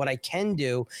 What I can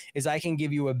do is I can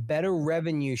give you a better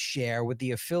revenue share with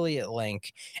the affiliate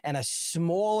link and a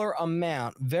smaller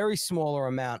amount, very smaller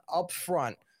amount up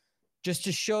front, just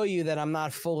to show you that I'm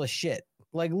not full of shit.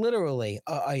 Like literally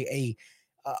a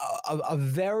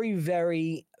very,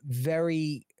 very,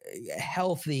 very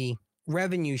healthy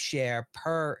revenue share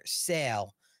per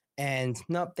sale. And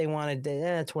nope, they wanted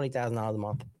 $20,000 a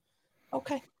month.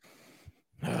 Okay.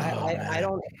 I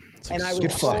don't. And I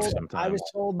was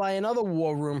told by another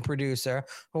War Room producer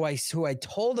who I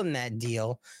told him that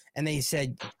deal, and they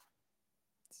said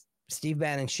Steve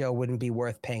Bannon's show wouldn't be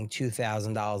worth paying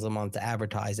 $2,000 a month to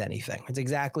advertise anything. It's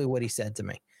exactly what he said to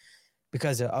me,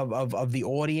 because of the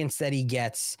audience that he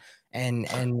gets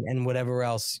and whatever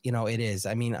else, it is.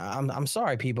 I mean, I'm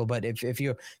sorry, people, but if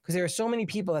you're, because there are so many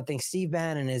people that think Steve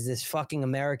Bannon is this fucking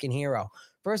American hero.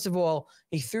 First of all,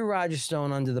 he threw Roger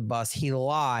Stone under the bus. He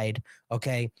lied.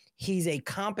 Okay. He's a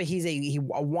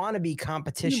wannabe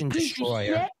competition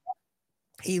destroyer.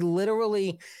 He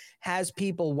literally has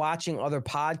people watching other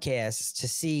podcasts to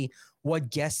see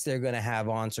what guests they're going to have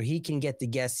on, so he can get the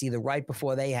guests either right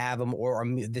before they have them or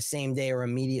the same day or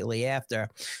immediately after.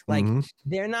 Like,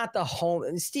 they're not the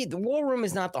home. Steve, the War Room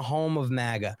is not the home of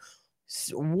MAGA.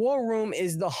 War Room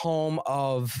is the home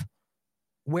of,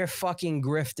 we're fucking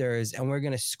grifters and we're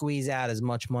going to squeeze out as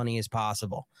much money as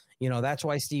possible. That's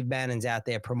why Steve Bannon's out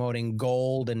there promoting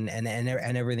gold and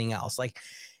everything else. Like,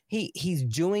 He's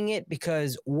doing it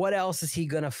because what else is he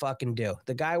going to fucking do?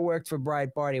 The guy worked for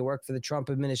Breitbart. He worked for the Trump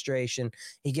administration.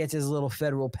 He gets his little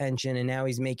federal pension, and now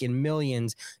he's making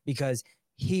millions because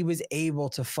he was able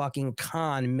to fucking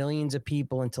con millions of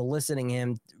people into listening to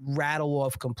him rattle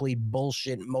off complete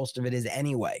bullshit. Most of it is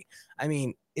anyway. I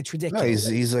mean, it's ridiculous.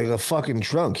 No, he's like a fucking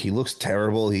drunk. He looks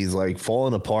terrible. He's like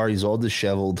falling apart. He's all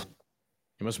disheveled.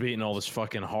 He must be eating all this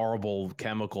fucking horrible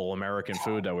chemical American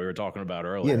food that we were talking about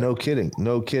earlier. Yeah, no kidding.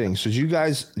 So did you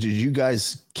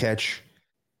guys catch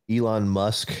Elon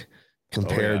Musk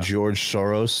compare George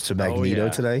Soros to Magneto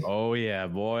today? Oh yeah,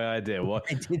 boy, I did.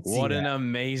 What an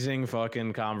amazing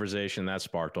fucking conversation that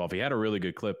sparked off. He had a really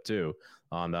good clip too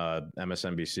on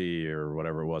MSNBC or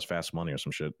whatever it was, Fast Money or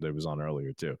some shit that was on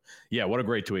earlier too. Yeah, what a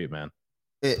great tweet, man.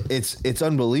 It's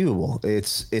unbelievable.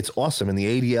 It's awesome, and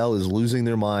the ADL is losing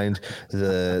their mind.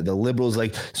 The liberals,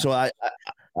 like, so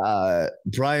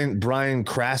Brian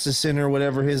Krasenstein or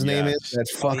whatever his name is. That's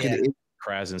fucking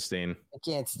Krasenstein. I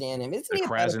can't stand him. Isn't the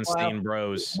Krasenstein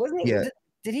bros? Wasn't he? Yeah.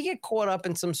 Did he get caught up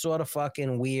in some sort of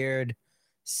fucking weird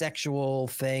sexual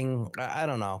thing? I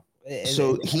don't know.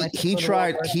 So he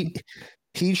tried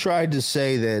to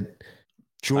say that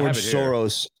George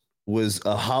Soros was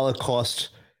a Holocaust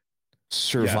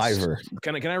survivor. Yes.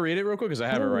 Can I read it real quick? Because I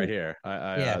have it right here. So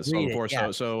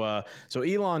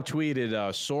Elon tweeted,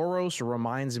 Soros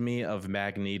reminds me of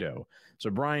Magneto. So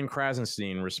Brian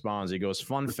Krasenstein responds. He goes,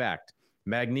 fun fact,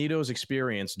 Magneto's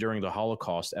experience during the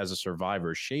Holocaust as a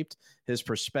survivor shaped his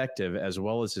perspective as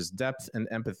well as his depth and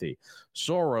empathy.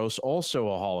 Soros, also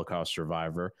a Holocaust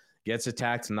survivor, gets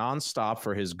attacked nonstop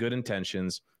for his good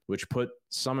intentions, which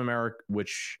some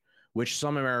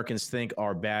Americans think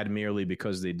are bad merely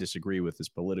because they disagree with his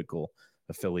political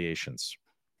affiliations.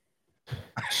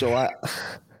 So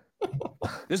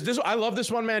I love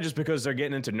this one, man, just because they're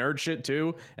getting into nerd shit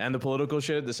too and the political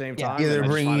shit at the same time. Yeah, they're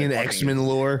bringing in X-Men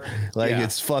lore. Like,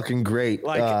 it's fucking great.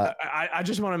 Like, I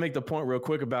just want to make the point real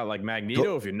quick about like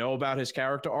Magneto. If you know about his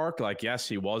character arc, like, yes,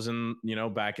 he was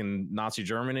back in Nazi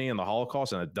Germany and the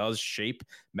Holocaust, and it does shape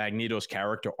Magneto's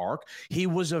character arc. He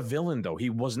was a villain, though. He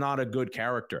was not a good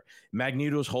character.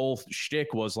 Magneto's whole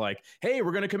shtick was like, hey,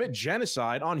 we're going to commit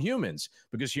genocide on humans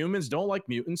because humans don't like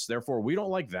mutants. Therefore, we don't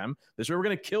like them. This way, we're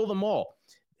going to kill them all.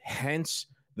 Hence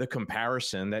the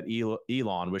comparison that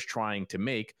Elon was trying to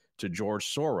make to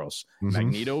George Soros.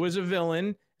 Magneto is a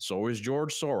villain. So is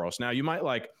George Soros. Now, you might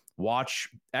like watch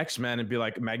X-Men and be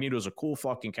like, Magneto's a cool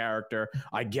fucking character.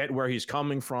 I get where he's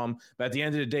coming from. But at the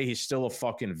end of the day, he's still a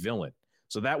fucking villain.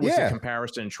 So that was the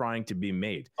comparison trying to be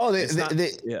made. Oh, they do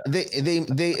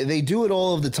it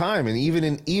all of the time, and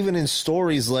even in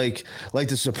stories like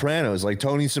The Sopranos, like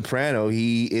Tony Soprano,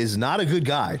 he is not a good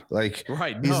guy. Like,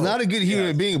 he's not a good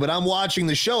human being. But I'm watching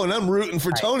the show and I'm rooting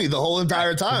for Tony the whole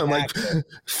entire time. I'm like,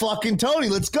 fucking Tony,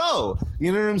 let's go.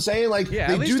 You know what I'm saying? Like,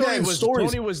 they do that in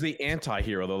stories. Tony was the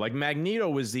anti-hero though. Like Magneto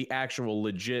was the actual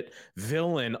legit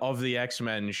villain of the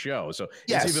X-Men show. So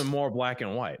it's even more black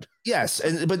and white. Yes,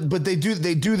 and but they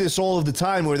do this all of the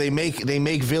time where they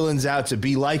make villains out to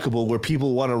be likable, where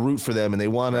people want to root for them and they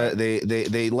want to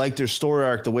they like their story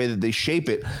arc, the way that they shape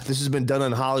it. This has been done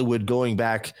in Hollywood going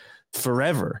back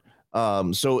forever.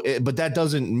 But that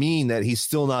doesn't mean that he's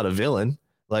still not a villain.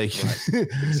 Like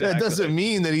that doesn't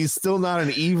mean that he's still not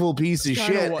an evil piece of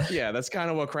shit. That's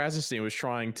kind of what Krasenstein was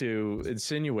trying to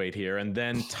insinuate here, and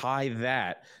then tie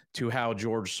that to how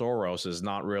George Soros is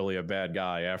not really a bad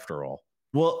guy after all.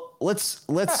 Well, let's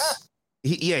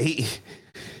he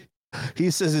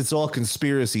says it's all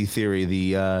conspiracy theory.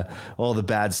 All the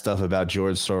bad stuff about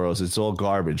George Soros, it's all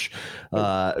garbage.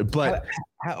 But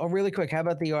really quick, how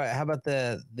about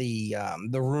the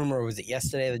rumor? Was it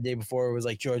yesterday or the day before? It was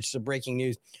like breaking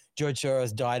news. George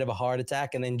Soros died of a heart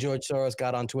attack, and then George Soros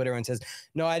got on Twitter and says,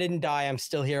 "No, I didn't die. I'm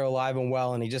still here, alive and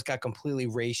well." And he just got completely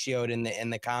ratioed in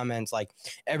the comments. Like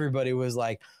everybody was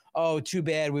like, "Oh, too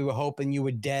bad. We were hoping you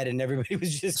were dead," and everybody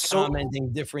was just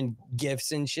commenting different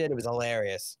gifs and shit. It was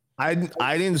hilarious. I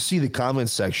didn't see the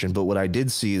comments section, but what I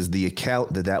did see is the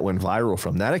account that went viral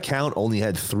from. That account only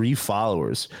had 3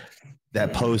 followers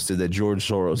that posted that George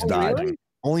Soros died. Really?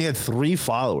 Only had 3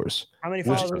 followers. How many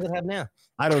followers does it have now?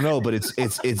 I don't know, but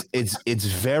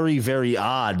it's very, very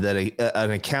odd that an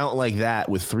account like that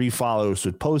with 3 followers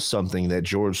would post something that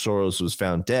George Soros was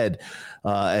found dead,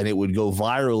 and it would go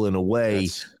viral in a way.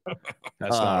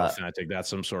 That's not authentic. That's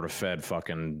some sort of fed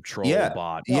fucking troll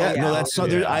bot.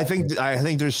 I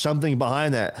think there's something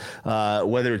behind that.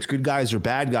 Whether it's good guys or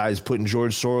bad guys putting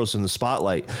George Soros in the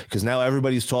spotlight, because now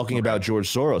everybody's talking about George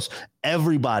Soros.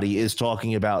 Everybody is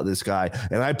talking about this guy,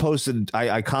 and I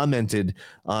commented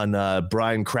on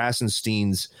Brian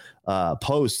Krasenstein's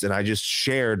post, and I just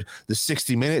shared the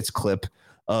 60 Minutes clip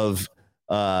of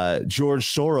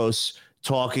George Soros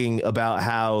talking about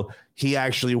how he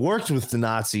actually worked with the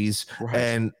Nazis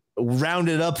and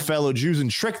rounded up fellow Jews and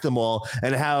tricked them all,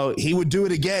 and how he would do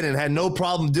it again and had no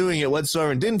problem doing it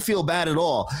whatsoever and didn't feel bad at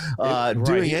all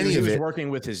doing any of it. He was working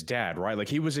with his dad, right? Like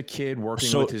he was a kid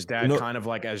working with his dad, kind of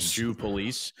like as Jew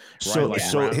police. Right?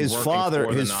 So his father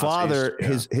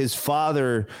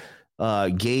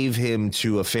gave him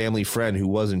to a family friend who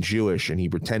wasn't Jewish, and he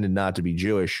pretended not to be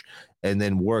Jewish. And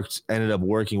then ended up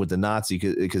working with the Nazi,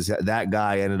 because that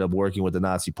guy ended up working with the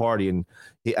Nazi party, and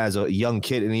as a young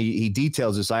kid, and he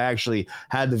details this. I actually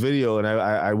had the video, and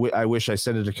I wish I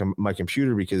sent it to my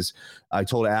computer, because I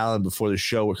told Alan before the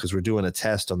show, because we're doing a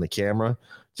test on the camera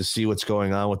to see what's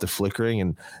going on with the flickering,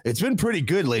 and it's been pretty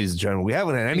good, ladies and gentlemen. We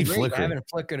haven't had any flickering. I haven't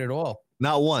flickered at all.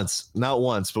 Not once,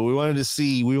 but we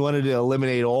wanted to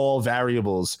eliminate all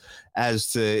variables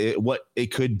as to what it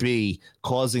could be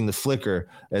causing the flicker.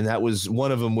 And that was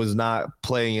one of them, was not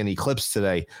playing any clips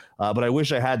today. But I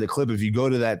wish I had the clip. If you go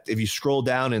to that, if you scroll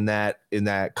down in that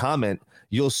comment,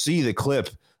 you'll see the clip.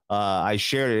 I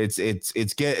shared it.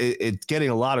 It's getting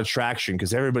a lot of traction,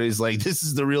 because everybody's like, this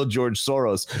is the real George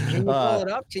Soros. Can you pull it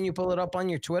up? Can you pull it up on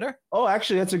your Twitter? Oh,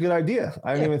 actually, that's a good idea.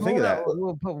 I didn't even think of that.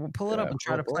 We'll pull it up and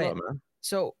try to play it, man.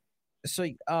 So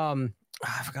I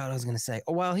forgot what I was going to say.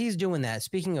 Oh, while he's doing that,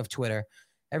 speaking of Twitter,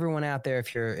 everyone out there,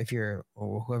 if you're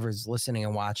or whoever's listening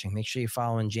and watching, make sure you're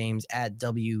following James at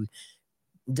what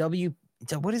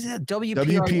is that?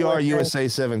 WPR USA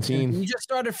 17. You just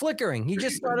started flickering.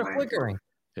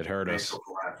 It hurt us.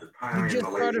 You just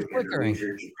started flickering.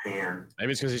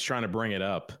 Maybe it's because he's trying to bring it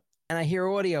up. And I hear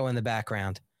audio in the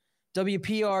background.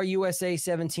 WPR USA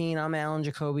 17. I'm Alan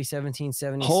Jacoby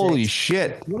 1776. Holy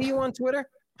shit. What are you on Twitter?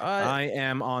 I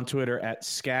am on Twitter at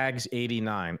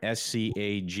Skags89.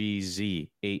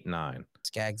 SCAGZ89.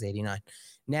 Skags89.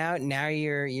 Now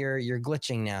you're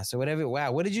glitching now. So whatever.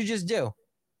 Wow. What did you just do?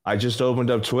 I just opened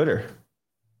up Twitter.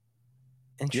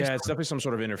 Yeah, it's definitely some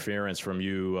sort of interference from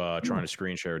you trying to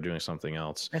screen share or doing something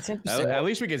else. That's interesting. At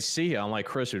least we could see, unlike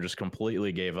Chris, who just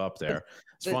completely gave up there.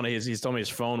 It's funny. He's told me his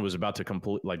phone was about to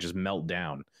just melt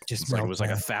down. It was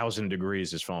like 1,000 degrees,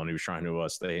 his phone. He was trying to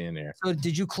stay in there. So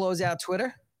did you close out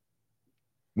Twitter?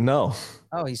 No.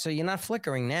 Oh, so you're not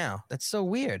flickering now. That's so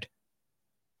weird.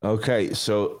 Okay,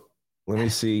 so let me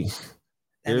see.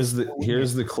 Here's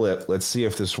the clip. Let's see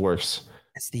if this works.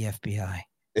 It's the FBI.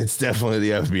 It's definitely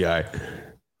the FBI.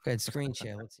 Go ahead, screen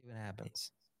share. Let's see what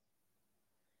happens.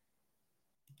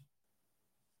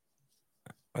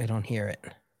 I don't hear it.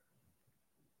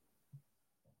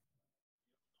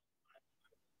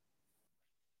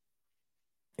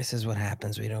 This is what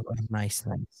happens. We don't have nice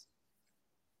things.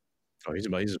 Oh,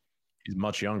 he's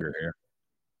much younger here.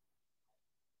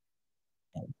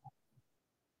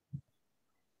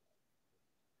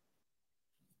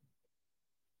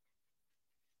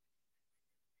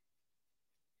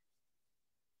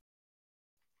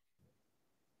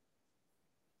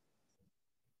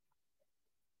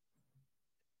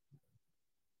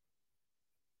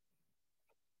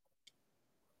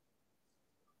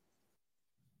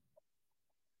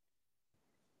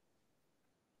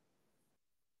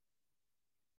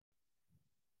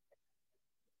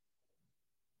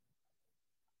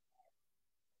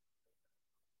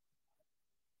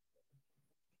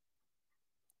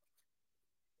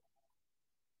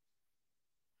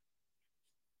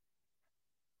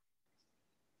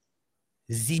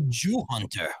 The Jew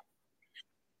Hunter.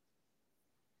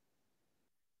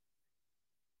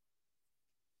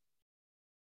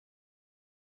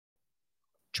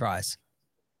 Tries.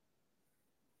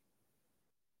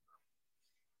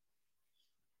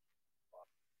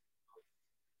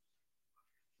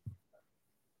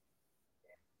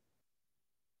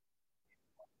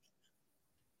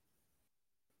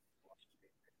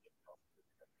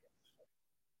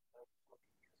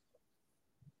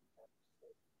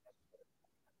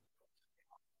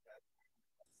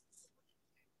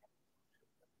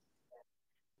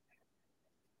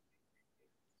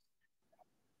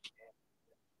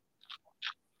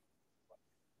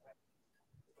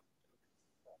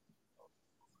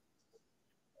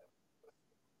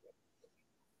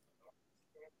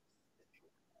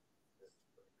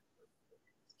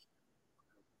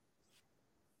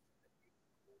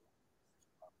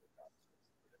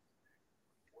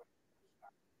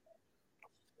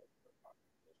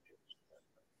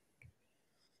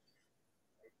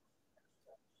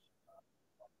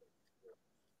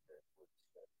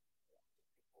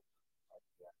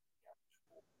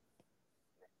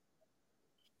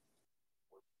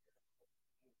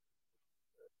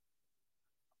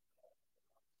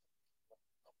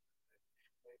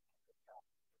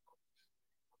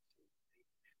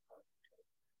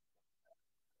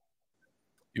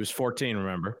 He was 14,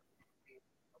 remember?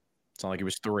 It's not like he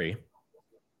was 3.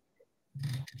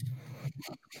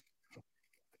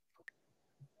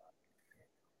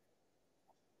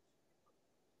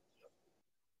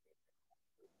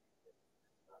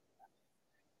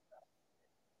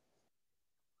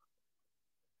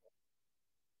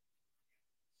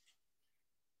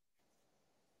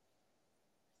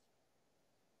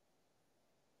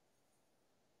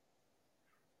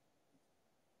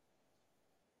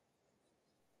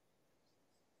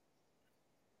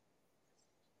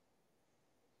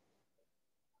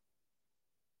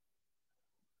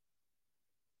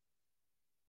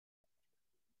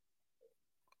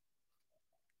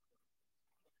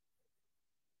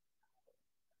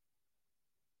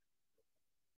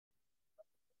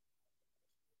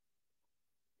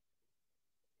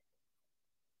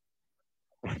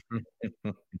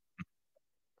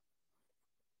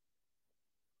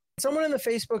 Someone in the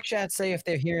Facebook chat say if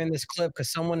they're hearing this clip,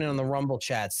 because someone in the Rumble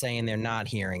chat saying they're not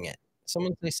hearing it.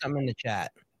 Someone say something in the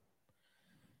chat.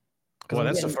 Well,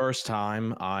 that's the first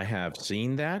time I have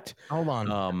seen that. Hold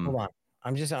on.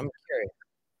 I'm curious.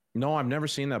 No, I've never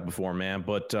seen that before, man.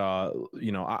 But,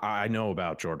 I know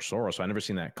about George Soros. I've never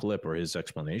seen that clip or his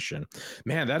explanation.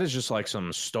 Man, that is just like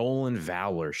some stolen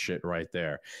valor shit right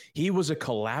there. He was a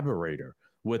collaborator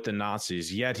with the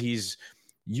Nazis, yet he's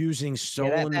using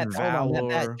stolen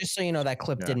valor. Just so you know, that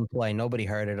clip didn't play. Nobody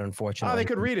heard it, unfortunately. Oh, they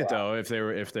could read it, though, if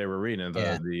they were reading.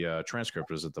 The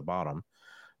transcript was at the bottom.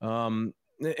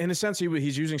 In a sense,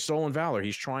 he's using stolen valor.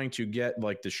 He's trying to get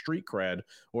like the street cred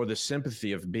or the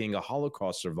sympathy of being a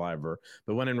Holocaust survivor.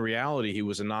 But when in reality, he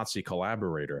was a Nazi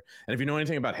collaborator. And if you know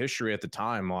anything about history at the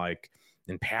time, like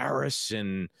in Paris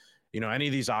and, any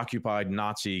of these occupied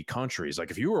Nazi countries,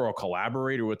 like if you were a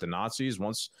collaborator with the Nazis,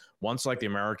 once like the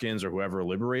Americans or whoever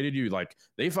liberated you, like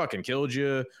they fucking killed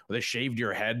you or they shaved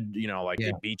your head,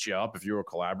 they beat you up if you were a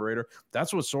collaborator.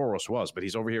 That's what Soros was. But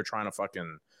he's over here trying to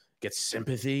fucking get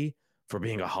sympathy for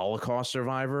being a Holocaust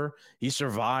survivor. He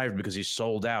survived because he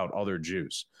sold out other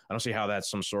Jews. I don't see how that's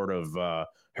some sort of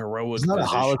heroic. He's not a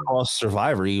Holocaust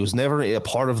survivor. He was never a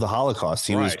part of the Holocaust.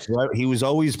 He was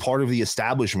always part of the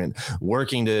establishment,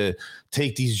 working to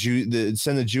take these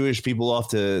send the Jewish people off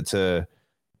to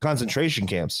concentration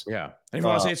camps. Yeah, And if you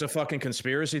want to say it's a fucking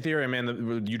conspiracy theory,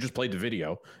 man, you just played the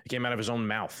video. It came out of his own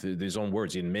mouth, his own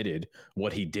words. He admitted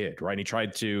what he did, right? And he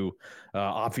tried to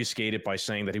obfuscate it by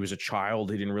saying that he was a child.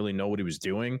 He didn't really know what he was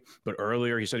doing. But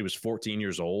earlier he said he was 14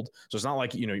 years old. So it's not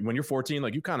like, when you're 14,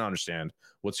 like you kind of understand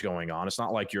what's going on. It's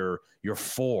not like you're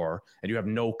 4 and you have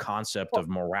no concept of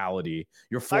morality.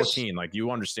 You're 14, like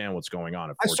you understand what's going on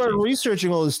at 14. I started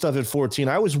researching all this stuff at 14.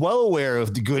 I was well aware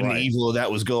of the good and evil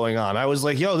that was going on. I was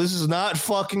like, yo, this is not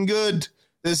fucking good.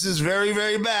 This is very,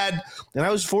 very bad. And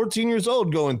I was 14 years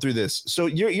old going through this. So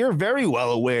you're very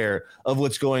well aware of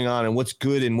what's going on and what's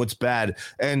good and what's bad.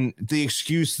 And the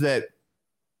excuse that,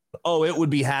 it would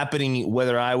be happening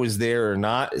whether I was there or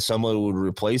not, someone would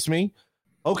replace me.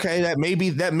 Okay, that may be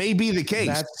the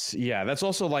case. That's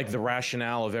also like the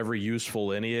rationale of every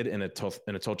useful idiot in a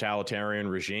totalitarian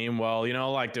regime. Well,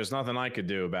 like there's nothing I could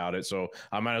do about it, so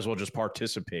I might as well just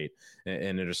participate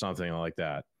in it or something like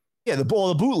that. Yeah, the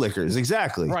bootlickers,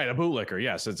 exactly. Right, a bootlicker.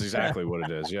 Yes, that's exactly what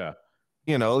it is. Yeah.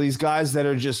 These guys that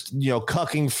are just,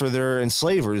 cucking for their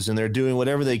enslavers, and they're doing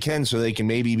whatever they can so they can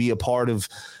maybe be a part of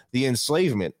the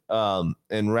enslavement, and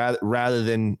rather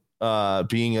than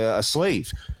being a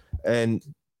slave. And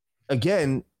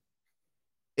again,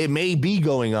 it may be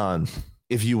going on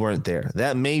if you weren't there.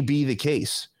 That may be the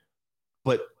case.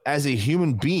 But as a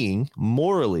human being,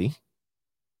 morally,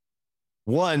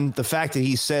 one, the fact that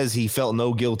he says he felt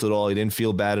no guilt at all, he didn't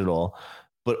feel bad at all,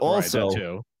 but also, that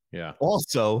too. Yeah.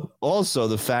 Also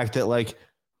the fact that, like,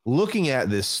 looking at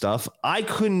this stuff, I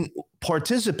couldn't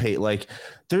participate. Like,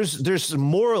 there's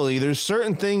morally, there's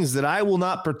certain things that I will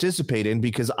not participate in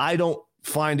because I don't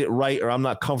find it right or I'm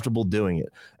not comfortable doing it.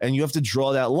 And you have to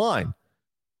draw that line.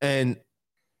 And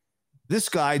this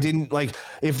guy didn't, like,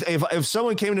 if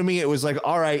someone came to me, it was like,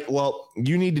 all right, well,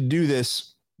 you need to do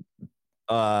this.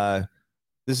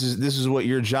 This is what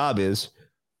your job is.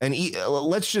 And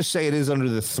let's just say it is under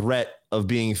the threat of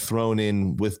being thrown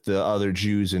in with the other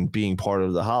Jews and being part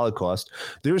of the Holocaust.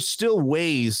 There's still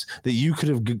ways that you could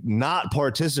have not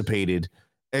participated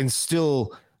and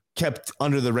still kept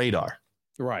under the radar.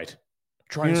 Right.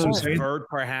 Try to subvert,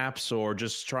 perhaps, or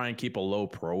just try and keep a low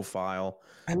profile.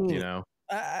 I mean,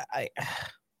 I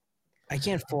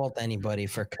can't fault anybody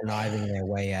for conniving their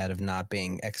way out of not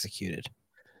being executed.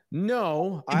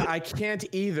 No, I can't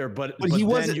either. But he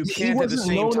wasn't. You can't at the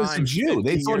same known time, as a Jew.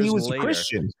 They thought he was a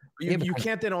Christian. You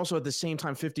can't then also at the same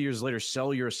time, 50 years later,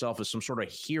 sell yourself as some sort of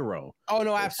hero. Oh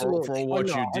no, absolutely for what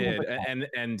you did,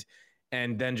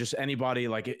 and then just anybody,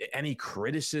 like, any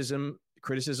criticism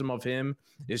of him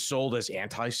is sold as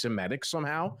anti-Semitic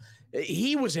somehow.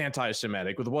 He was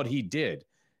anti-Semitic with what he did.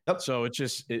 Yep. So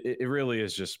it really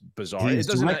is just bizarre. It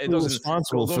doesn't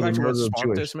responsible for the murder of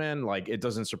Jewish. This man, like, it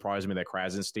doesn't surprise me that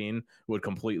Krasenstein would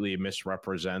completely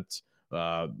misrepresent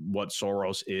what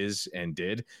Soros is and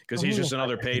did, because he's just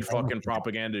another paid fucking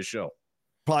propaganda show.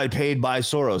 Probably paid by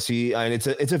Soros. And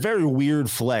it's a very weird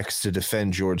flex to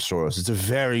defend George Soros. It's a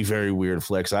very, very weird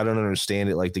flex. I don't understand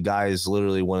it. Like, the guy is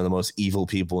literally one of the most evil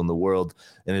people in the world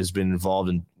and has been involved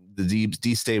in the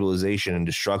destabilization and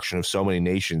destruction of so many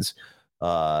nations.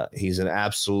 He's an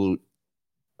absolute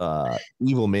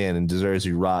evil man and deserves to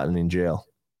be rotten in jail.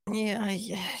 Yeah, I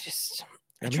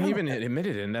he even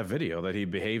admitted in that video that he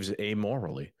behaves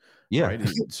amorally. Yeah. Right?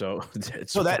 So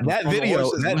that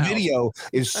video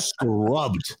is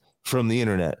scrubbed from the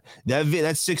internet.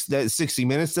 That 60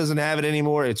 Minutes doesn't have it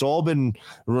anymore. It's all been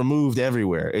removed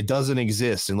everywhere. It doesn't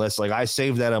exist unless, like, I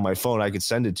saved that on my phone. I could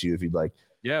send it to you if you'd like.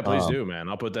 Yeah, please do, man.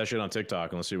 I'll put that shit on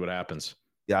TikTok and let's see what happens.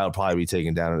 Yeah, I'll probably be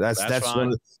taken down. That's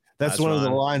one of the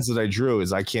lines that I drew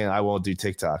is I won't do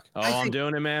TikTok. Oh, I'm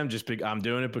doing it, man. I'm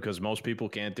doing it because most people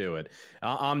can't do it.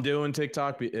 I'm doing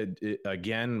TikTok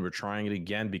again. We're trying it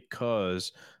again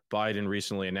because Biden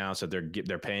recently announced that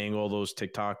they're paying all those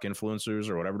TikTok influencers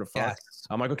or whatever the fuck. Yes.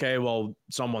 I'm like, okay, well,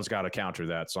 someone's got to counter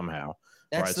that somehow.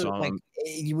 That's right,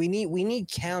 we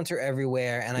need counter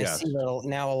everywhere, and I see that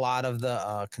now a lot of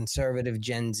the conservative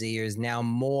Gen Zers now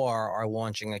more are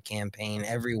launching a campaign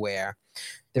everywhere.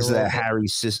 Is that Harry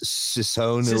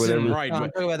Sisson or whatever? Right,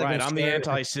 I'm the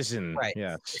anti-Sisson. Right,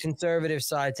 yeah. Conservative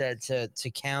side to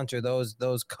counter those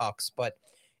cucks, but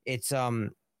it's all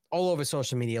over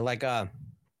social media. Like I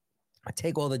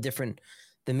take all the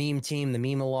meme team, the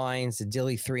meme alliance, the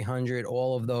Dilly 300,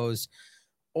 all of those.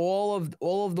 All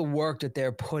of the work that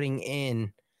they're putting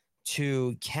in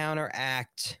to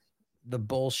counteract the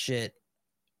bullshit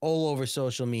all over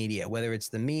social media, whether it's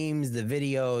the memes, the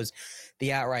videos,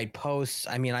 the outright posts.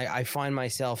 I mean, I find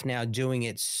myself now doing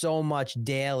it so much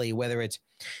daily, whether it's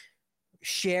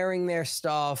sharing their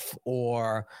stuff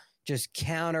or just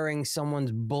countering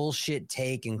someone's bullshit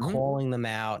take and calling them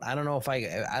out. I don't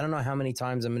know how many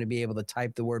times I'm going to be able to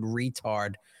type the word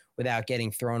retard without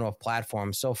getting thrown off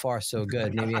platform. So far, so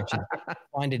good. Maybe I should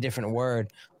find a different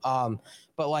word. But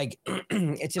like,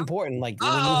 it's important. Like,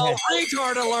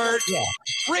 retard alert! Yeah,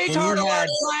 retard alert!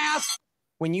 Class.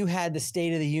 When you had the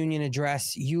State of the Union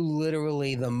address, you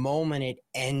literally, the moment it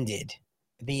ended,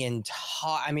 the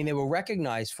entire. I mean, they were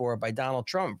recognized for it by Donald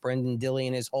Trump, Brendan Dilley,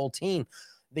 and his whole team.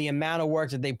 The amount of work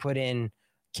that they put in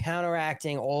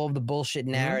counteracting all of the bullshit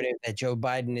narrative that Joe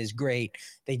Biden is great.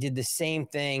 They did the same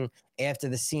thing after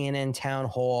the CNN town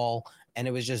hall, and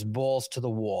it was just balls to the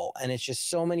wall. And it's just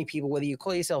so many people, whether you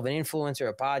call yourself an influencer,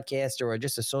 a podcaster, or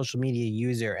just a social media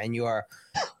user, and you're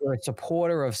a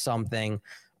supporter of something,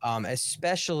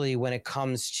 especially when it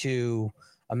comes to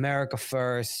America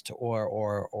First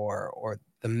or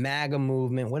the MAGA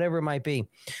movement, whatever it might be,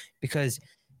 because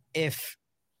if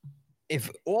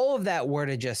all of that were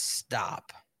to just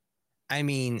stop, I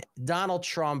mean, Donald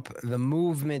Trump, the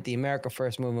movement, the America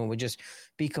First movement would just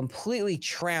be completely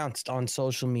trounced on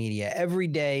social media every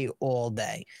day, all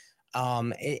day.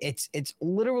 It's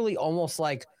literally almost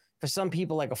like, for some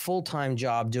people, like a full-time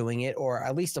job doing it, or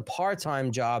at least a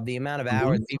part-time job, the amount of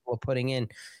hours people are putting in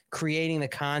creating the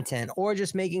content, or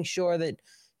just making sure that,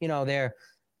 you know,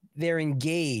 they're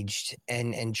engaged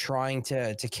and trying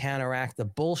to counteract the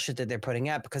bullshit that they're putting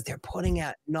out, because they're putting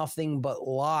out nothing but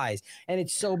lies. And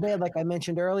it's so bad. Like I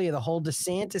mentioned earlier, the whole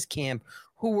DeSantis camp,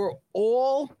 who were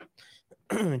all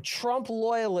Trump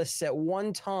loyalists at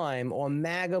one time, or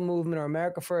MAGA movement or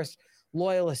America First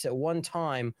loyalists at one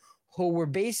time, who were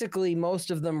basically,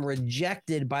 most of them,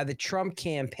 rejected by the Trump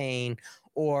campaign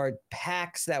or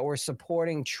PACs that were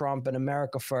supporting Trump and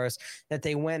America First, that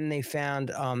they went and they found,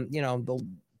 the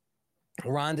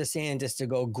Ron DeSantis to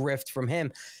go grift from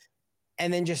him,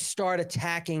 and then just start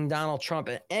attacking Donald Trump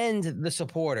and the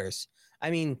supporters.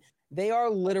 I mean, they are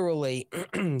literally,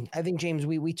 I think, James,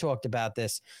 we talked about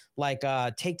this, like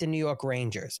take the New York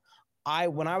Rangers.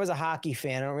 When I was a hockey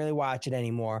fan, I don't really watch it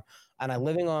anymore, and I'm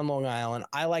living on Long Island,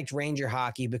 I liked Ranger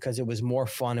hockey because it was more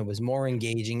fun, it was more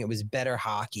engaging, it was better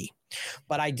hockey.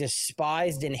 But I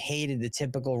despised and hated the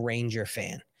typical Ranger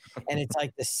fan. And it's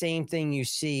like the same thing you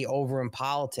see over in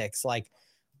politics. Like,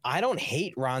 I don't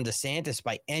hate Ron DeSantis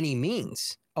by any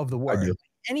means of the word,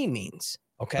 any means.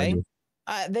 Okay.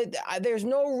 There's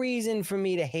no reason for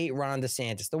me to hate Ron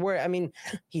DeSantis. The word, I mean,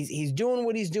 he's doing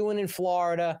what he's doing in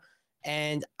Florida,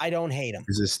 and I don't hate him.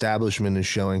 His establishment is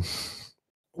showing.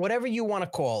 Whatever you want to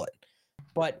call it.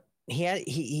 But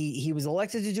he was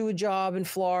elected to do a job in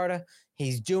Florida.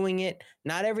 He's doing it.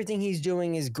 Not everything he's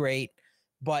doing is great,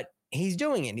 but he's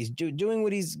doing it. He's doing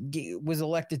what was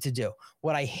elected to do.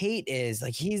 What I hate is,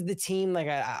 like, he's the team. Like,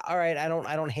 all right, I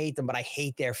don't hate them, but I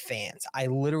hate their fans. I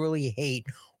literally hate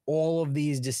all of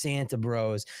these DeSantis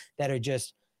bros that are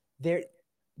just there.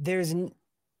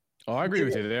 Oh, I agree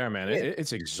with you there, man.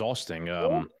 It's exhausting.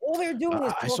 All they're doing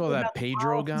is I saw that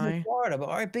Pedro guy. Florida, but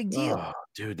all right, big deal. Oh,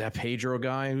 dude, that Pedro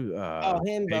guy.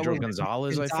 Him, Pedro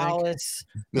Gonzalez, I think.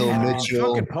 Bill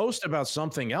Mitchell. Fucking post about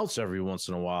something else every once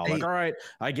in a while. Like, all right,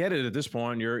 I get it. At this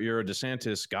point, you're a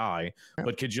DeSantis guy,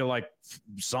 but could you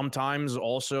sometimes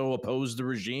also oppose the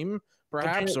regime,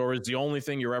 perhaps, or is the only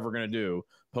thing you're ever going to do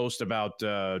post about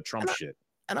Trump shit?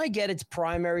 And I get it's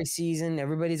primary season.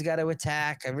 Everybody's got to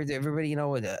attack. Everybody,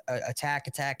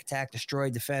 attack, destroy,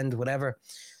 defend, whatever.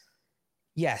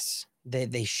 Yes,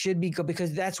 they should be good,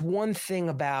 because that's one thing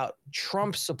about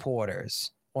Trump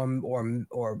supporters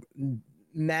or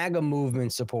MAGA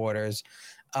movement supporters.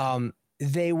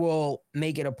 They will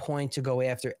make it a point to go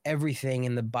after everything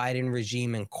in the Biden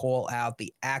regime and call out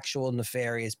the actual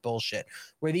nefarious bullshit,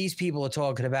 where these people are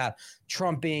talking about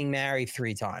Trump being married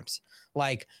 3 times.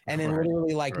 And then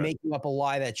literally making up a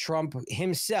lie that Trump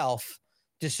himself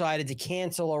decided to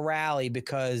cancel a rally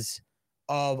because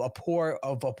of a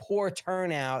poor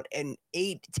turnout and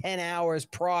 8-10 hours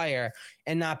prior,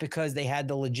 and not because they had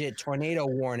the legit tornado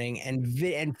warning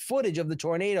and footage of the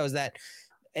tornadoes that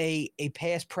a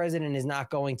past president is not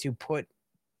going to put,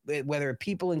 whether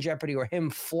people in jeopardy or him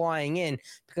flying in,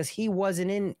 because he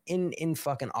wasn't in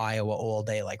fucking Iowa all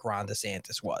day like Ron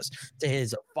DeSantis was to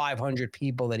his 500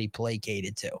 people that he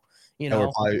placated to.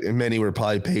 And many were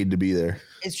probably paid to be there.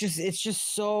 It's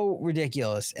just so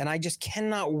ridiculous, and I just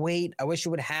cannot wait. I wish it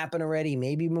would happen already.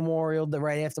 Maybe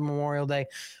right after Memorial Day,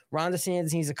 Ron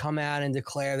DeSantis needs to come out and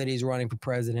declare that he's running for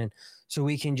president, so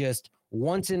we can just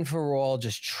once and for all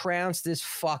just trounce this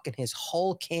fuck and his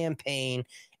whole campaign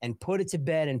and put it to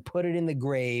bed and put it in the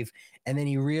grave. And then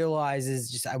he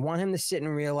realizes, I want him to sit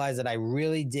and realize that I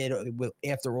really did,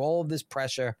 after all of this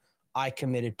pressure, I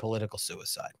committed political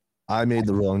suicide. I made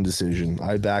the wrong decision.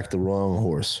 I backed the wrong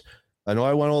horse. I know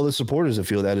I want all the supporters to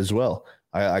feel that as well.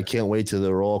 I can't wait till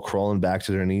they're all crawling back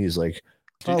to their knees like,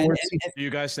 do you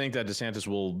guys think that DeSantis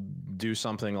will do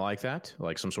something like that?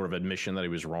 Like some sort of admission that he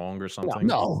was wrong or something?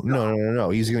 No.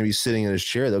 He's going to be sitting in his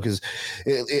chair, though, because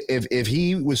if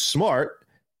he was smart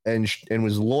and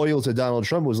was loyal to Donald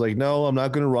Trump, was like, no, I'm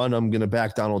not going to run. I'm going to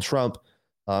back Donald Trump,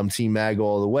 Team MAGA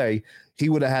all the way. He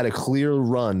would have had a clear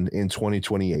run in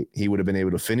 2028. He would have been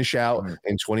able to finish out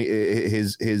in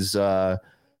his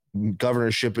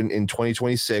governorship in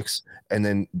 2026, and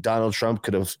then Donald Trump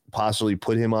could have possibly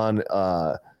put him on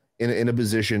in a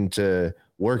position to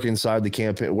work inside the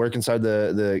campaign, work inside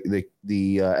the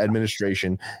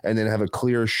administration, and then have a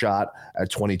clear shot at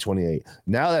 2028.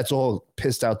 Now that's all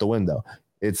pissed out the window.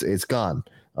 It's gone.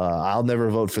 I'll never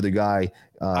vote for the guy.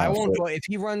 I won't vote if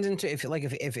he runs into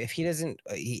if he doesn't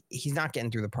he's not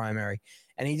getting through the primary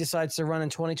and he decides to run in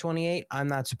 2028. I'm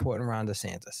not supporting Ron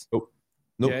DeSantis. Nope.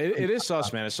 Yeah, it is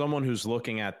sus, man. As someone who's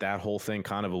looking at that whole thing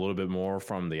kind of a little bit more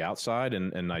from the outside,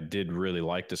 and I did really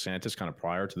like DeSantis kind of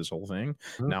prior to this whole thing.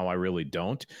 Mm-hmm. Now I really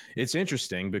don't. It's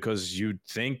interesting because you'd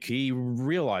think he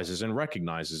realizes and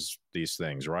recognizes these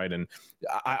things, right? And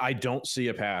I don't see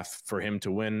a path for him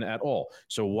to win at all.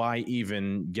 So why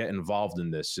even get involved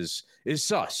in this is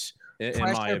sus. In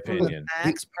my opinion.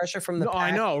 Pressure from the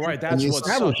I know, right? That's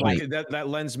what's like, that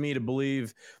lends me to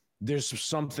believe there's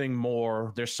something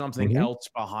more. There's something else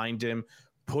behind him,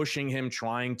 pushing him,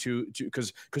 trying to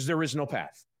because there is no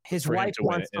path. His wife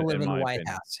wants to live in the White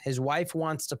House. His wife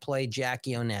wants to play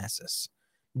Jackie Onassis.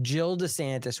 Jill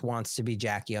DeSantis wants to be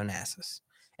Jackie Onassis,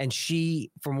 and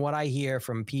she, from what I hear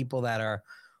from people that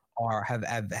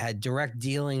have had direct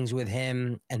dealings with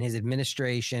him and his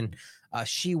administration,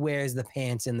 she wears the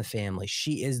pants in the family.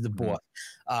 She is the boss.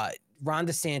 Ron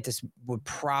DeSantis would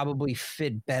probably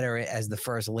fit better as the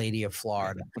first lady of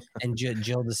Florida, and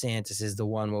Jill DeSantis is the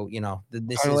one.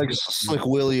 This kind of like Slick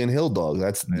Willie and Hill Dog.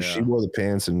 She wore the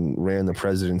pants and ran the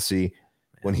presidency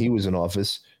when he was in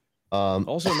office.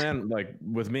 Also, man, like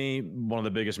with me, one of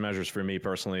the biggest measures for me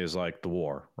personally is like the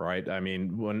war, right? I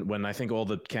mean, when I think all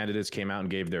the candidates came out and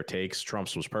gave their takes,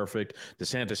 Trump's was perfect.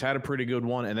 DeSantis had a pretty good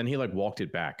one, and then he like walked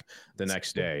it back the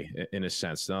next day in a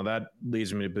sense. Now that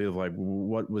leads me to be like,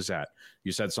 what was that?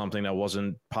 You said something that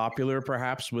wasn't popular,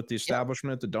 perhaps with the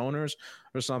establishment, the donors,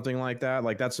 or something like that.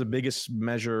 Like that's the biggest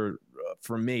measure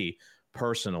for me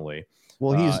personally.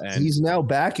 Well, he's now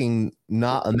backing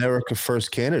not America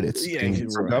First candidates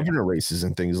for governor races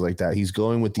and things like that. He's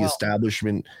going with the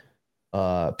establishment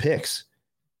picks.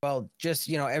 Well,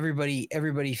 just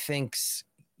everybody thinks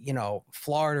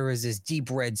Florida is this deep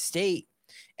red state,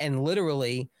 and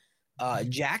literally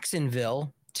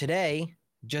Jacksonville today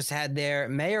just had their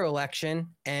mayor election,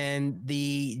 and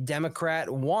the Democrat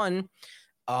won.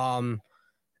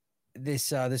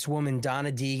 This woman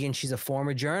Donna Deegan, she's a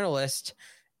former journalist.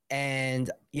 And,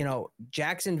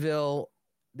 Jacksonville,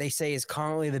 they say, is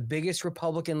currently the biggest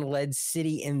Republican-led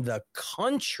city in the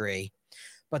country.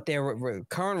 But their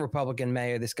current Republican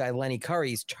mayor, this guy Lenny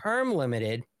Curry, is term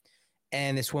limited.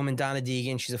 And this woman, Donna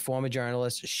Deegan, she's a former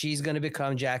journalist. She's going to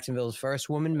become Jacksonville's first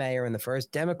woman mayor and the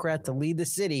first Democrat to lead the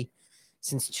city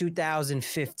since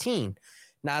 2015.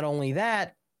 Not only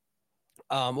that,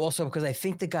 also because I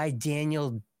think the guy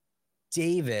Daniel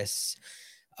Davis –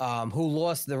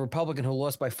 the Republican who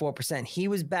lost by 4%, he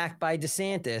was backed by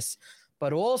DeSantis,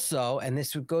 but also, and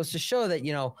this goes to show that,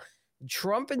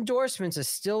 Trump endorsements are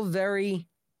still very,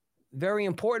 very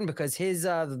important because his,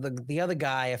 the other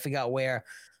guy, I forgot where,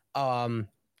 hold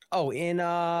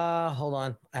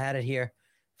on. I had it here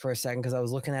for a second because I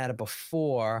was looking at it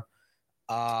before.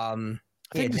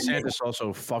 I think DeSantis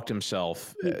also fucked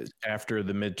himself after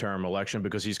the midterm election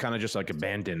because he's kind of just like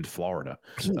abandoned Florida.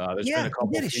 There's been a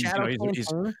couple of things,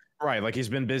 right. Like he's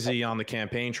been busy on the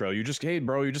campaign trail. You just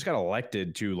got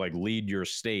elected to like lead your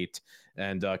state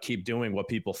and keep doing what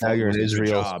people thought was your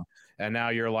job. And now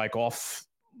you're like off,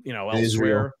 elsewhere.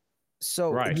 Israel.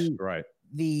 So right.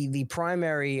 The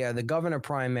primary, the governor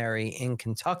primary in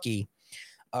Kentucky,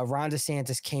 Ron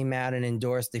DeSantis came out and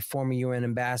endorsed the former UN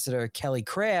ambassador Kelly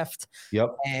Craft.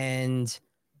 Yep. And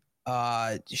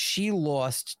she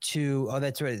lost to,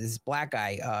 that's right, this black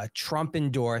guy. Trump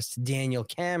endorsed Daniel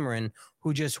Cameron,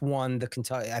 who just won the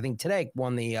Kentucky, I think today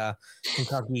won the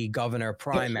Kentucky governor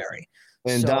primary.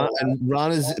 And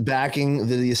Ron is backing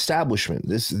the establishment.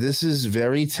 This is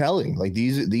very telling. Like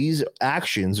these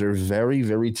actions are very,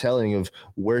 very telling of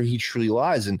where he truly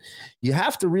lies. And you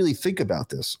have to really think about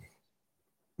this.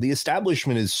 The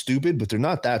establishment is stupid, but they're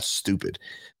not that stupid.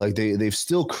 Like they've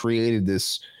still created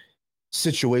this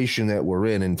situation that we're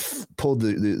in and pulled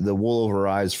the wool over our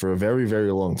eyes for a very,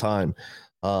 very long time.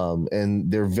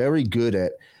 and they're very good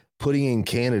at putting in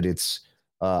candidates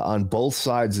on both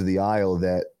sides of the aisle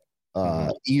that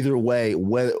either way,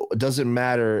 it doesn't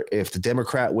matter if the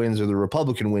Democrat wins or the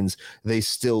Republican wins, they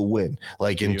still win.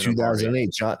 Like in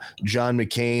 2008, John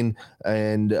McCain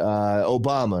and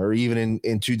Obama, or even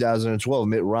in 2012,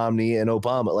 Mitt Romney and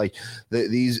Obama. Like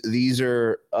these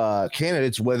are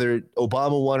candidates, whether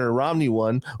Obama won or Romney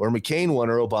won or McCain won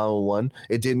or Obama won,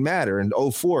 it didn't matter. In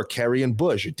 2004, Kerry and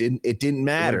Bush, it didn't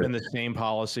matter. It would have been the same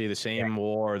policy, the same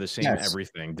war, the same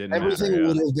everything. Everything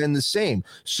would have been the same.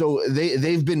 So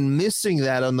they've been missing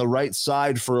that on the right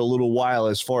side for a little while,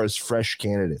 as far as fresh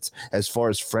candidates, as far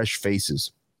as fresh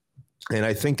faces. And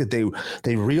I think that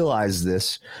they realized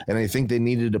this, and I think they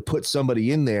needed to put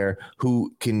somebody in there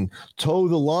who can toe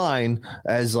the line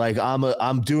as like,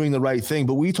 I'm doing the right thing.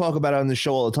 But we talk about it on the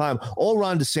show all the time. All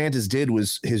Ron DeSantis did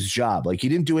was his job. Like, he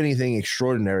didn't do anything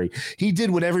extraordinary. He did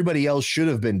what everybody else should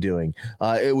have been doing.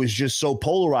 It was just so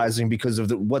polarizing because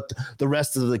of what the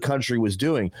rest of the country was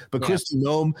doing. But Kristi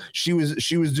Noem, she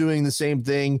was doing the same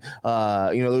thing.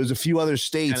 There was a few other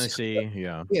states, Tennessee,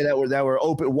 that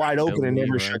were wide open and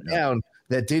never shut down,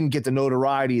 that didn't get the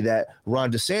notoriety that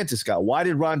Ron DeSantis got. Why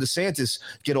did Ron DeSantis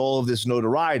get all of this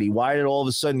notoriety? Why did all of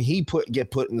a sudden he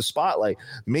get put in the spotlight?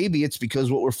 Maybe it's because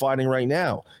what we're fighting right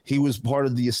now. He was part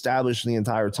of the establishment the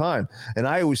entire time. And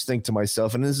I always think to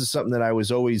myself, and this is something that I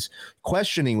was always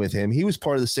questioning with him, he was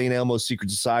part of the St. Elmo's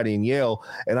Secret Society in Yale,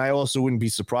 and I also wouldn't be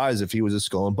surprised if he was a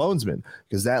Skull and Bonesman,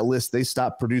 because that list, they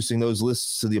stopped producing those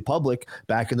lists to the public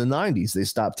back in the 90s. They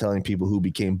stopped telling people who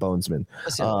became Bonesmen.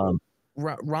 Listen,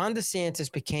 Ron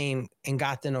DeSantis became and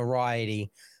got the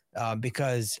notoriety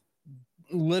because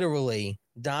literally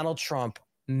Donald Trump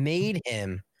made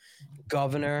him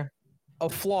governor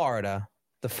of Florida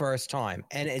the first time.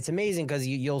 And it's amazing because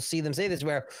you'll see them say this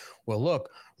where, well, look,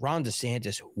 Ron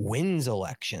DeSantis wins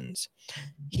elections.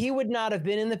 He would not have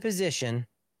been in the position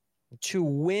to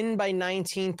win by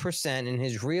 19% in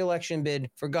his reelection bid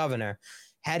for governor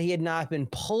had he had not been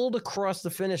pulled across the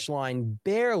finish line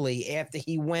barely after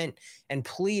he went and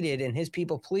pleaded, and his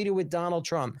people pleaded with Donald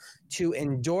Trump to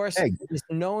endorse this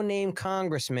no-name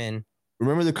congressman.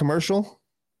 Remember the commercial?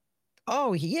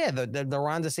 Oh, yeah, the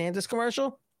Ron DeSantis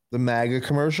commercial? The MAGA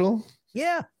commercial?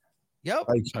 Yeah. Yep.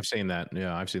 I've seen that.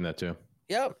 Yeah, I've seen that too.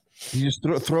 Yep. He just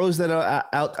throws that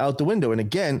out the window. And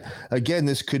again,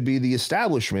 this could be the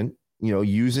establishment,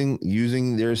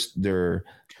 using their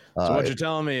so what you're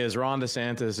telling me is Ron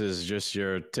DeSantis is just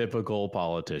your typical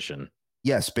politician.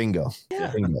 Yes, bingo.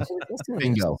 Yeah.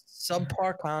 Bingo.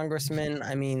 Subpar congressman.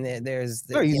 I mean,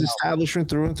 he's establishment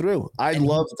through and through. I'd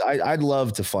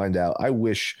love to find out. I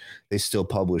wish they still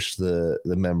published the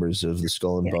members of the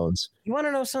Skull and Bones. You want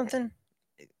to know something?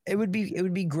 It would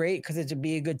be great because it would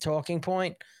be a good talking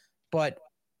point, but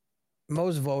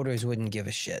most voters wouldn't give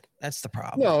a shit. That's the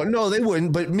problem. No, they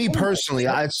wouldn't. But me personally,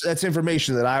 that's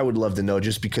information that I would love to know,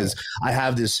 just because I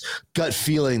have this gut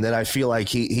feeling that I feel like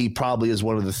he probably is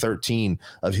one of the 13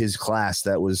 of his class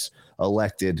that was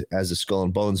elected as a Skull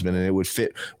and Bonesman, and it would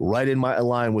fit right in my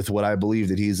line with what I believe,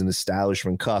 that he's an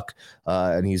establishment cuck,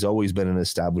 and he's always been an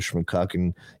establishment cuck,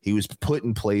 and he was put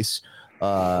in place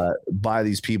by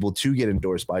these people to get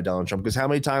endorsed by Donald Trump. Because how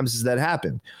many times has that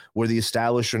happened where the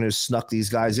establishment has snuck these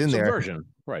guys in Subversion.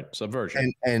 there?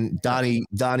 Subversion. And Donnie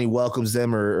welcomes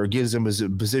them or gives them a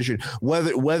position.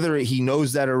 Whether he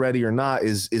knows that already or not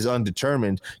is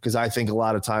undetermined, because I think a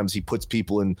lot of times he puts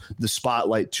people in the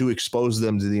spotlight to expose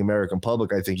them to the American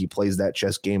public. I think he plays that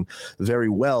chess game very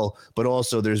well. But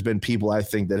also there's been people, I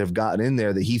think, that have gotten in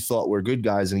there that he thought were good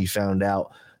guys, and he found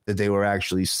out that they were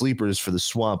actually sleepers for the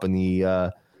swamp and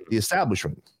the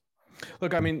establishment.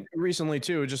 Look, I mean, recently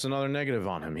too, just another negative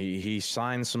on him. He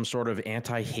signed some sort of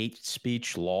anti-hate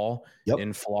speech law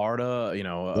in Florida,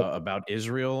 about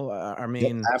Israel. I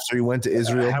mean, after he went to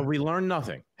Israel, have we learned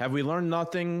nothing? Have we learned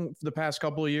nothing the past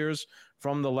couple of years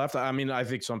from the left? I mean, I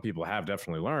think some people have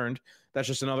definitely learned. That's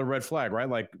just another red flag, right?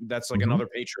 Like that's like another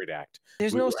Patriot Act.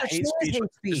 There's no such thing as hate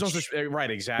speech. There's no such,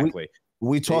 right? Exactly.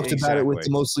 We talked about it with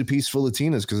the mostly peaceful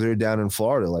Latinas, because they're down in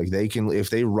Florida. Like they can, if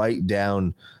they write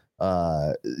down,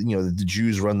 the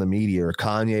Jews run the media, or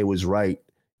Kanye was right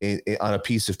on a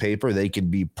piece of paper, they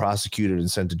could be prosecuted and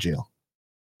sent to jail.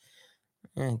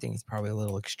 I think it's probably a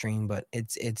little extreme, but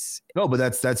it's no, but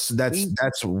that's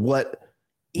what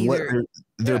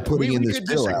they're putting in this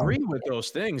bill. We could disagree with those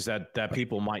things that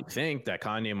people might think, that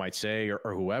Kanye might say, or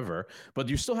whoever, but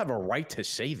you still have a right to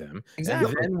say them.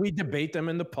 Exactly. And then we debate them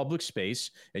in the public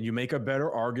space, and you make a better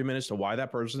argument as to why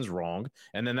that person's wrong,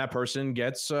 and then that person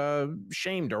gets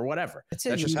shamed or whatever. That's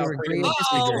just how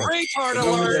retard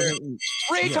alert!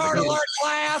 Retard alert,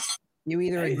 class! You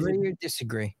either agree or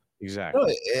disagree. Exactly. No,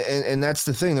 and that's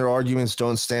the thing. Their arguments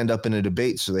don't stand up in a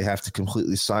debate, so they have to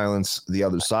completely silence the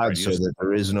other side so that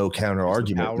there is no counter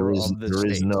argument. There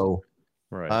is no.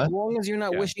 Right. As long as you're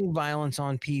not wishing violence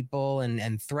on people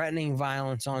and threatening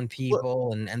violence on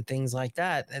people and things like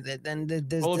that, then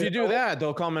there's. Well, if you do that,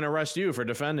 they'll come and arrest you for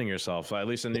defending yourself, at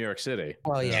least in New York City.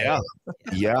 Well, yeah.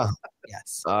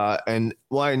 Yes. And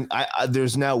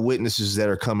there's now witnesses that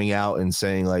are coming out and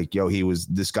saying like, "Yo,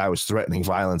 this guy was threatening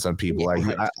violence on people."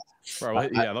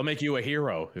 They'll make you a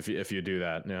hero if you do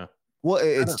that. Yeah. Well,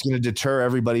 it's going to deter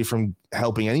everybody from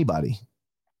helping anybody.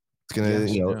 It's going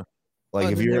to,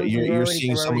 like if you're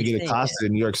seeing someone get accosted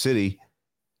in New York City,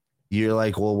 you're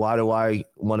like, well, why do I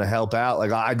want to help out?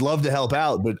 Like, I'd love to help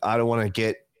out, but I don't want to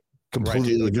get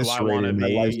completely eviscerated and my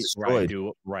life destroyed.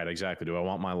 Right, exactly. Do I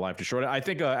want my life destroyed? I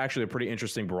think actually a pretty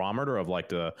interesting barometer of like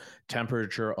the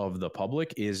temperature of the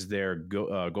public is their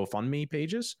GoFundMe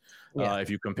pages. Yeah. If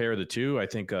you compare the two, I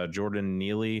think Jordan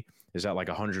Neely is at like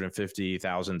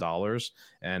 $150,000,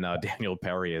 and Daniel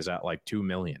Perry is at like $2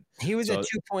 million. He was at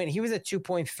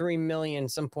 2.3 million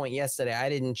some point yesterday. I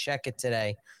didn't check it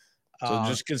today. So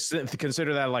just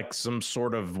consider that like some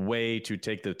sort of way to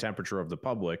take the temperature of the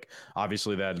public.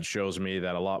 Obviously, that shows me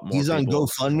that a lot more. He's on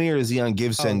GoFundMe, or is he on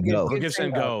GiveSendGo?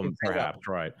 GiveSendGo, perhaps.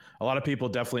 Right. A lot of people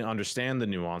definitely understand the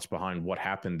nuance behind what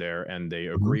happened there, and they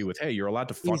agree with, hey, you're allowed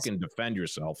to fucking defend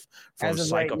yourself from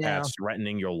psychopaths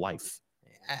threatening your life.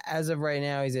 As of right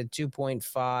now, he's at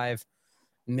 2.5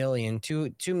 million,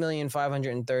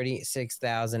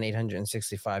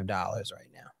 $2,536,865 right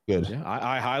now. Good. Yeah,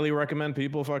 I highly recommend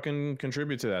people fucking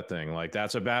contribute to that thing. Like,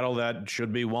 that's a battle that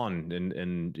should be won.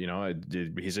 And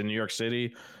he's in New York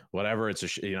City, whatever. It's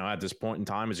at this point in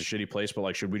time, it's a shitty place. But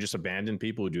like, should we just abandon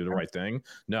people who do the right thing?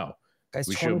 No. Guy's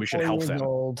we should help them.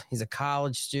 Old. He's a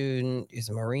college student. He's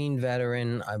a Marine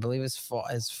veteran. I believe his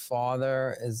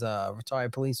father is a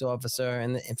retired police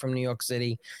officer from New York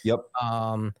City. Yep.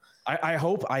 I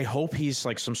hope he's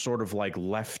like some sort of like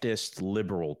leftist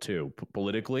liberal too,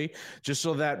 politically, just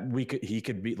so that he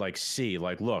could be like,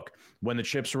 look, when the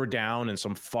chips were down and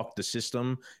some fuck the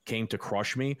system came to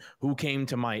crush me, who came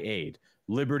to my aid?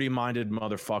 Liberty-minded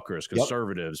motherfuckers,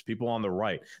 conservatives, people on the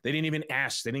right. They didn't even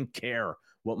ask. They didn't care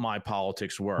what my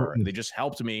politics were. They just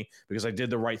helped me because I did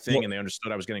the right thing, and they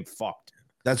understood I was getting fucked.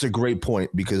 That's a great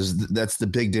point, because that's the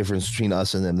big difference between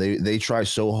us and them. They try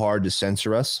so hard to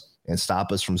censor us and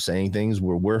stop us from saying things,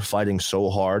 where we're fighting so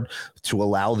hard to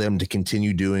allow them to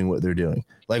continue doing what they're doing.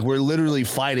 Like, we're literally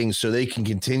fighting so they can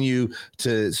continue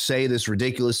to say this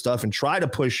ridiculous stuff and try to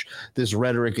push this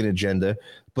rhetoric and agenda,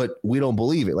 but we don't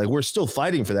believe it. Like, we're still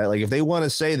fighting for that. Like, if they want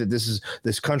to say that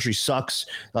this country sucks,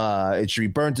 it should be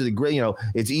burnt to the ground,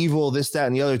 it's evil, this, that,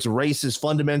 and the other, it's racist,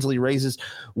 fundamentally racist.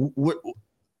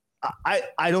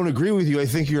 I don't agree with you. I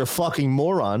think you're a fucking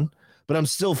moron. But I'm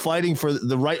still fighting for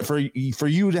the right for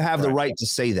you to have the right to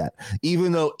say that,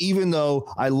 even though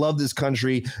I love this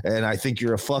country and I think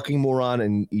you're a fucking moron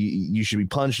and you should be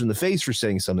punched in the face for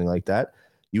saying something like that.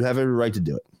 You have every right to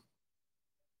do it.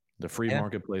 The free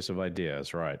marketplace of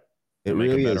ideas, right? It make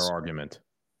really a better is. Argument.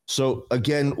 So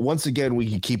once again, we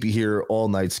can keep you here all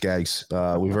night, Skags.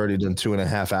 We've already done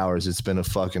 2.5 hours. It's been a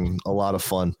lot of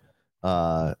fun.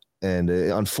 And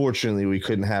unfortunately, we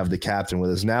couldn't have the captain with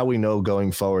us. Now we know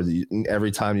going forward that every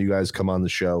time you guys come on the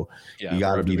show, you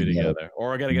got to be together.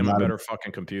 Or I got to get him a better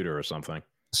fucking computer or something.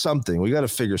 We got to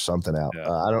figure something out.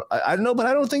 Yeah. I don't know, but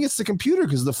I don't think it's the computer,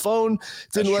 because the phone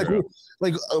didn't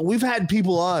we've had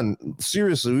people on.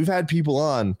 Seriously, we've had people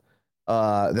on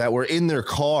that were in their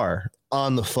car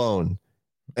on the phone.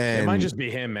 And it might just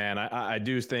be him, man. I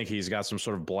do think he's got some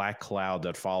sort of black cloud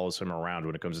that follows him around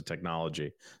when it comes to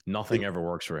technology. Nothing ever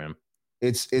works for him.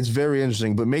 It's very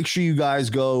interesting, but make sure you guys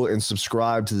go and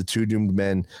subscribe to the Two Doomed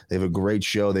Men. They have a great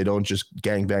show. They don't just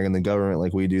gangbang in the government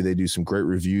like we do. They do some great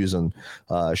reviews on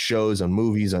shows, on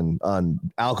movies, on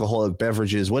alcoholic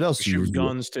beverages. What else do you shoot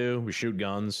guns too? We shoot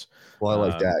guns. Well, I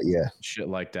like that. Yeah. Shit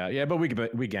like that. Yeah. But we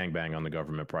gangbang on the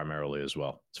government primarily as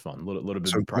well. It's fun. A little bit.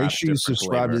 So make sure you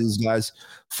subscribe to these guys.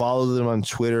 Follow them on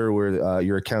Twitter, where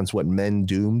your account's Men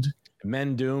Doomed.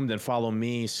 Men Doomed, and follow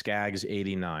me,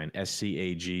 Skags89,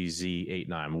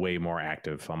 SCAGZ89. Way more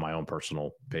active on my own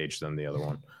personal page than the other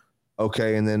one.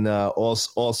 Okay, and then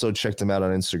also check them out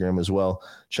on Instagram as well.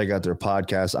 Check out their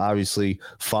podcast. Obviously,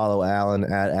 follow Alan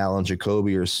at Alan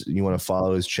Jacoby, or you want to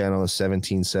follow his channel,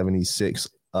 1776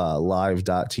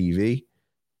 live.tv.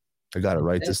 I got it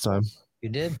right this time. You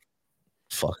did.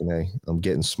 Fucking A. I'm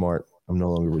getting smart. I'm no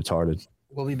longer retarded.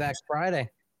 We'll be back Friday.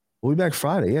 We'll be back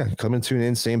Friday. Yeah. Come and tune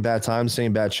in. Same bad time,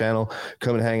 same bad channel.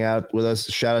 Come and hang out with us.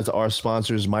 Shout out to our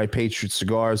sponsors, My Patriot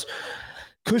Cigars.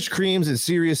 Kush Creams and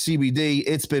Sirius CBD.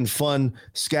 It's been fun.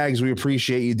 Skaggs, we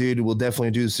appreciate you, dude. We'll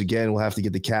definitely do this again. We'll have to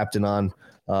get the captain on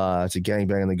to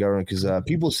gangbang on the government because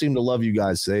people seem to love you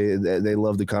guys. They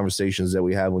love the conversations that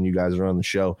we have when you guys are on the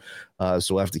show.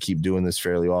 So we'll have to keep doing this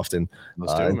fairly often.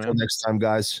 Until next time,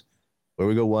 guys, where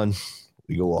we go one,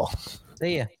 we go all.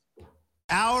 See ya.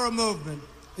 Our movement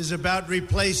is about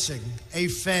replacing a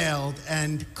failed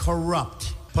and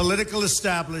corrupt political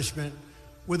establishment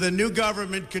with a new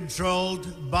government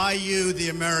controlled by you, the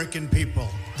American people.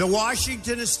 The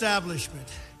Washington establishment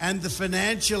and the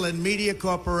financial and media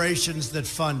corporations that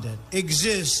fund it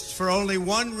exist for only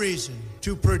one reason: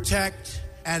 to protect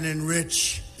and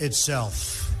enrich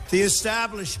itself. The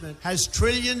establishment has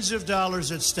trillions of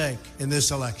dollars at stake in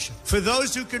this election. For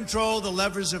those who control the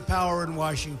levers of power in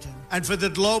Washington and for the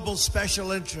global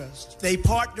special interest, they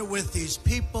partner with these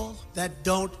people that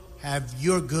don't have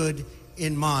your good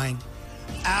in mind.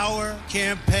 Our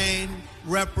campaign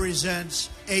represents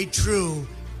a true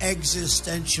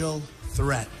existential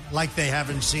threat like they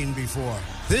haven't seen before.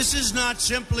 This is not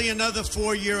simply another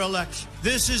 4-year election.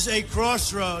 This is a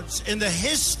crossroads in the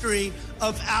history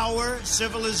of our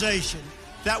civilization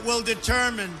that will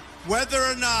determine whether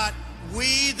or not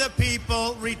we, the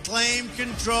people, reclaim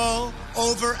control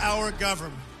over our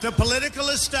government. The political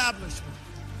establishment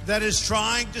that is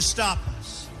trying to stop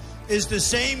us is the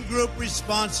same group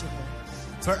responsible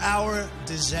for our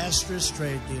disastrous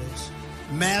trade deals,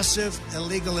 massive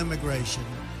illegal immigration,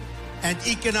 and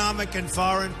economic and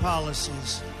foreign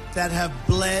policies that have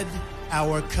bled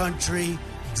our country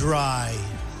dry.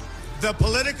 The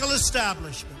political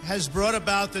establishment has brought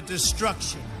about the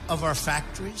destruction of our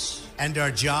factories and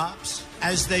our jobs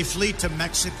as they flee to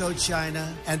Mexico,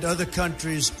 China, and other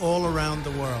countries all around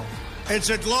the world.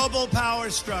 It's a global power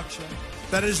structure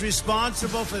that is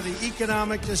responsible for the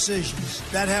economic decisions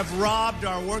that have robbed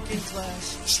our working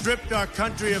class, stripped our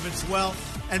country of its wealth,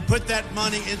 and put that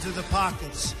money into the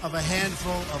pockets of a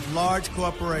handful of large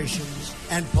corporations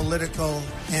and political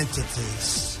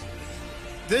entities.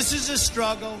 This is a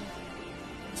struggle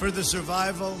for the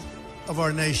survival of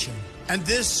our nation, and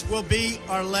this will be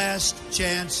our last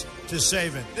chance to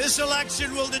save it. This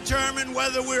election will determine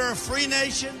whether we're a free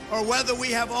nation or whether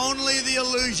we have only the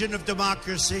illusion of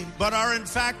democracy, but are in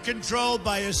fact controlled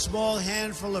by a small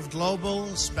handful of global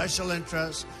special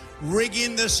interests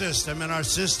rigging the system, and our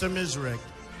system is rigged.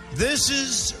 This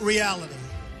is reality.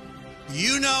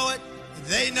 You know it,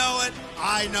 they know it,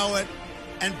 I know it,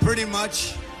 and pretty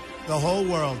much the whole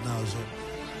world knows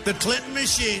it. The Clinton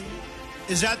machine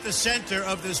is at the center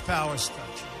of this power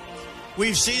structure.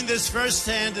 We've seen this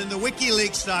firsthand in the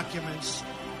WikiLeaks documents,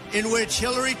 in which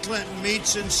Hillary Clinton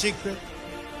meets in secret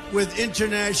with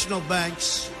international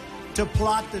banks to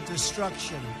plot the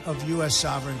destruction of U.S.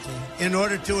 sovereignty in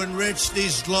order to enrich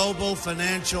these global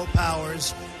financial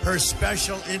powers, her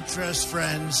special interest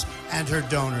friends, and her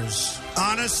donors.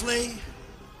 Honestly,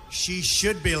 she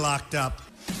should be locked up.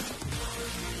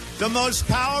 The most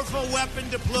powerful weapon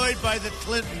deployed by the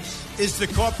Clintons is the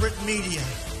corporate media,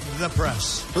 the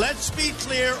press. Let's be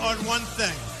clear on one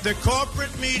thing. The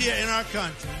corporate media in our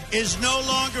country is no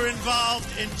longer involved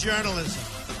in journalism.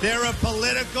 They're a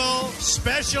political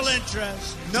special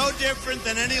interest, no different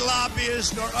than any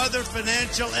lobbyist or other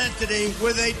financial entity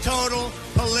with a total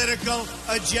political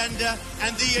agenda,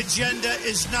 and the agenda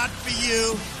is not for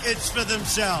you, it's for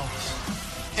themselves.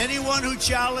 Anyone who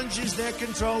challenges their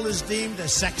control is deemed a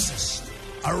sexist,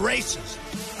 a racist,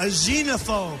 a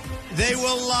xenophobe. They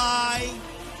will lie,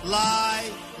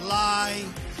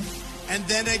 and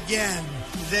then again,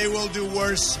 they will do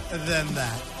worse than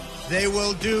that. They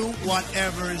will do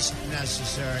whatever is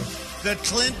necessary. The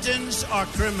Clintons are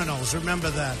criminals, remember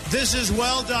that. This is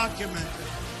well documented,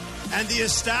 and the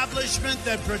establishment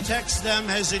that protects them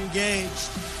has engaged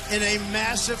in a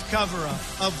massive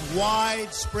cover-up of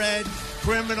widespread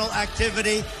criminal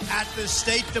activity at the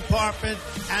State Department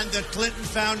and the Clinton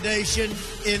Foundation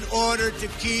in order to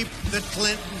keep the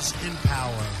Clintons in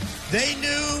power. They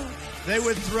knew they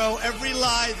would throw every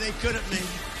lie they could at me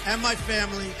and my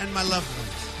family and my loved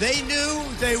ones. They knew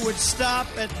they would stop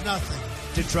at nothing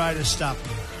to try to stop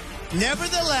me.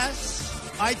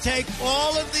 Nevertheless, I take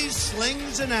all of these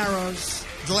slings and arrows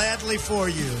gladly for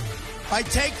you. I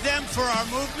take them for our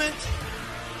movement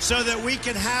so that we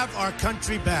can have our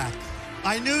country back.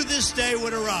 I knew this day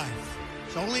would arrive.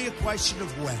 It's only a question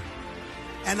of when.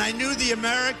 And I knew the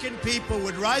American people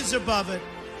would rise above it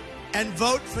and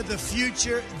vote for the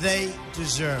future they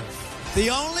deserve. The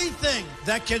only thing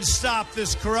that can stop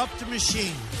this corrupt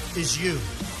machine is you.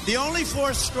 The only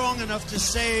force strong enough to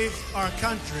save our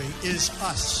country is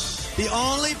us. The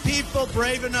only people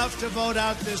brave enough to vote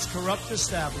out this corrupt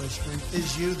establishment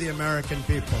is you, the American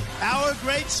people. Our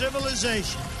great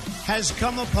civilization has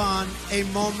come upon a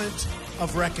moment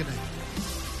of reckoning.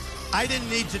 I didn't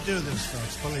need to do this,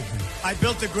 folks, believe me. I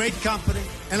built a great company,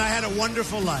 and I had a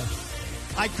wonderful life.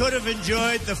 I could have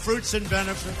enjoyed the fruits and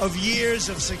benefits of years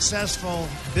of successful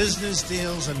business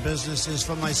deals and businesses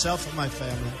for myself and my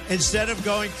family, instead of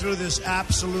going through this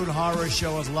absolute horror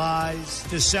show of lies,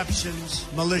 deceptions,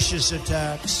 malicious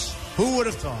attacks. Who would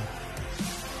have thought?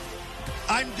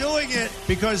 I'm doing it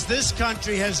because this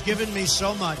country has given me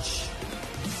so much,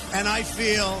 and I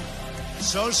feel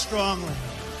so strongly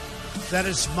that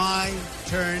it's my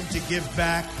turn to give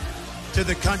back to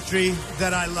the country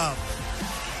that I love.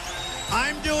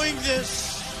 I'm doing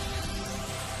this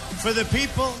for the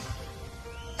people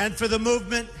and for the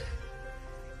movement,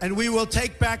 and we will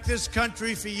take back this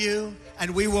country for you,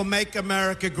 and we will make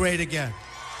America great again.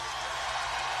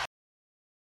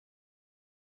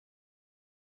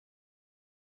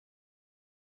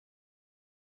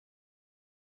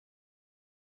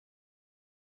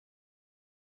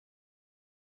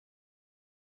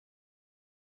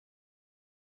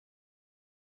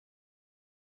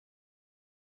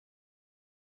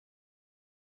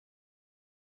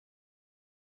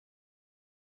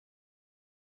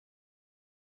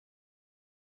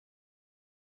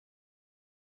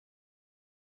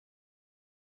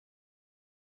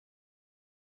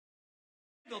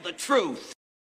 The truth.